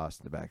eating my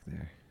pasta back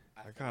there.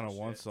 I kind of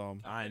want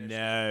some. I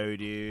know,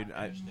 dude.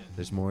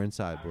 There's more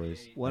inside, boys.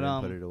 What, I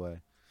didn't put it away.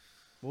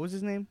 What was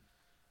his name?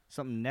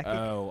 Something Neckick?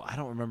 Oh, I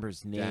don't remember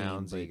his name.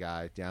 Downsy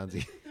guy.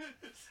 Downsy.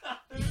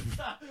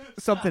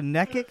 Something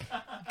Neckick?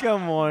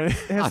 Come on. It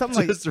has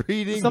something I'm just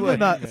reading. something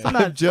What, about-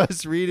 I'm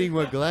just reading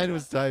what Glenn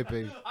was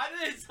typing. I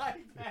didn't type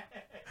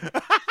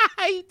that.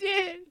 He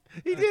did.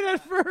 He did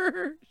at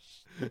first.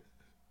 Okay,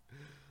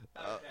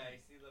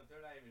 see, look,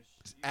 they're not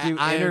even. Dude,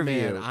 Iron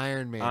interview. Man.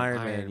 Iron Man.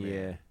 Iron Man,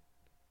 yeah.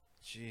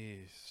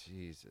 Jeez.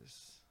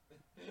 Jesus.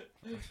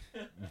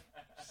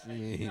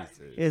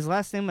 His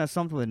last name has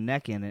something with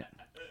neck in it.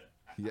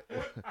 Yeah.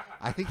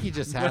 I think he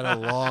just had a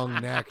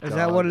long neck. Is dog.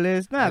 that what it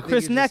is? I Nah, think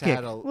Chris he just Neckick.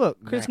 had a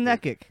Look, Chris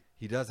Neckick.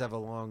 He does have a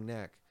long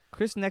neck.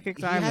 Chris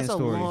Neckick's He Iron Man has a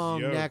stories.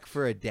 long Yoked. neck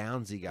for a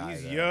Downsy guy.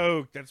 He's though.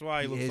 yoked. That's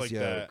why he He looks is like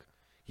yoked. that.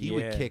 He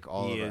would kick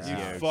all he of is us You out.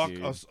 yoked, fuck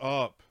dude. us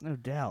up. No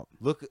doubt.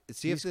 Look,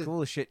 see He's if the,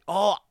 cool as shit.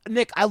 Oh,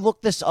 Nick, I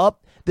looked this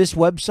up. This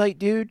website,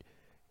 dude.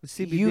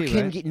 CBD, You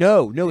can right? get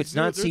no. It's Dude,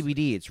 not there's-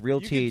 CBD. It's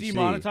real You THC. get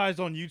demonetized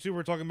on YouTube.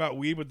 We're talking about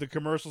weed, but the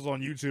commercials on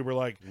YouTube are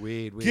like,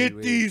 weed. "Get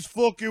weed. these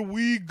fucking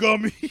weed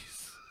gummies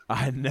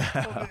I know.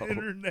 on the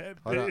internet,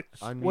 Hold on, bitch."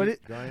 unmute, What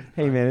it- Brian.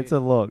 Hey man, it's a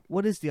look.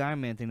 What is the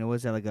Iron Man thing?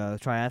 Was that like a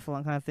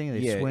triathlon kind of thing? They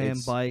Yeah, swim,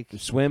 it's- bike.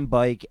 Swim,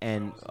 bike,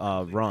 and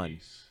run.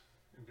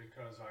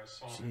 Because I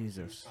saw him do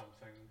Jesus. something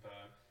that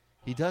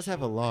He does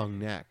have a long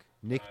neck.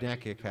 Nick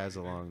Neckick has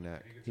a long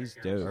neck. He's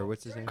dope. Or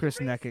what's his name? Chris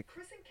Neckick.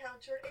 Chris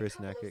encountered Chris a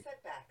couple Neckick. of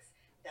setbacks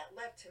that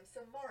left him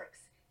some marks.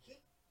 He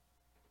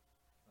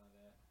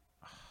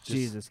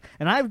Jesus.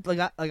 And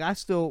I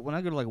still when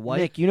I go to like wipe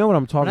Nick, you know what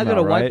I'm talking when I go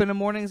about, to wipe right? in the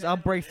mornings, I'll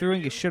break through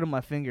and get shit on my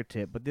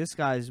fingertip. But this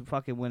guy's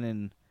fucking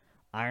winning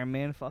Iron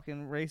Man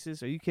fucking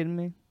races. Are you kidding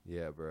me?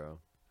 Yeah, bro.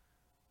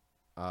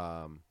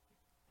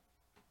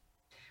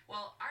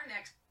 well, our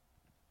next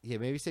Yeah,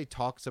 maybe say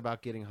talks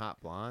about getting hot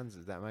blondes.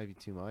 That might be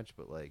too much,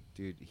 but like,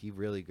 dude, he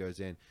really goes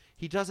in.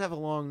 He does have a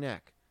long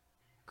neck.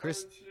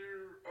 Chris,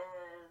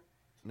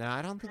 No,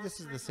 I don't think this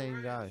is the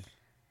same guy.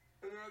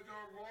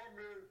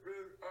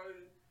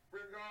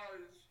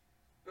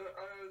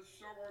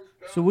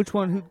 So which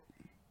one? Who?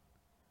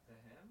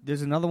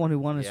 There's another one who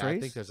won this Yeah, race.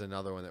 I think there's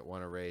another one that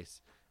won a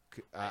race.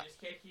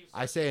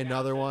 I say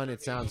another one.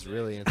 It sounds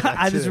really.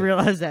 I just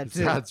realized that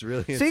too. It sounds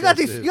really. So you got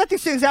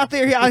these things out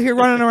here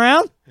running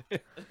around.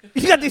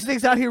 You got these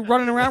things out here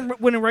running around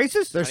winning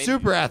races. They're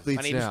super athletes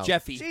my name now. is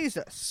Jeffy.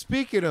 Jesus.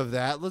 Speaking of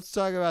that, let's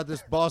talk about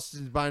this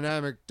Boston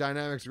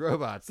Dynamics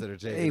robots that are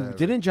taking. Hey, over.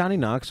 didn't Johnny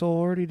Knoxville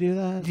already do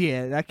that?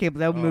 Yeah,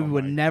 that movie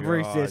would never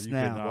exist you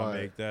now. Could not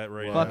make that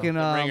right Fucking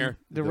now.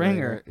 The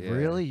Ringer. Yeah.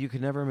 Really? You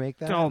could never make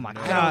that? Oh my I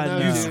God! don't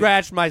know, You dude.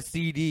 scratched my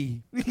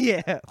CD.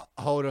 Yeah.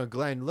 Hold on,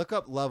 Glenn. Look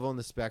up Love on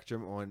the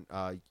Spectrum on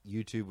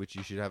YouTube, which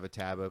you should have a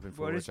tab open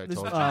for. Bro, which I this-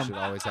 told this, you you should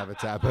always have a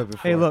tab open for.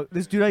 Hey, look,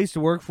 this dude I used to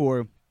work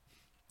for.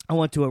 I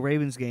went to a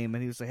Ravens game,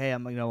 and he was like, "Hey,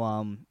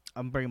 I'm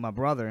bringing my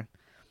brother."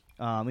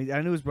 I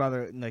knew his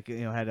brother,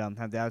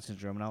 had Down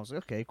syndrome, and I was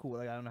like, "Okay, cool.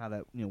 Like, I don't know how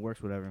that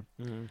works, whatever."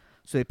 Mm-hmm.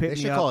 So they picked They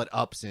me should up. call it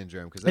Up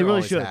Syndrome because They they're really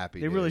always should. happy.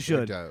 They dude. really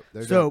should. They're dope.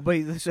 They're So,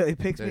 dope. so he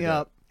picks They're me dope.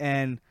 up,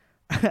 and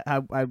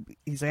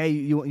he's like, "Hey,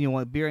 you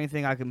want a beer or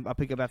anything? I'll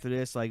pick up after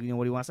this. Like,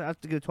 what do you want?" I said, "I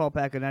have to get a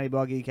 12-pack of 90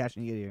 Ball. I'll get you cash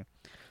when you get here."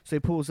 So he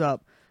pulls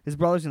up. His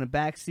brother's in the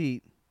back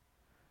seat,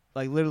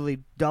 like literally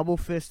double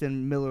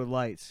fisting Miller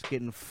Lights,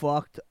 getting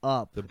fucked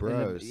up. The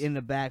bros in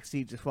the back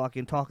seat, just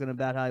fucking talking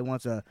about how he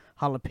wants a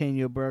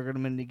jalapeno burger. The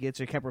minute he gets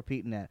there, kept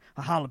repeating that,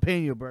 a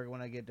jalapeno burger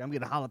when I get there. I'm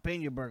getting a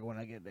jalapeno burger when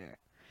I get there,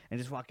 and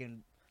just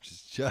fucking.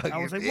 chugging I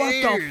was like,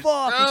 beers, what the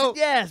fuck? He bro. said,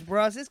 yes,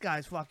 bro. This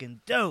guy's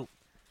fucking dope.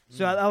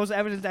 So that was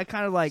evidence that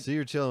kind of like. So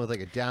you're chilling with like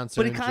a Down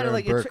But it syndrome kind of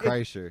like Bert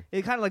Kreischer.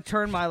 it kind of like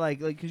turned my like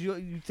because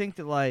you think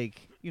that like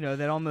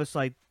that almost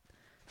like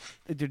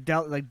they're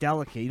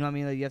delicate. You know what I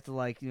mean? Like, you have to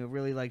like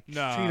really like treat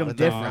them but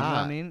they're different. You know what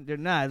I not. mean? They're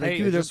not. Like, Hey,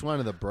 dude, They're they're just one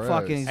of the bros.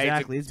 fucking Hey,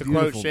 exactly. It's to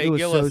beautiful. quote Shea It was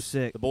Gillis, so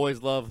sick. the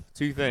boys love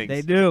two things.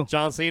 They do.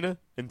 John Cena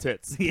and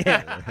tits.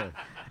 Yeah.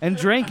 And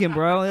drinking,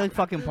 bro. They like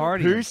fucking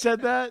partying. Who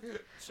said that?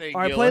 Shea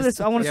All right, Gillis. play this.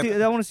 I want to Yeah,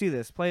 see. I want to see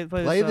this. Play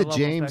Play this, the Love on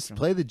James. Spectrum.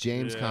 Play the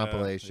James Yeah,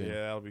 compilation. Yeah,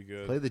 that'll be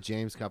good. Play the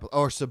James compilation.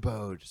 Or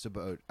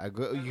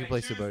Sabode. You can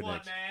play Sabode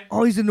next.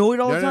 Oh, he's annoyed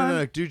all No, the no, time. no,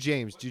 no. Do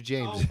James. Do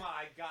James. Oh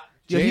my god.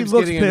 Yeah, he James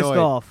looks getting pissed annoyed.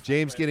 off.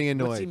 James getting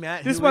What's he annoyed.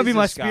 mad? This Who might is be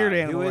my this guy? spirit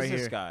animal Who is right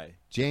this here. guy?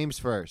 James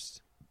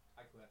first.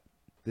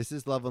 This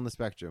is Love on the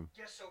Spectrum.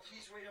 Yes, so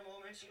please wait a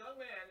moment. Young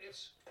man,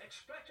 it's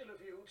expected of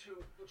you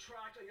to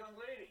attract a young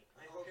lady.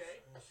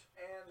 Okay?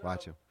 And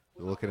Watch him.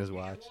 Look at his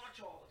watch.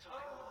 watch all the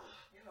time.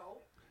 You know.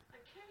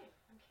 I'm kidding,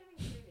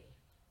 sweetie.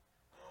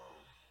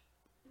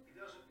 He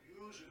doesn't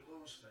usually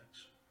lose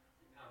things.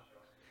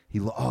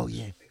 Oh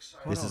yeah.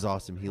 This is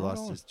awesome. He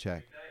lost his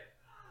check.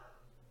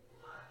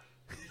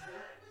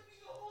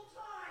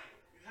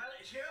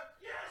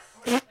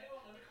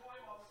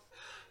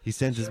 He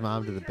sends his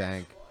mom to the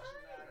bank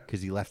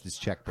because he left his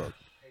checkbook.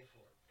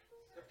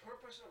 The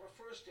purpose of a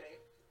first date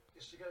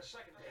is to get a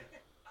second date.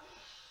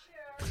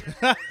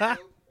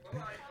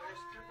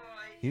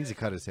 He needs to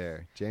cut his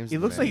hair. James. He is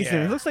the looks man. like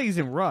he looks like he's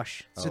in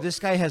Rush. So this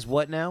guy has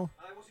what now?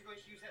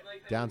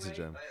 Down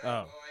syndrome. Oh.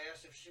 I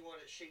asked if she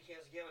wanted to shake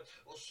hands again.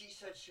 Well, she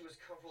said she was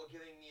comfortable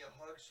giving me a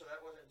hug, so that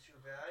wasn't too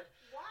bad.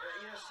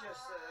 Yes.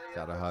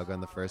 Got a hug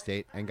on the first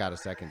date and got a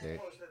second date.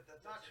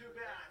 Not too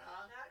bad,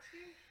 huh?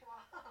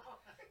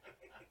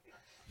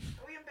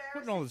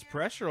 Putting all this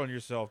pressure on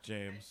yourself,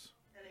 James.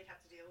 Then they'd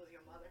have to deal with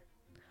your mother.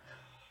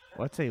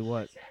 Well, I'll tell you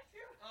what.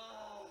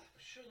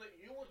 Sure that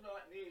you would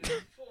not need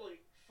a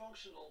fully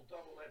functional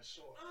double-edged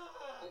sword.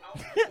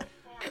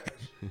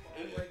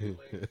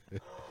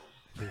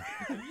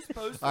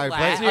 All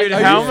right, Dude,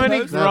 how many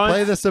grunts?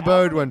 play the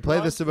Sabode one. Play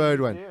the Sabode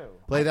one.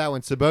 Play that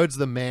one. Sabode's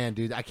the man,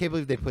 dude. I can't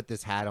believe they put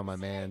this hat on my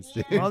man's,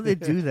 dude. Why would they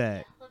do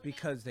that?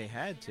 Because they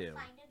had to.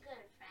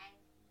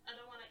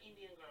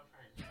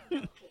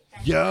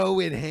 Yo,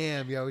 and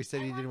Ham. Yo, he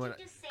said he didn't want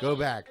to. Go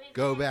back.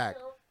 Go back.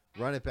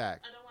 Run it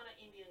back.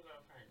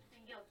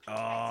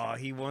 Oh,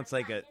 he wants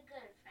like a.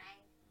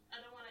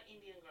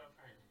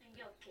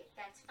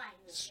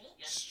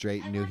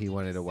 Straight knew he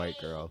wanted a white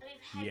girl.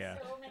 Yeah.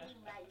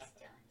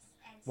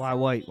 Why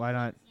white? Why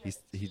not?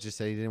 He just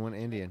said he didn't want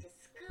Indian.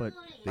 But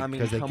I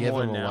mean, because they come give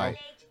on him a now. white.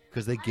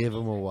 Because they give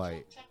him a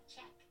white.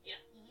 You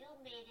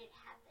made it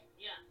happen.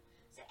 Yeah.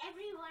 So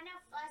every one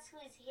of us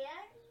who's here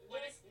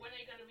is. When are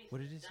you gonna be?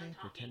 What did he say?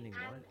 Pretending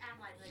what?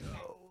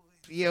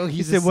 Yo, He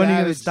he's said, a "When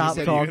are you savage." gonna He stop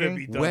said,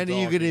 talking? When are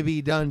you gonna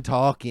be done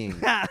talking?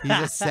 He's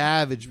a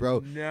savage,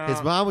 bro. No.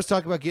 His mom was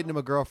talking about getting him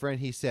a girlfriend.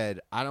 He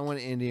said, "I don't want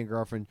an Indian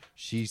girlfriend."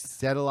 She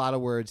said a lot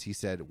of words. He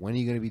said, "When are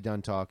you gonna be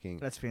done talking?"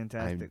 That's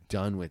fantastic. I'm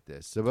done with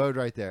this. Sabode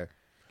right there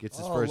gets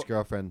his Oh, first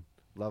girlfriend.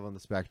 Love on the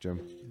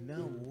Spectrum.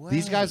 No way.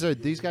 These guys are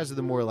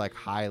the more like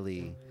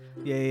highly.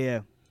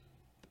 Yeah.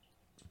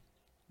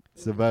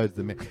 Sabode's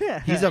the man.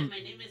 He's a. My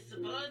name is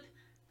Sabod.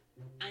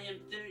 I am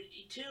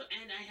 32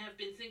 and I have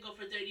been single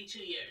for 32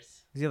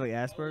 years. Does he have like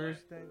Asperger's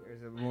thing, or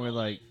is it more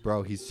like?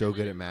 Bro, he's so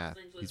good at math.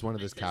 He's one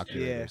of those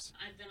calculators.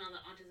 I've been on the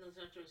autism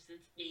spectrum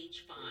since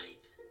age 5.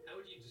 How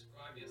would you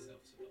describe yourself,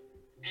 Sabod?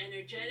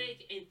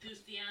 Energetic,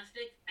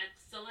 enthusiastic,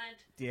 excellent.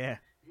 Yeah.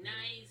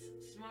 nice,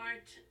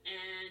 smart,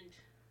 and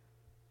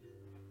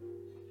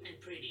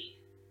pretty.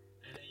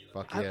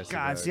 Fuck yes.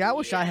 God, Sabari. see, I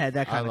wish I had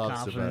that kind of love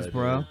confidence, Sabari,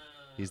 bro. dude.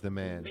 He's the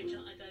man.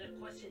 Rachel, I got a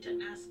question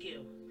to ask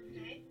you.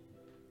 Okay.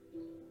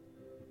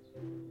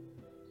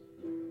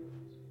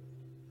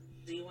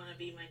 Do you want to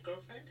be my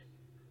girlfriend?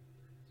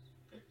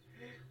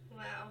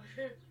 Wow.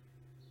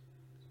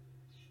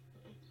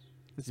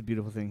 It's a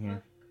beautiful thing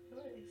here.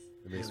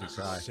 It makes me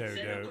cry. So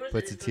dope.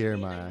 Puts a tear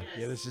in my eye.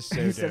 Yeah, this is He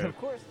so said, dope. of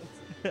course.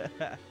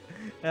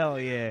 Hell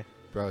yeah.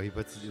 Bro, he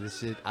puts this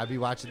shit. I'd be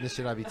watching this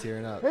shit. I'd be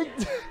tearing up.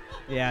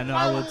 Yeah, no,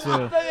 I would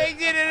too. They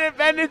did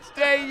Independence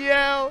Day,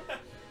 yo.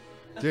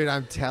 Dude,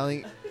 I'm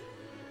telling.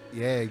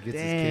 Yeah, he gets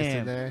his kiss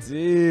in there.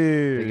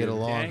 Dude. They get a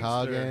long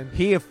hug in.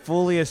 He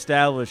fully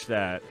established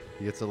that.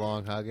 He gets a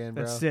long hug in,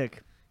 bro. That's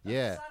sick.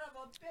 Yeah.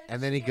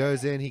 And then he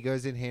goes in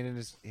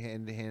hand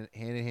in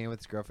hand with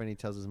his girlfriend. He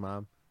tells his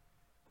mom,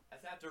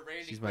 That's after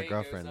Randy she's my Quaid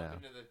girlfriend goes now. up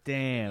into the,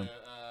 Damn.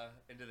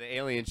 into the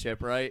alien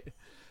ship, right?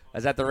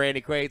 That's after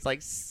Randy Quaid's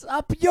like,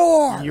 sup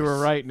yours. You were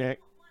right,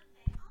 Nick.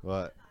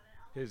 What?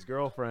 His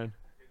girlfriend.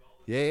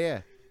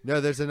 Yeah.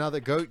 No, there's another.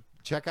 Go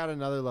check out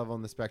another level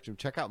on the spectrum.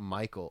 Check out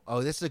Michael.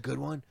 Oh, this is a good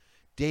one.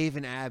 Dave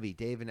and Abby.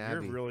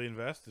 You're really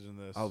invested in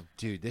this. Oh,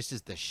 dude, this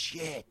is the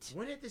shit.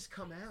 When did this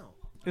come out?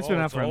 It's been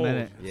out for a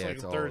minute. It's Yeah, like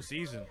it's the third old.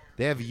 season.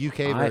 They have a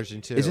UK version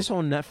too. Is this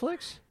on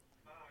Netflix?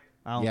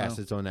 I don't Yes,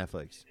 know. it's on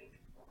Netflix.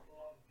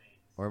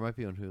 Or it might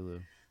be on Hulu.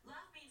 Love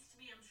means to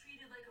me I'm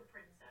treated like a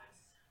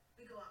princess.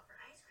 We go out for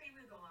ice cream,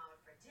 we go out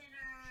for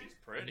dinner. She's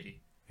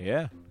pretty.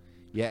 Yeah.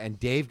 Yeah, and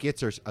Dave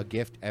gets her a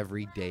gift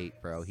every date,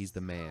 bro. He's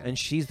the man. And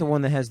she's the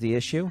one that has the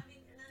issue?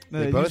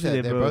 They both usually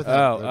have, they're both-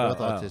 both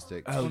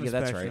autistic. Oh, On yeah, the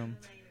that's right. spectrum.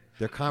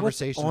 Their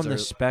conversations What's on are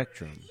the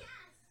spectrum?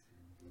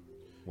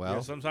 well. Yeah,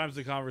 sometimes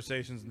the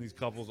conversations in these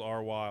couples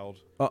are wild.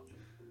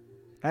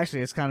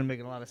 Actually, it's kind of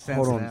making a lot of sense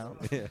Hold on. now.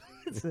 Yeah.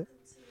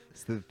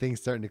 It's the thing's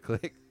starting to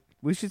click.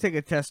 We should take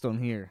a test on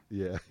here.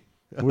 Yeah.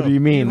 What do you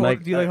mean? hold-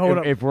 Like, do you, like, hold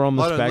up? if we're on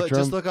the Hold on, spectrum?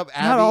 just look up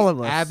Abby, Not all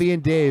of us. Abby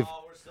and Dave.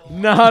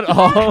 Not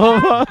all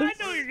of us. I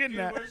know you're getting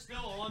that.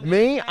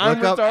 Me? I'm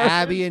Look up retarded.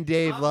 Abby and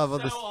Dave level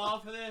So this.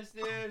 off of this,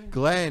 dude.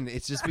 Glenn,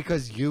 it's just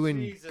because you and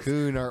Jesus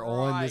Kuhn are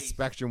on the Christ.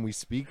 spectrum we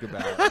speak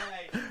about.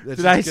 That's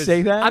Did I just 'cause-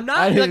 say that? I'm not.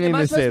 I Like, didn't am mean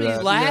I to supposed say to be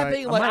that.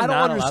 laughing? Am Like, I I don't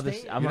not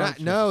understand. You're not,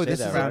 supposed no, to say this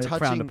that, is right? touching.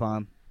 Frowned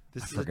upon.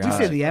 This is forgot. You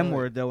touching. said the M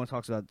word though when it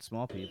talks about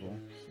small people.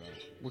 So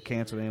we're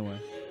canceled anyway.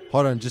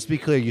 Hold on, just be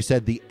clear. You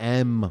said the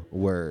M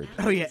word.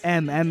 Oh yeah,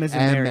 M is in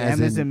M Mary. as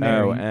M is in- in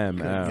Mary. Oh, M,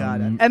 Good oh.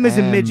 God. M is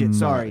in midget. M,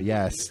 Sorry.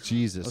 Yes,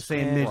 Jesus. I was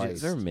saying Christ.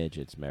 midgets. They're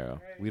midgets,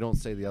 Mero. We don't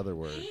say the other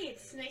word. Hey,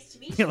 it's nice to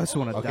meet You you. just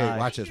want to Okay, die.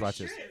 watch this. Watch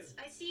Your this. shirts.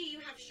 I see you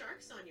have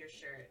sharks on your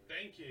shirt.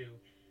 Thank you.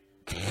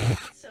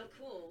 That's so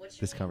cool. What's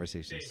your This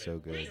conversation is so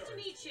good. Nice to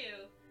meet you.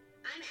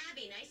 I'm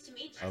Abby. Nice to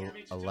meet you.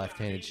 A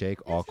left-handed shake,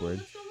 Let's go- awkward.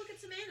 Let's go look at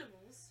some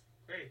animals.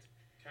 Great.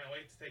 Can't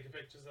wait to take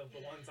pictures of the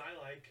ones I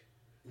like.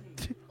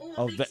 Oh, a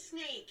Oh, big that-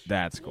 snake.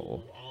 That's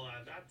cool. I'll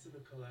add that to the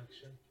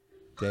collection.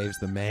 Dave's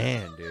the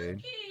man,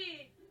 dude.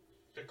 Hey.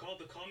 They're called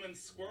the common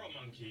squirrel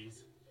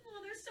monkeys.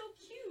 Oh, they're so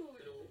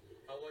cute.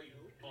 How are you?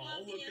 Oh,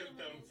 Love the look at them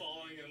animals.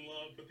 falling in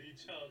love with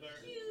each other.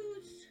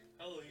 Cute.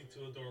 Hello, you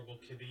two adorable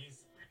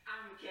kitties.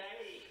 I'm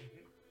gay.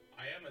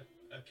 I am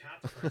a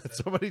cat person.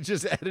 Somebody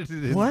just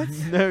edited it. What?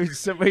 No,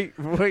 so wait,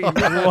 what? Hold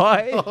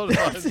on. Hold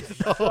on.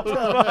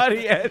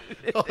 Somebody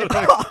edited Hold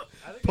on.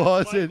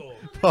 Pause it.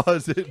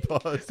 Pause it.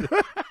 Pause it.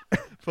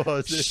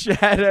 Pause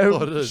it.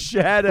 Hold on.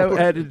 Shadow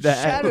edited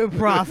that. Shadow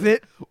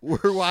Prophet.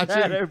 We're watching.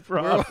 Shadow We're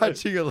Prophet.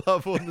 watching a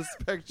Love on the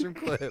Spectrum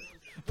clip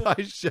by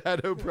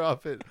Shadow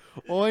Prophet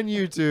on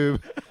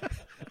YouTube,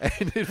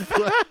 and it.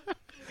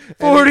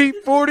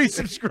 40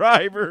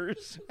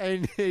 subscribers.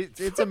 And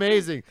it's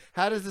amazing.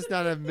 How does this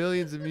not have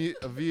millions of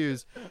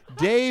views?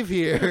 Dave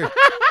here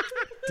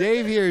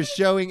is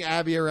showing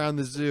Abby around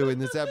the zoo in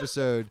this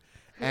episode,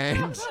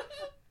 and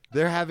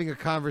they're having a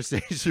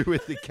conversation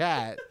with the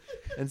cat,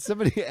 and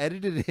somebody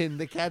edited in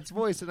the cat's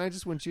voice, and I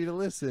just want you to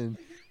listen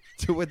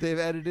to what they've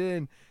edited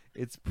in.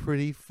 It's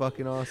pretty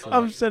fucking awesome.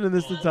 I'm sending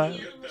this to Tyler.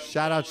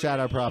 Shout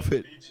out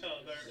Prophet. Each other.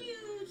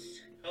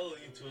 Hello,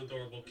 you two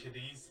adorable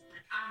kitties.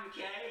 I'm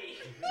gay.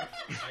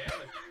 I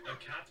am a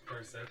cat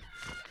person.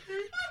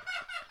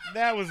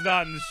 That was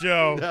not in the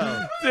show.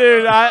 No.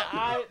 Dude,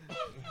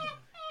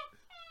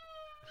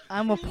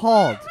 I'm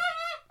appalled.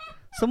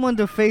 Someone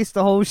defaced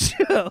the whole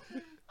show.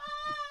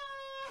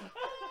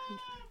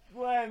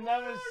 Glenn,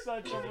 that was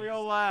such a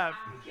real laugh.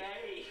 I'm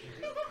gay.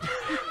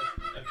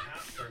 A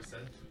cat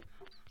person.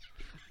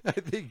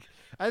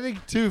 I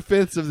think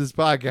 2/5 of this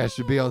podcast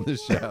should be on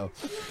this show.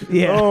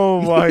 Yeah.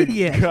 Oh my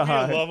Yeah.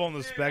 god. Love on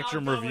the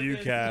Spectrum review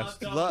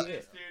cast.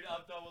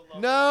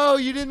 No,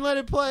 you didn't let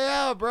it play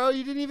out, bro.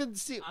 You didn't even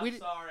see. I'm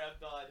sorry, I'm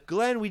done.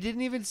 Glenn, we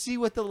didn't even see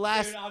what the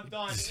last. Dude, I'm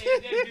done.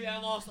 Dude, I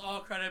lost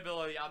all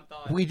credibility. I'm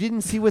done. We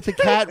didn't see what the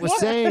cat was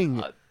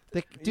saying.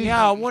 Dude,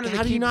 Yeah, I wanted to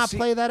how do you keep not see-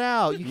 play that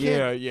out? You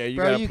can't, Yeah, you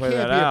bro. gotta You play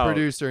can't that be out. a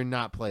producer and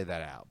not play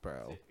that out,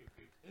 bro.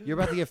 You're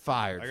about to get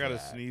fired. I for gotta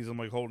that. sneeze. I'm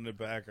like holding it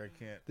back. I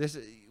can't.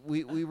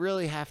 We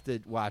really have to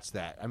watch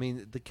that. I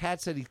mean, the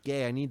cat said he's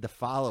gay. I need the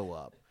follow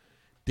up.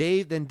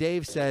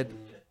 Dave said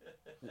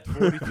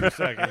 42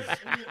 seconds.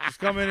 Just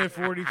come in at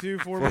 42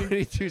 for me.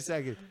 42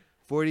 seconds.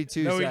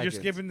 42 No, seconds. you're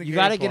skipping the You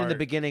got to get in the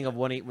beginning of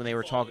when they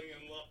were talking.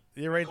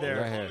 You're right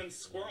there. Right here.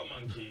 Squirrel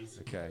monkeys.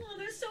 Okay. Oh,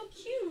 they're so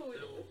cute.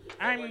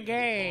 I'm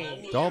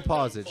gay. Don't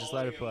pause it. Just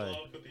let it play.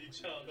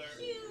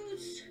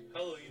 Cute.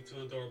 Hello, you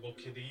two adorable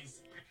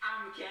kitties.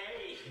 I'm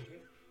gay.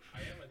 I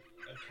am a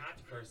cat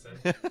person.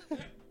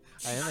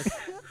 I am I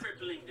have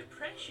crippling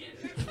depression.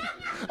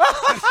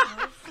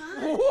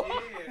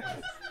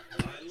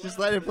 Just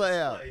let it play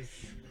out. Is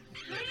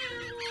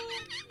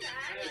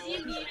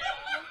you mean?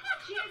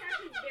 She is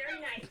actually very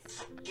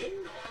nice.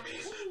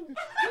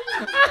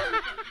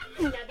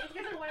 Now, these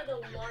guys are one of the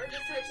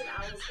largest types of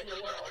owls in the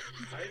world.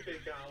 Hi,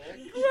 big owl.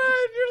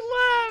 Glenn, you're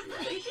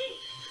laughing.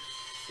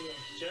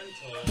 Seems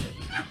gentle.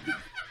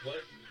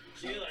 What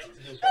do you like to do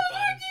for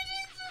fun?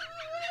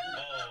 Oh,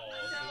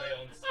 so they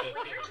don't spit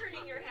When here. you're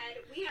turning your head,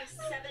 we have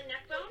 7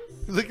 neck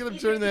bones. Look at him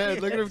turn the head.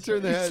 Look at him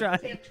turn the He's head. trying.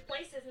 They have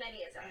twice as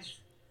many as us.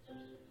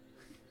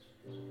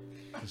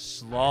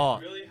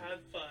 Sloth. Really had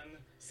fun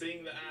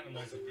seeing the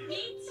animals with you.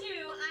 Me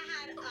too.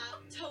 I had a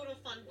total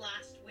fun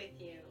blast with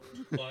you.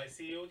 Will I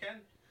see you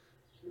again?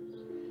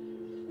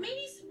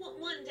 Maybe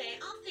one day.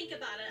 I'll think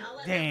about it. I'll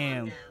let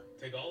Damn. my mom know.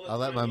 Take all the I'll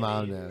let time my you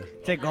mom need. know.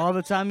 Take all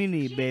the time you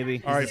need,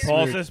 baby. All right,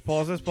 pause this.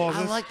 Pause this. Pause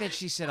I this. like that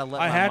she said I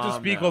let I my have to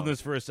mom speak know. on this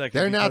for a second.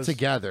 They're now because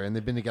together, and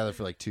they've been together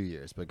for like 2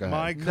 years. But go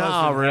My ahead.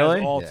 cousin really?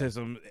 has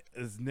autism.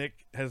 As Nick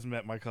has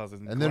met my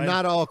cousin, And they're Glenn-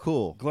 not all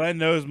cool. Glenn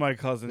knows my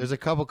cousin. There's a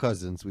couple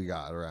cousins we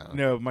got around.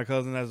 No, my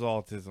cousin has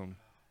autism.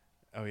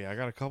 Oh yeah, I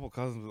got a couple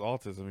cousins with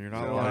autism. You're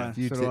not So do We got lying. a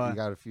few So ti- do I. we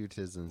got a few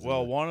tisms.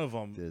 Well, in one of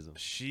them, Tism.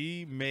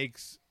 she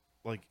makes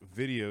like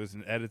videos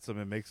and edits them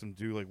and makes them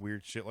do like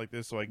weird shit like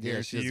this. So I Yeah,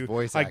 guarantee she does you,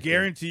 voice I acting.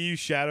 guarantee you,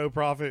 Shadow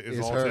Prophet is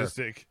Is her.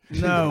 autistic.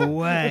 No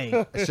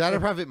way. Shadow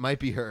Prophet might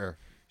be her.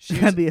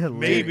 That'd be hilarious.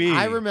 Maybe.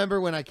 I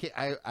remember when I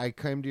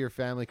came to your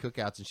family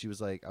cookouts, and she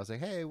was like, I was like,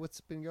 hey,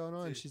 what's been going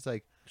on? And she's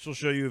like, She'll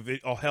show you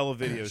a hell of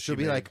videos. she'll she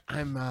be made. like,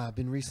 I'm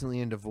been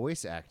recently into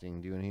voice acting.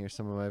 Do you want to hear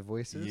some of my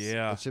voices?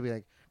 Yeah. And she'll be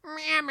like,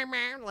 meow, meow,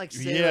 meow, like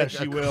say Yeah, like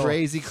she a will.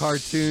 crazy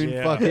cartoon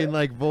Yeah. fucking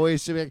like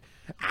voice. She'll be like,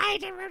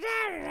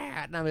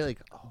 and I'll be like,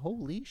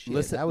 holy shit,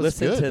 that was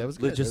listen good. to That was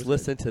good. just That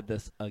was listen to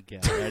this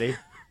again. Ready?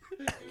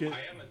 I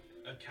am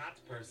a cat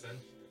person.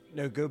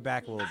 No, go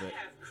back a little bit. I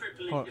have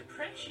crippling Oh.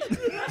 depression.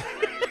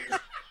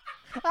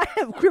 I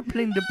have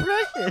crippling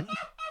depression.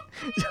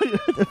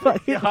 The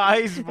fucking-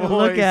 Guy's voice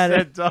Look at that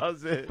it.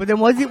 does it. But then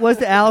was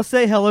the owl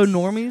say hello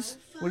normies?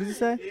 What did he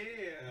say?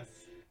 Yes.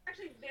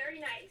 Actually, very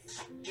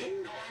nice.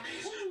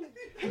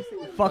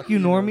 Fuck you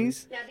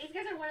normies. Now, these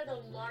guys are one of the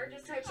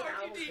largest types of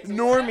owls.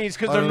 Normies,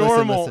 because Oh, they're no,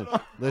 listen,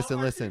 normal.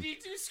 Listen, listen.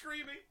 D2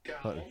 screaming.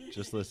 Hold on,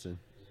 just listen.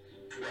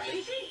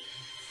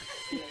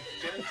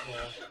 Gentle.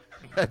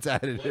 That's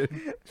edited.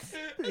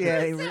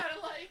 Yeah. he- It sounded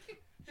like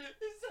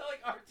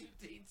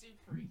R2D2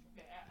 freaked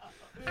out.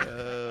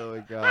 Oh my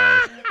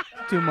god.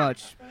 Too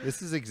much.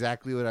 This is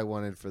exactly what I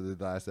wanted for the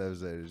last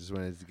episode. I just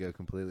wanted it to go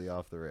completely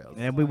off the rails.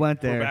 And we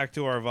went We're there. back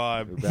to our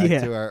vibe. We're back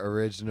Yeah. to our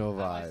original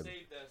vibe.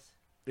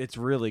 It's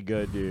really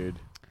good, dude.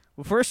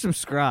 Well, first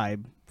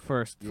subscribe.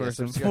 First Yeah, and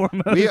subscribe.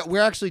 foremost.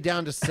 We're actually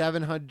down to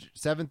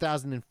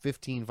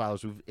 7,015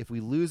 followers. If we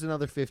lose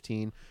another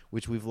 15,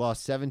 which we've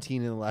lost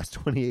 17 in the last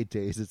 28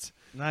 days, it's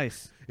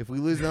Nice. if we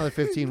lose another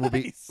 15,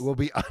 we'll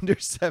be under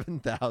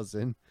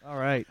 7,000. All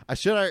right.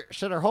 Should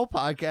our whole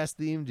podcast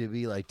theme to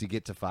be like to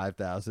get to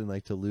 5,000,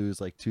 like to lose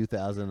like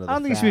 2,000 of the I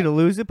don't think it's fat? me to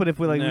lose it, but if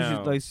we like, we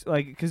No. should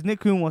like because Nick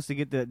Kuhn wants to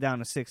get that down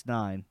to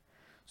 6'9",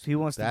 so he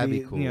wants That'd to be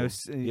be cool. you know,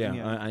 Yeah, you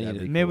know, I need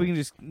That'd it. be maybe we cool. can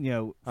just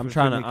I'm for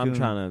trying Nick to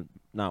Kuhn.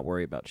 not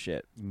worry about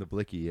shit. The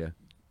blicky, yeah.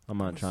 I'm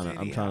trying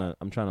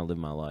to live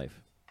my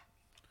life.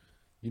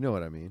 You know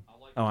what I mean.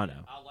 Oh, I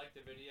know. I'll like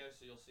the video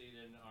so you'll see it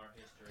in our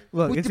history.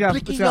 Look, With it's the got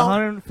blicky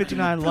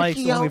 159 out. likes,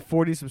 Blicky and only out.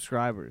 40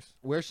 subscribers.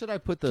 Where should I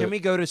put the? Can we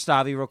go to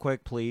Stavi real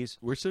quick, please?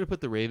 Where should I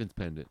put the Ravens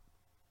pendant?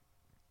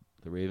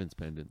 The Ravens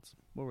pendants.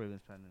 What were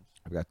those pendants?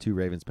 I've got 2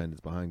 Ravens pendants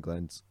behind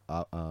Glenn's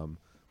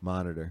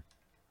monitor.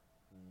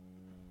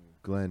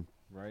 Glenn,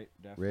 Right,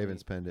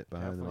 Ravens pendant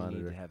behind the definitely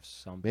need monitor. to have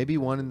something Maybe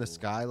one in the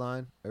visible.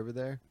 skyline over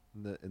there,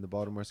 in the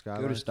Baltimore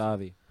skyline. Go to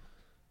Stavi.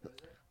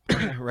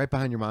 Right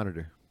behind your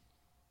monitor.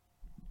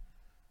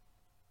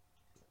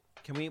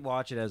 Can we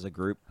watch it as a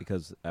group?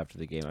 Because after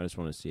the game, I just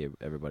want to see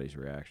everybody's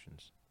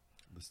reactions.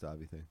 The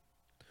Stabby thing.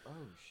 Oh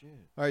shit!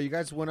 All right, you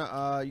guys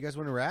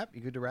wanna wrap?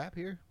 You good to wrap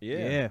here?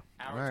 Yeah.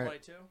 All right.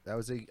 22. That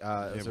was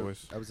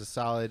that was a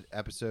solid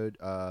episode.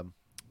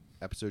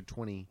 Episode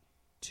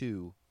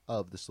 22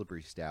 of the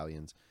Slippery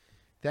Stallions.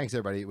 Thanks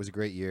everybody. It was a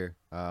great year.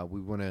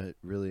 We want to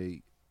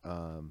really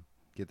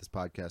get this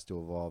podcast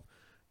to evolve.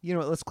 You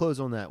know, let's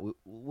close on that.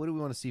 What do we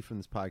want to see from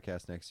this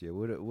podcast next year?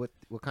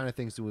 What kind of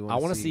things do we want? I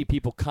want to see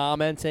people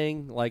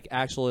commenting, like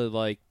actually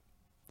like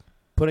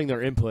putting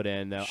their input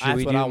in, though. Should That's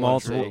we what do I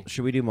want to multiple? see.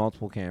 Should we do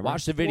multiple cameras?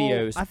 Watch the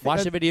videos. I think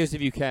Watch the that- videos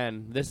if you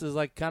can. This is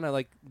like kind of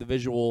like the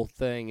visual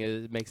thing.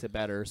 It makes it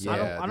better. So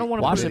I don't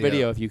wanna watch put the it-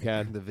 video if you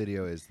can. The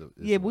video is the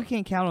Yeah, but we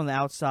can't count on the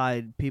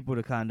outside people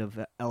to kind of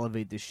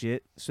elevate the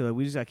shit. So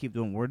we just gotta keep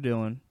doing what we're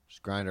doing.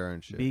 Just grind our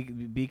own shit.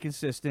 Be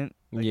consistent.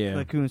 Like, Yeah.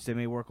 like Coon said,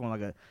 maybe work on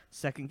like a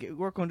second.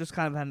 Work on just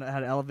kind of how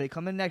to elevate.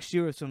 Come in next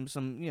year with some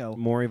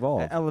More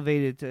evolved.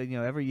 elevated to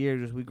every year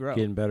just we grow.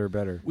 Getting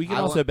better. We can I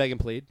also want- beg and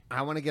plead.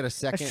 I want to get a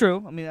second. That's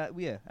true. I mean,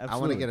 yeah, absolutely. I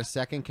want to get a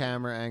second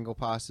camera angle,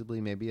 possibly,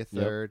 maybe a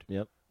third.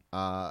 Yep.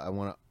 I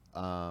want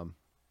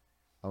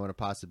to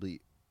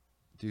possibly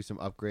do some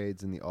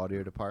upgrades in the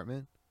audio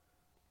department.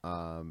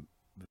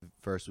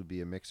 First would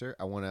be a mixer.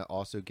 I want to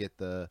also get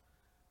the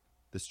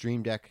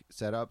Stream Deck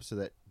set up so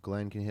that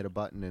Glenn can hit a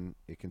button and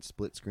it can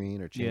split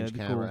screen or change that'd be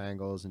camera cool.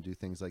 angles and do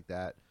things like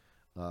that.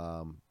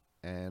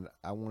 And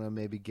I want to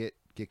maybe get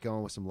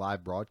going with some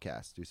live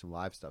broadcasts, do some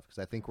live stuff, because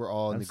I think we're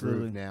all in the groove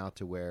Absolutely. now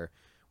to where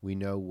we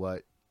know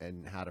what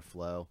and how to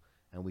flow,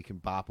 and we can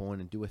bop on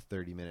and do a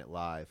 30-minute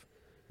live.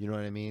 You know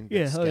what I mean?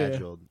 Yeah, That's hell yeah.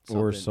 scheduled.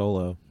 Or something-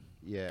 solo.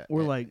 Yeah. Or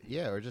and- like-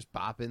 or just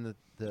bop in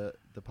the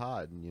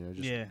pod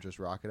and just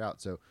rock it out.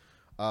 So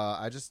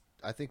I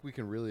think we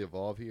can really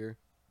evolve here,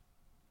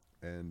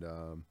 and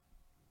I'm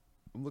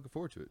looking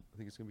forward to it. I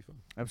think it's gonna be fun.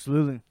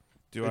 Absolutely.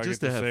 Do I get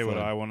Just to to have say what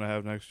fun. I want to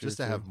have next year? Just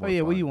to too? have more Oh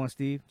yeah, what fun. do you want,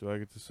 Steve? Do I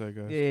get to say,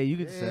 guys? Yeah, you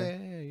get to say.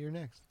 Yeah, you're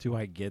next. Do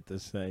I get to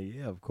say?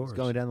 Yeah, of course. It's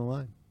going down the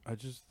line. I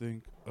just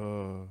think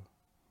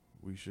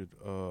we should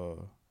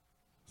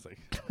it's like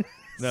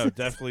no,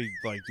 definitely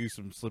like do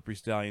some Slippery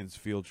Stallions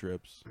field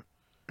trips.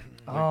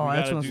 Oh, we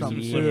that's gotta what do I'm some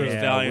talking Slippery about.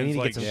 Stallions we need to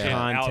like get some shit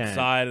content.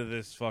 outside of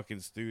this fucking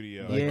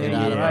studio. Like, Yeah, get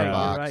out of you're our right,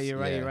 box. You're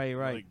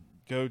right. Like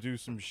go do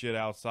some shit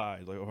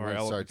outside. Like We're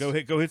gonna start-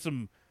 go hit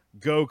some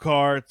go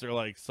karts or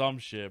like some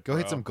shit. Go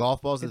hit bro. some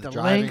golf balls Hit at the the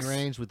driving links.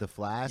 range with the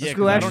flash. Yeah, Let's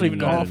go 'cause I don't actually even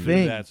know how to do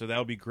golfing. that, so that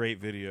would be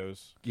great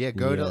videos. Yeah,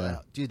 go Yeah.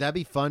 to dude. That'd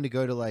be fun to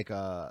go to like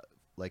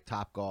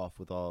Top Golf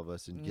with all of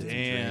us and get some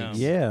Damn. drinks.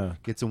 Yeah.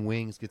 Get some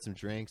wings, get some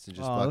drinks, and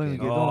just Oh, let me fucking.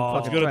 get- don't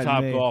Let's fucking go to try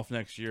Top me. Golf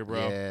next year,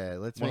 bro. Yeah,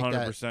 let's make that.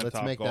 100% Let's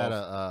Top make Golf.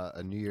 that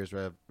a New Year's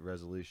I'm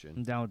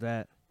resolution. down with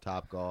that.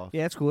 Top Golf.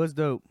 Yeah, that's cool. That's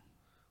dope.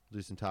 We'll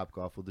do some Top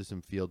Golf. We'll do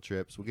some field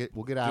trips. We'll get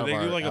out Do of they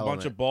our do like a bunch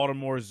element. of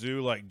Baltimore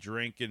Zoo, like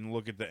drink and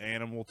look at the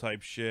animal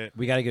type shit?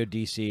 We got to go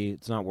DC.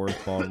 It's not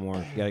worth Baltimore.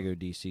 You got to go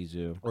DC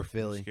Zoo. or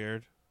Philly.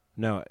 Scared?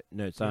 No, it's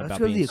not Let's about go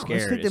to being the- let's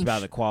scared. take It's them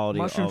about the quality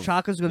Mushroom of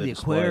chocolates go to the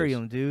displays.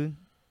 aquarium, dude.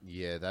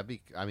 Yeah, that'd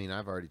be. I mean,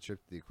 I've already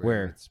tripped to the aquarium.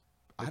 Where? It's,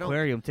 I don't.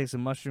 Aquarium. Take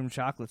some mushroom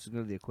chocolates and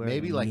go to the aquarium.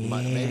 Maybe like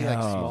Yeah.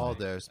 small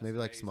dose. Maybe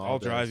like small. I'll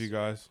dose. drive you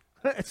guys.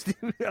 Steve,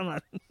 I'm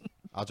not.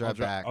 I'll drive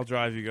back. I'll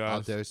drive you I'll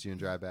guys. dose you and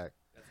drive back.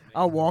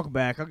 I'll walk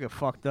back. I'll get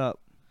fucked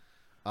up.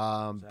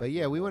 But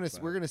yeah, we're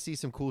gonna see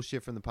some cool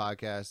shit from the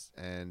podcast,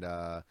 and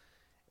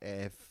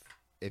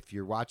if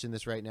you're watching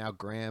this right now,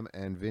 Graham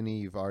and Vinny,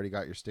 you've already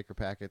got your sticker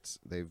packets.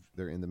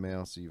 They're in the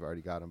mail, so you've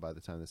already got them by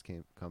the time this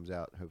comes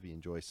out. Hope you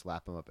enjoy.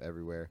 Slap them up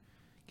everywhere.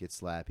 Get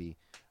slappy,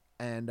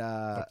 and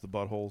Up the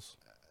buttholes.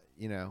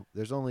 you know,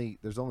 there's only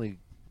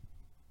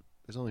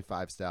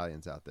 5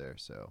 Stallions out there,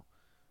 so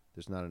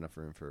there's not enough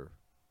room for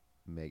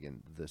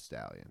Megan the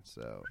Stallion.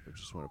 So I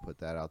just want to put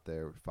that out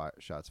there.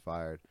 Shots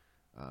fired.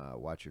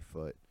 Watch your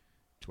foot,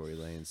 Tory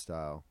Lane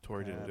style.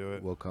 Tory didn't do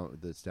it. Will come.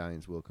 The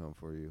Stallions will come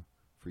for you.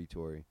 Free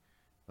Tory.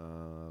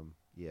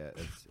 Yeah,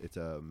 it's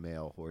a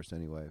male horse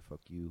anyway.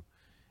 Fuck you.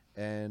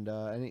 And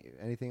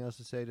anything else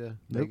to say to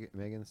Nope.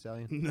 Megan the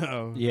Stallion?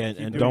 No. Yeah, Keep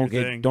and doing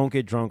your thing. don't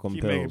get drunk on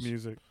Keep pills. making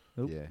music.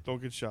 Nope. Yeah.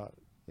 Don't get shot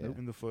Yeah.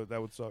 in the foot.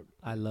 That would suck.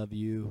 I love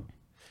you.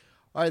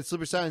 All right,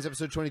 Slippery Stallions,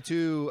 episode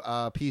 22.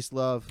 Peace,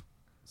 love.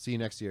 See you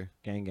next year.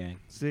 Gang, gang.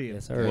 See ya.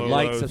 Yes, sir. Low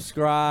Like, lows.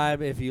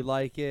 subscribe if you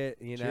like it.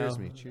 You know,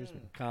 Cheers me.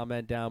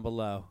 comment down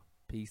below.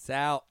 Peace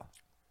out.